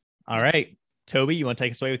 All right. Toby, you want to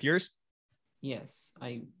take us away with yours? Yes. All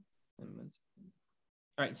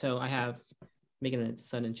right. So I have, making a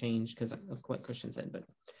sudden change because of what Christian said, but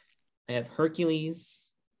I have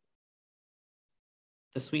Hercules,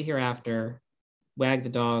 The Sweet Hereafter, Wag the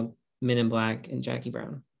Dog, Men in Black, and Jackie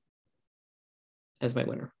Brown as my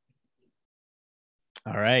winner.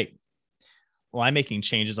 All right. Well, I'm making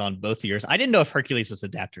changes on both of yours. I didn't know if Hercules was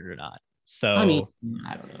adapted or not. So I mean,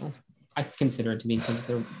 I don't know. I consider it to be because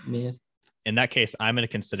they're myth. In that case, I'm going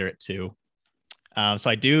to consider it too. So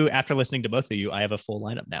I do, after listening to both of you, I have a full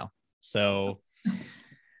lineup now. So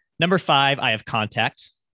number 5, I have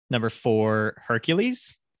Contact. Number 4,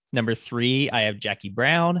 Hercules. Number 3, I have Jackie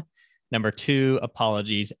Brown. Number 2,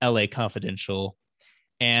 Apologies, LA Confidential.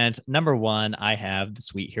 And number 1, I have The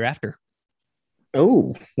Sweet Hereafter.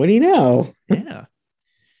 Oh, what do you know? Yeah.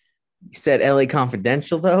 You said LA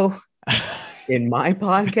Confidential, though, in my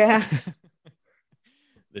podcast.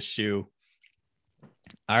 The Shoe.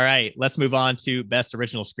 All right, let's move on to best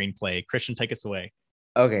original screenplay. Christian, take us away.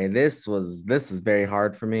 Okay, this is very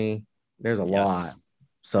hard for me. There's a lot.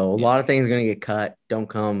 So a Yeah. lot of things are gonna get cut. Don't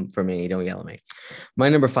come for me. Don't yell at me. My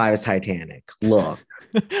number 5 is Titanic. Look.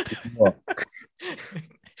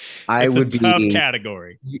 I It's would a tough be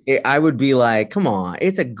category. I would be like, come on,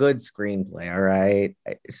 it's a good screenplay, all right.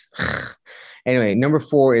 Anyway, number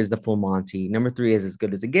 4 is The Full Monty. Number 3 is As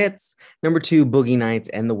Good as It Gets. Number 2, Boogie Nights,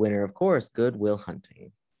 and the winner, of course, Good Will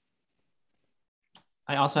Hunting.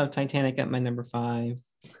 I also have Titanic at my number 5.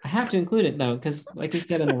 I have to include it though, because like we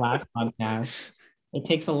said in the last podcast, it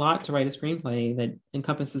takes a lot to write a screenplay that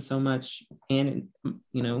encompasses so much and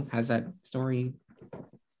has that story,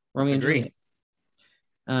 Romeo and Juliet.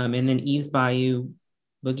 And then Eve's Bayou,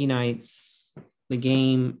 Boogie Nights, The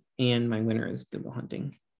Game, and my winner is Good Will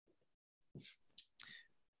Hunting.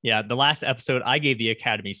 Yeah, the last episode, I gave the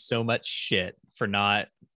Academy so much shit for not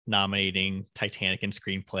nominating Titanic in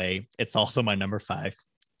screenplay. It's also my number 5.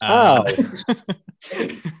 Oh.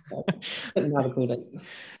 Not included.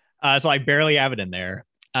 So I barely have it in there.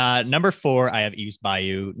 Number 4, I have Eve's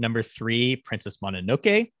Bayou. Number 3, Princess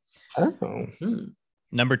Mononoke. Oh.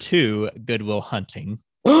 Number 2, Good Will Hunting.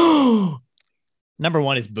 Number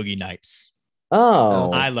 1 is Boogie Nights.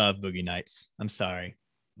 Oh. I love Boogie Nights. I'm sorry,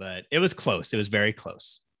 but it was close. It was very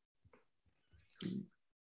close.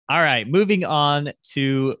 All right, moving on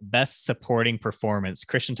to best supporting performance.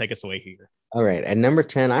 Christian, take us away here. All right, at number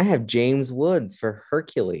 10, I have James Woods for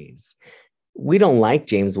Hercules. We don't like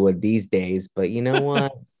James Wood these days, but you know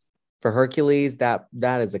what? For Hercules, that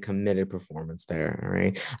is a committed performance there. All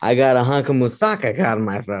right, I got a hunk of moussaka out of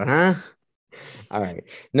my throat, huh? All right.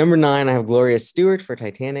 Number 9, I have Gloria Stewart for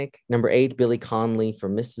Titanic. Number 8, Billy Connolly for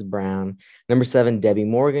Mrs. Brown. Number 7, Debbie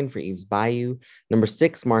Morgan for Eve's Bayou. Number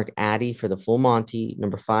 6, Mark Addy for The Full Monty.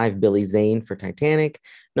 Number 5, Billy Zane for Titanic.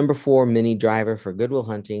 Number 4, Minnie Driver for Good Will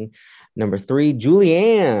Hunting. Number 3,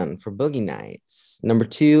 Julianne for Boogie Nights. Number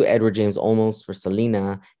 2, Edward James Olmos for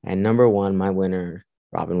Selena. And number 1, my winner,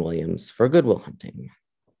 Robin Williams for Good Will Hunting.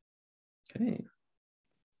 Okay.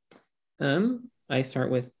 I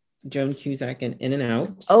start with Joan Cusack and In and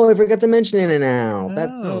Out. Oh, I forgot to mention In and Out.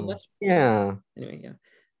 That's yeah. Anyway, yeah.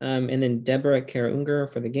 And then Deborah Kara Unger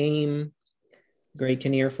for The Game, Greg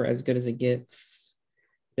Kinnear for As Good as It Gets,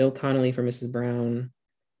 Bill Connolly for Mrs. Brown,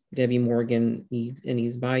 Debbie Morgan in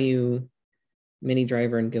Eve's Bayou, Minnie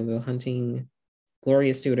Driver and Good Will Hunting,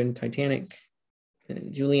 Gloria Stewart in Titanic,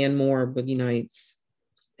 Julianne Moore, Boogie Nights,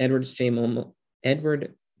 Edward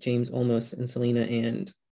James Olmos and Selena,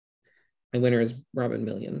 and my winner is Robin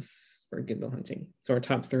Williams for Good Will Hunting. So our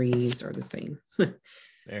top 3s are the same.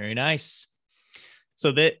 Very nice.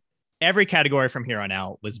 So that every category from here on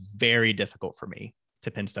out was very difficult for me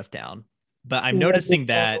to pin stuff down. But I'm noticing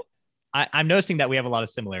that we have a lot of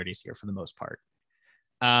similarities here for the most part.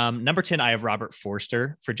 Number 10, I have Robert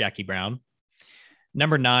Forster for Jackie Brown.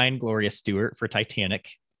 Number 9, Gloria Stewart for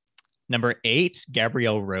Titanic. Number 8,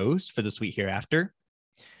 Gabrielle Rose for The Sweet Hereafter.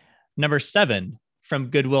 Number 7, from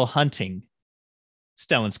Good Will Hunting,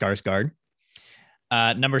 Stellan Skarsgård.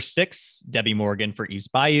 Number 6, Debbie Morgan for Eve's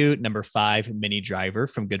Bayou. Number 5, Minnie Driver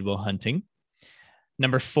from Good Will Hunting.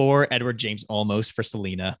 Number 4, Edward James Olmos for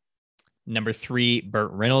Selena. Number 3,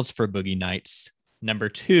 Burt Reynolds for Boogie Nights. Number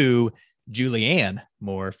 2, Julianne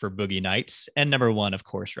Moore for Boogie Nights. And number 1, of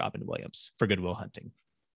course, Robin Williams for Good Will Hunting.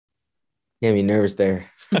 Yeah, me nervous there.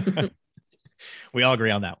 We all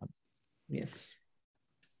agree on that one. Yes.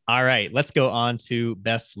 All right, let's go on to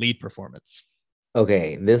best lead performance.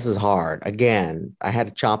 Okay, this is hard. Again, I had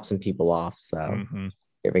to chop some people off, so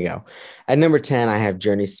here we go. At number 10, I have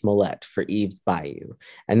Journey Smollett for Eve's Bayou.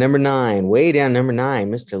 At number 9, way down number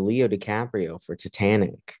 9, Mr. Leo DiCaprio for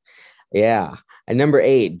Titanic. Yeah. At number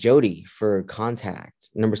 8, Jodie for Contact.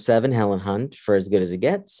 Number 7, Helen Hunt for As Good as It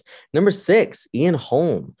Gets. Number 6, Ian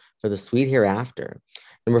Holm for The Sweet Hereafter.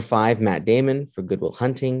 Number 5, Matt Damon for Good Will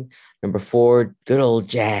Hunting. Number 4, good old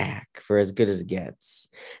Jack for As Good as It Gets.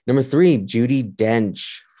 Number 3, Judi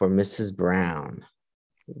Dench for Mrs. Brown.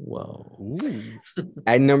 Whoa.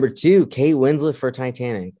 At number 2, Kate Winslet for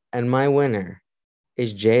Titanic. And my winner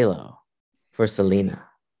is J-Lo for Selena.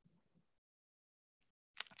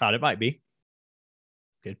 Thought it might be.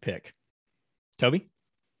 Good pick. Toby?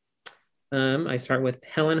 I start with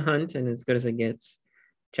Helen Hunt and As Good as It Gets.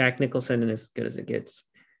 Jack Nicholson and As Good as It Gets.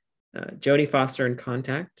 Jodie Foster in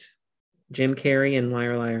Contact. Jim Carrey in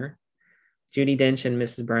Liar Liar. Judi Dench and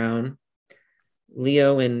Mrs. Brown.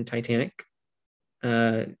 Leo in Titanic.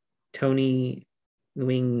 Tony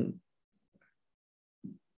Nguyen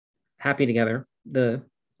Happy Together, the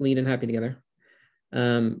lead in Happy Together.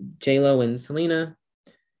 J-Lo and Selena,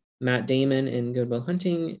 Matt Damon in Good Will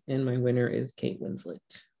Hunting, and my winner is Kate Winslet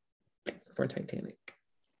for Titanic.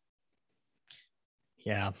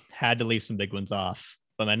 Yeah, had to leave some big ones off.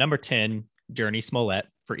 But my number 10, Journey Smollett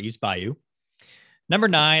for Eve's Bayou. Number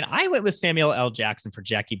 9, I went with Samuel L. Jackson for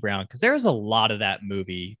Jackie Brown because there's a lot of that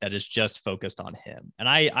movie that is just focused on him. And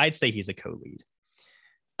I'd say he's a co-lead.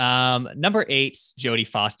 Number 8, Jodie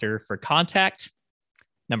Foster for Contact.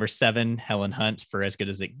 Number 7, Helen Hunt for As Good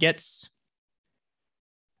as It Gets.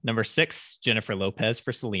 Number 6, Jennifer Lopez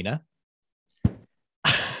for Selena.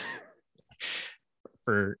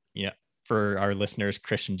 For our listeners,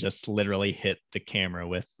 Christian just literally hit the camera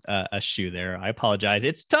with a shoe there. I apologize.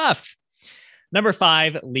 It's tough. Number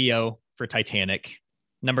 5, Leo for Titanic.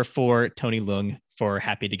 Number 4, Tony Leung for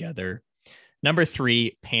Happy Together. Number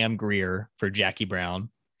 3, Pam Grier for Jackie Brown.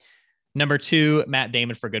 Number 2, Matt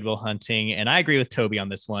Damon for Good Will Hunting. And I agree with Toby on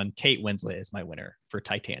this one. Kate Winslet is my winner for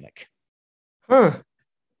Titanic. Huh.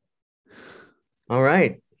 All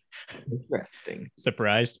right. Interesting.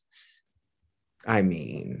 Surprised? I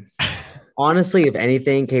mean, honestly, if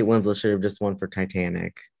anything, Kate Winslet should have just won for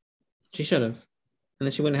Titanic. She should have. And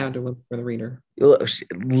then she wouldn't have to win for The Reader.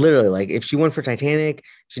 Literally, like if she won for Titanic,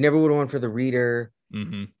 she never would have won for The Reader.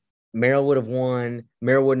 Mm-hmm. Meryl would have won.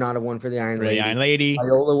 Meryl would not have won for the Iron Lady. The Iron Lady.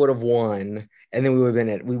 Viola would have won, and then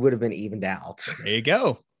we would have been evened out. There you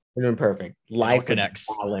go. We've been perfect. Life connects.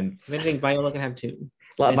 Balance. I think Viola can have 2.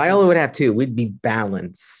 Viola would have 2. We'd be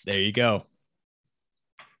balanced. There you go.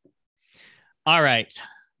 All right.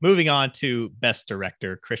 Moving on to Best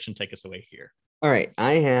Director. Christian, take us away here. All right.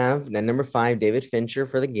 I have number 5, David Fincher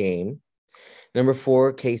for The Game. Number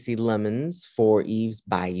 4, Casey Lemons for Eve's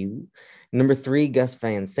Bayou. Number 3, Gus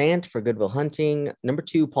Van Sant for Good Will Hunting. Number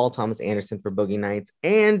 2, Paul Thomas Anderson for Boogie Nights.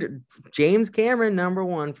 And James Cameron, number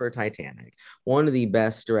 1 for Titanic. One of the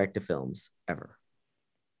best directed films ever.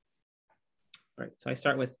 All right. So I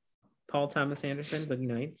start with Paul Thomas Anderson, Boogie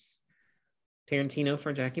Nights. Tarantino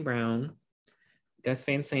for Jackie Brown. Gus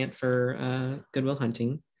Van Sant for Good Will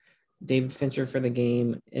Hunting. David Fincher for The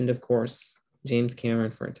Game. And of course, James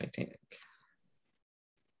Cameron for Titanic.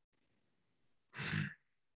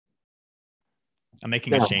 I'm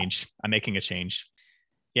making a change.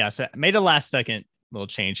 Yeah, so I made a last second little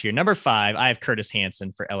change here. Number 5, I have Curtis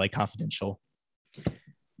Hanson for LA Confidential.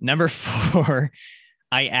 Number 4,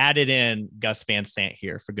 I added in Gus Van Sant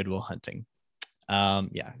here for Good Will Hunting.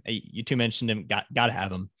 You two mentioned him, got to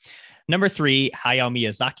have him. Number 3, Hayao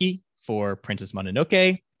Miyazaki for Princess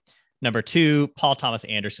Mononoke. Number 2, Paul Thomas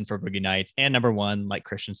Anderson for Boogie Nights. And number 1, like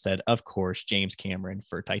Christian said, of course, James Cameron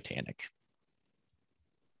for Titanic.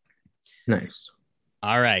 Nice.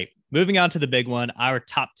 All right. Moving on to the big one, our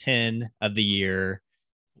top 10 of the year.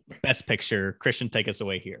 Best Picture. Christian, take us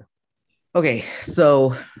away here. Okay.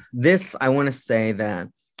 So this, I want to say that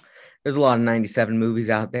there's a lot of 97 movies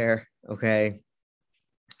out there. Okay.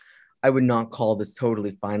 I would not call this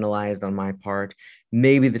totally finalized on my part.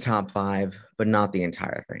 Maybe the top 5, but not the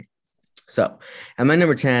entire thing. So at my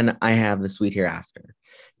number 10, I have The Sweet Hereafter.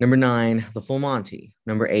 Number 9, The Full Monty.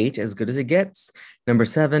 Number 8, As Good as It Gets. Number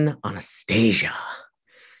 7, Anastasia.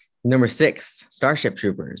 Number 6, Starship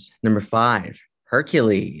Troopers. Number 5,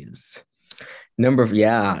 Hercules. Number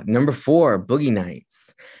 4, Boogie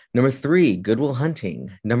Nights. Number 3, Good Will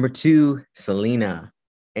Hunting. Number 2, Selena.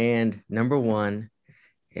 And number 1,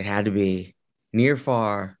 it had to be Near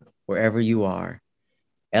Far, Wherever You Are,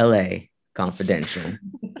 LA Confidential.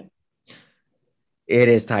 It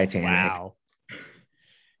is Titanic. Wow.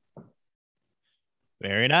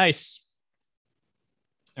 Very nice.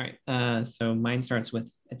 All right. So mine starts with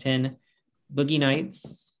a 10, Boogie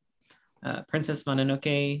Nights, Princess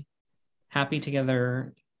Mononoke, Happy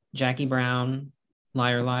Together, Jackie Brown,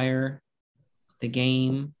 Liar Liar, The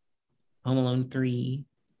Game, Home Alone 3,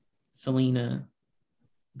 Selena,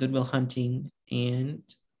 Good Will Hunting, and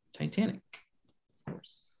Titanic, of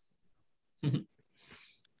course.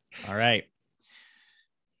 All right.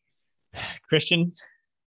 Christian,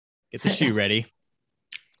 get the shoe ready.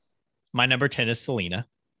 My number 10 is Selena.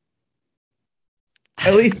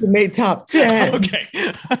 At least it made top 10. Okay.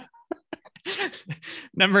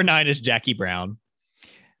 Number 9 is Jackie Brown.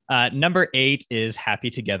 Number 8 is Happy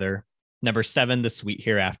Together. Number 7, The Sweet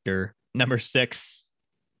Hereafter. Number 6,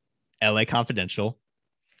 LA Confidential.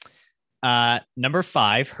 Number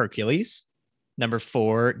 5, Hercules. Number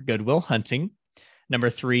 4, Good Will Hunting. Number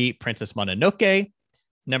 3, Princess Mononoke.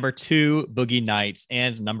 Number 2, Boogie Nights.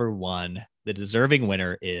 And number 1, the deserving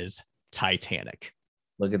winner is Titanic.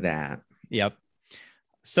 Look at that. Yep.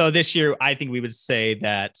 So this year, I think we would say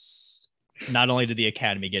that not only did the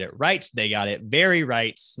Academy get it right, they got it very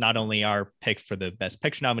right. Not only our pick for the Best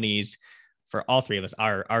Picture nominees, for all three of us,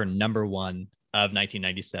 our number one of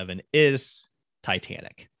 1997 is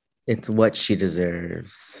Titanic. It's what she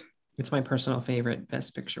deserves. It's my personal favorite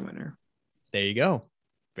Best Picture winner. There you go.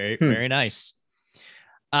 Very nice.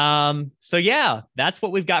 So yeah, that's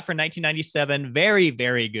what we've got for 1997. Very,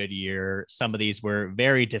 very good year. Some of these were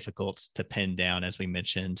very difficult to pin down, as we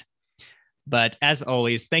mentioned. But as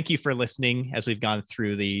always, thank you for listening as we've gone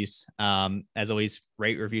through these. As always,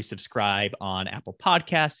 rate, review, subscribe on Apple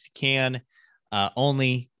Podcasts if you can.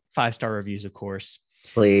 Only 5-star reviews, of course.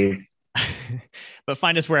 Please. But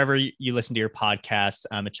find us wherever you listen to your podcasts,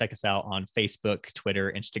 and check us out on Facebook,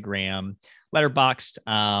 Twitter, Instagram,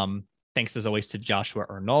 Letterboxd. Thanks as always to Joshua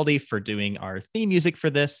Arnoldi for doing our theme music for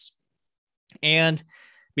this. And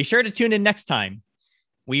be sure to tune in next time.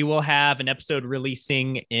 We will have an episode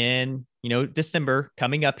releasing in, December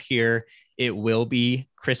coming up here. It will be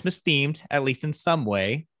Christmas themed, at least in some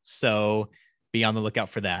way. So be on the lookout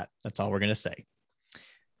for that. That's all we're going to say.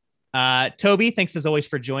 Toby, thanks as always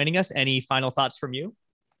for joining us. Any final thoughts from you?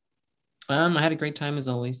 I had a great time as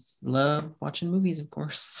always. Love watching movies, of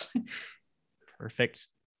course. Perfect.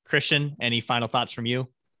 Christian, any final thoughts from you?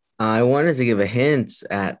 I wanted to give a hint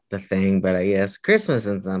at the thing, but I guess Christmas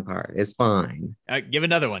in some part is fine. Give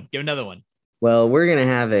another one. Well, we're going to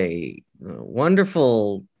have a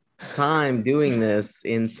wonderful time doing this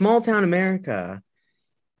in small town America,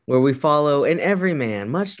 where we follow an everyman,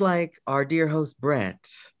 much like our dear host, Brett.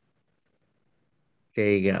 There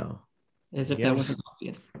you go. As if that wasn't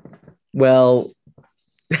obvious. Well,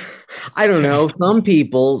 I don't know. Some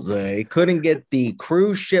people say couldn't get the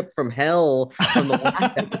cruise ship from hell from the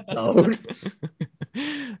last episode.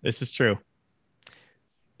 This is true.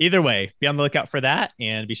 Either way, be on the lookout for that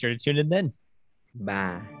and be sure to tune in then.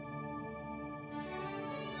 Bye.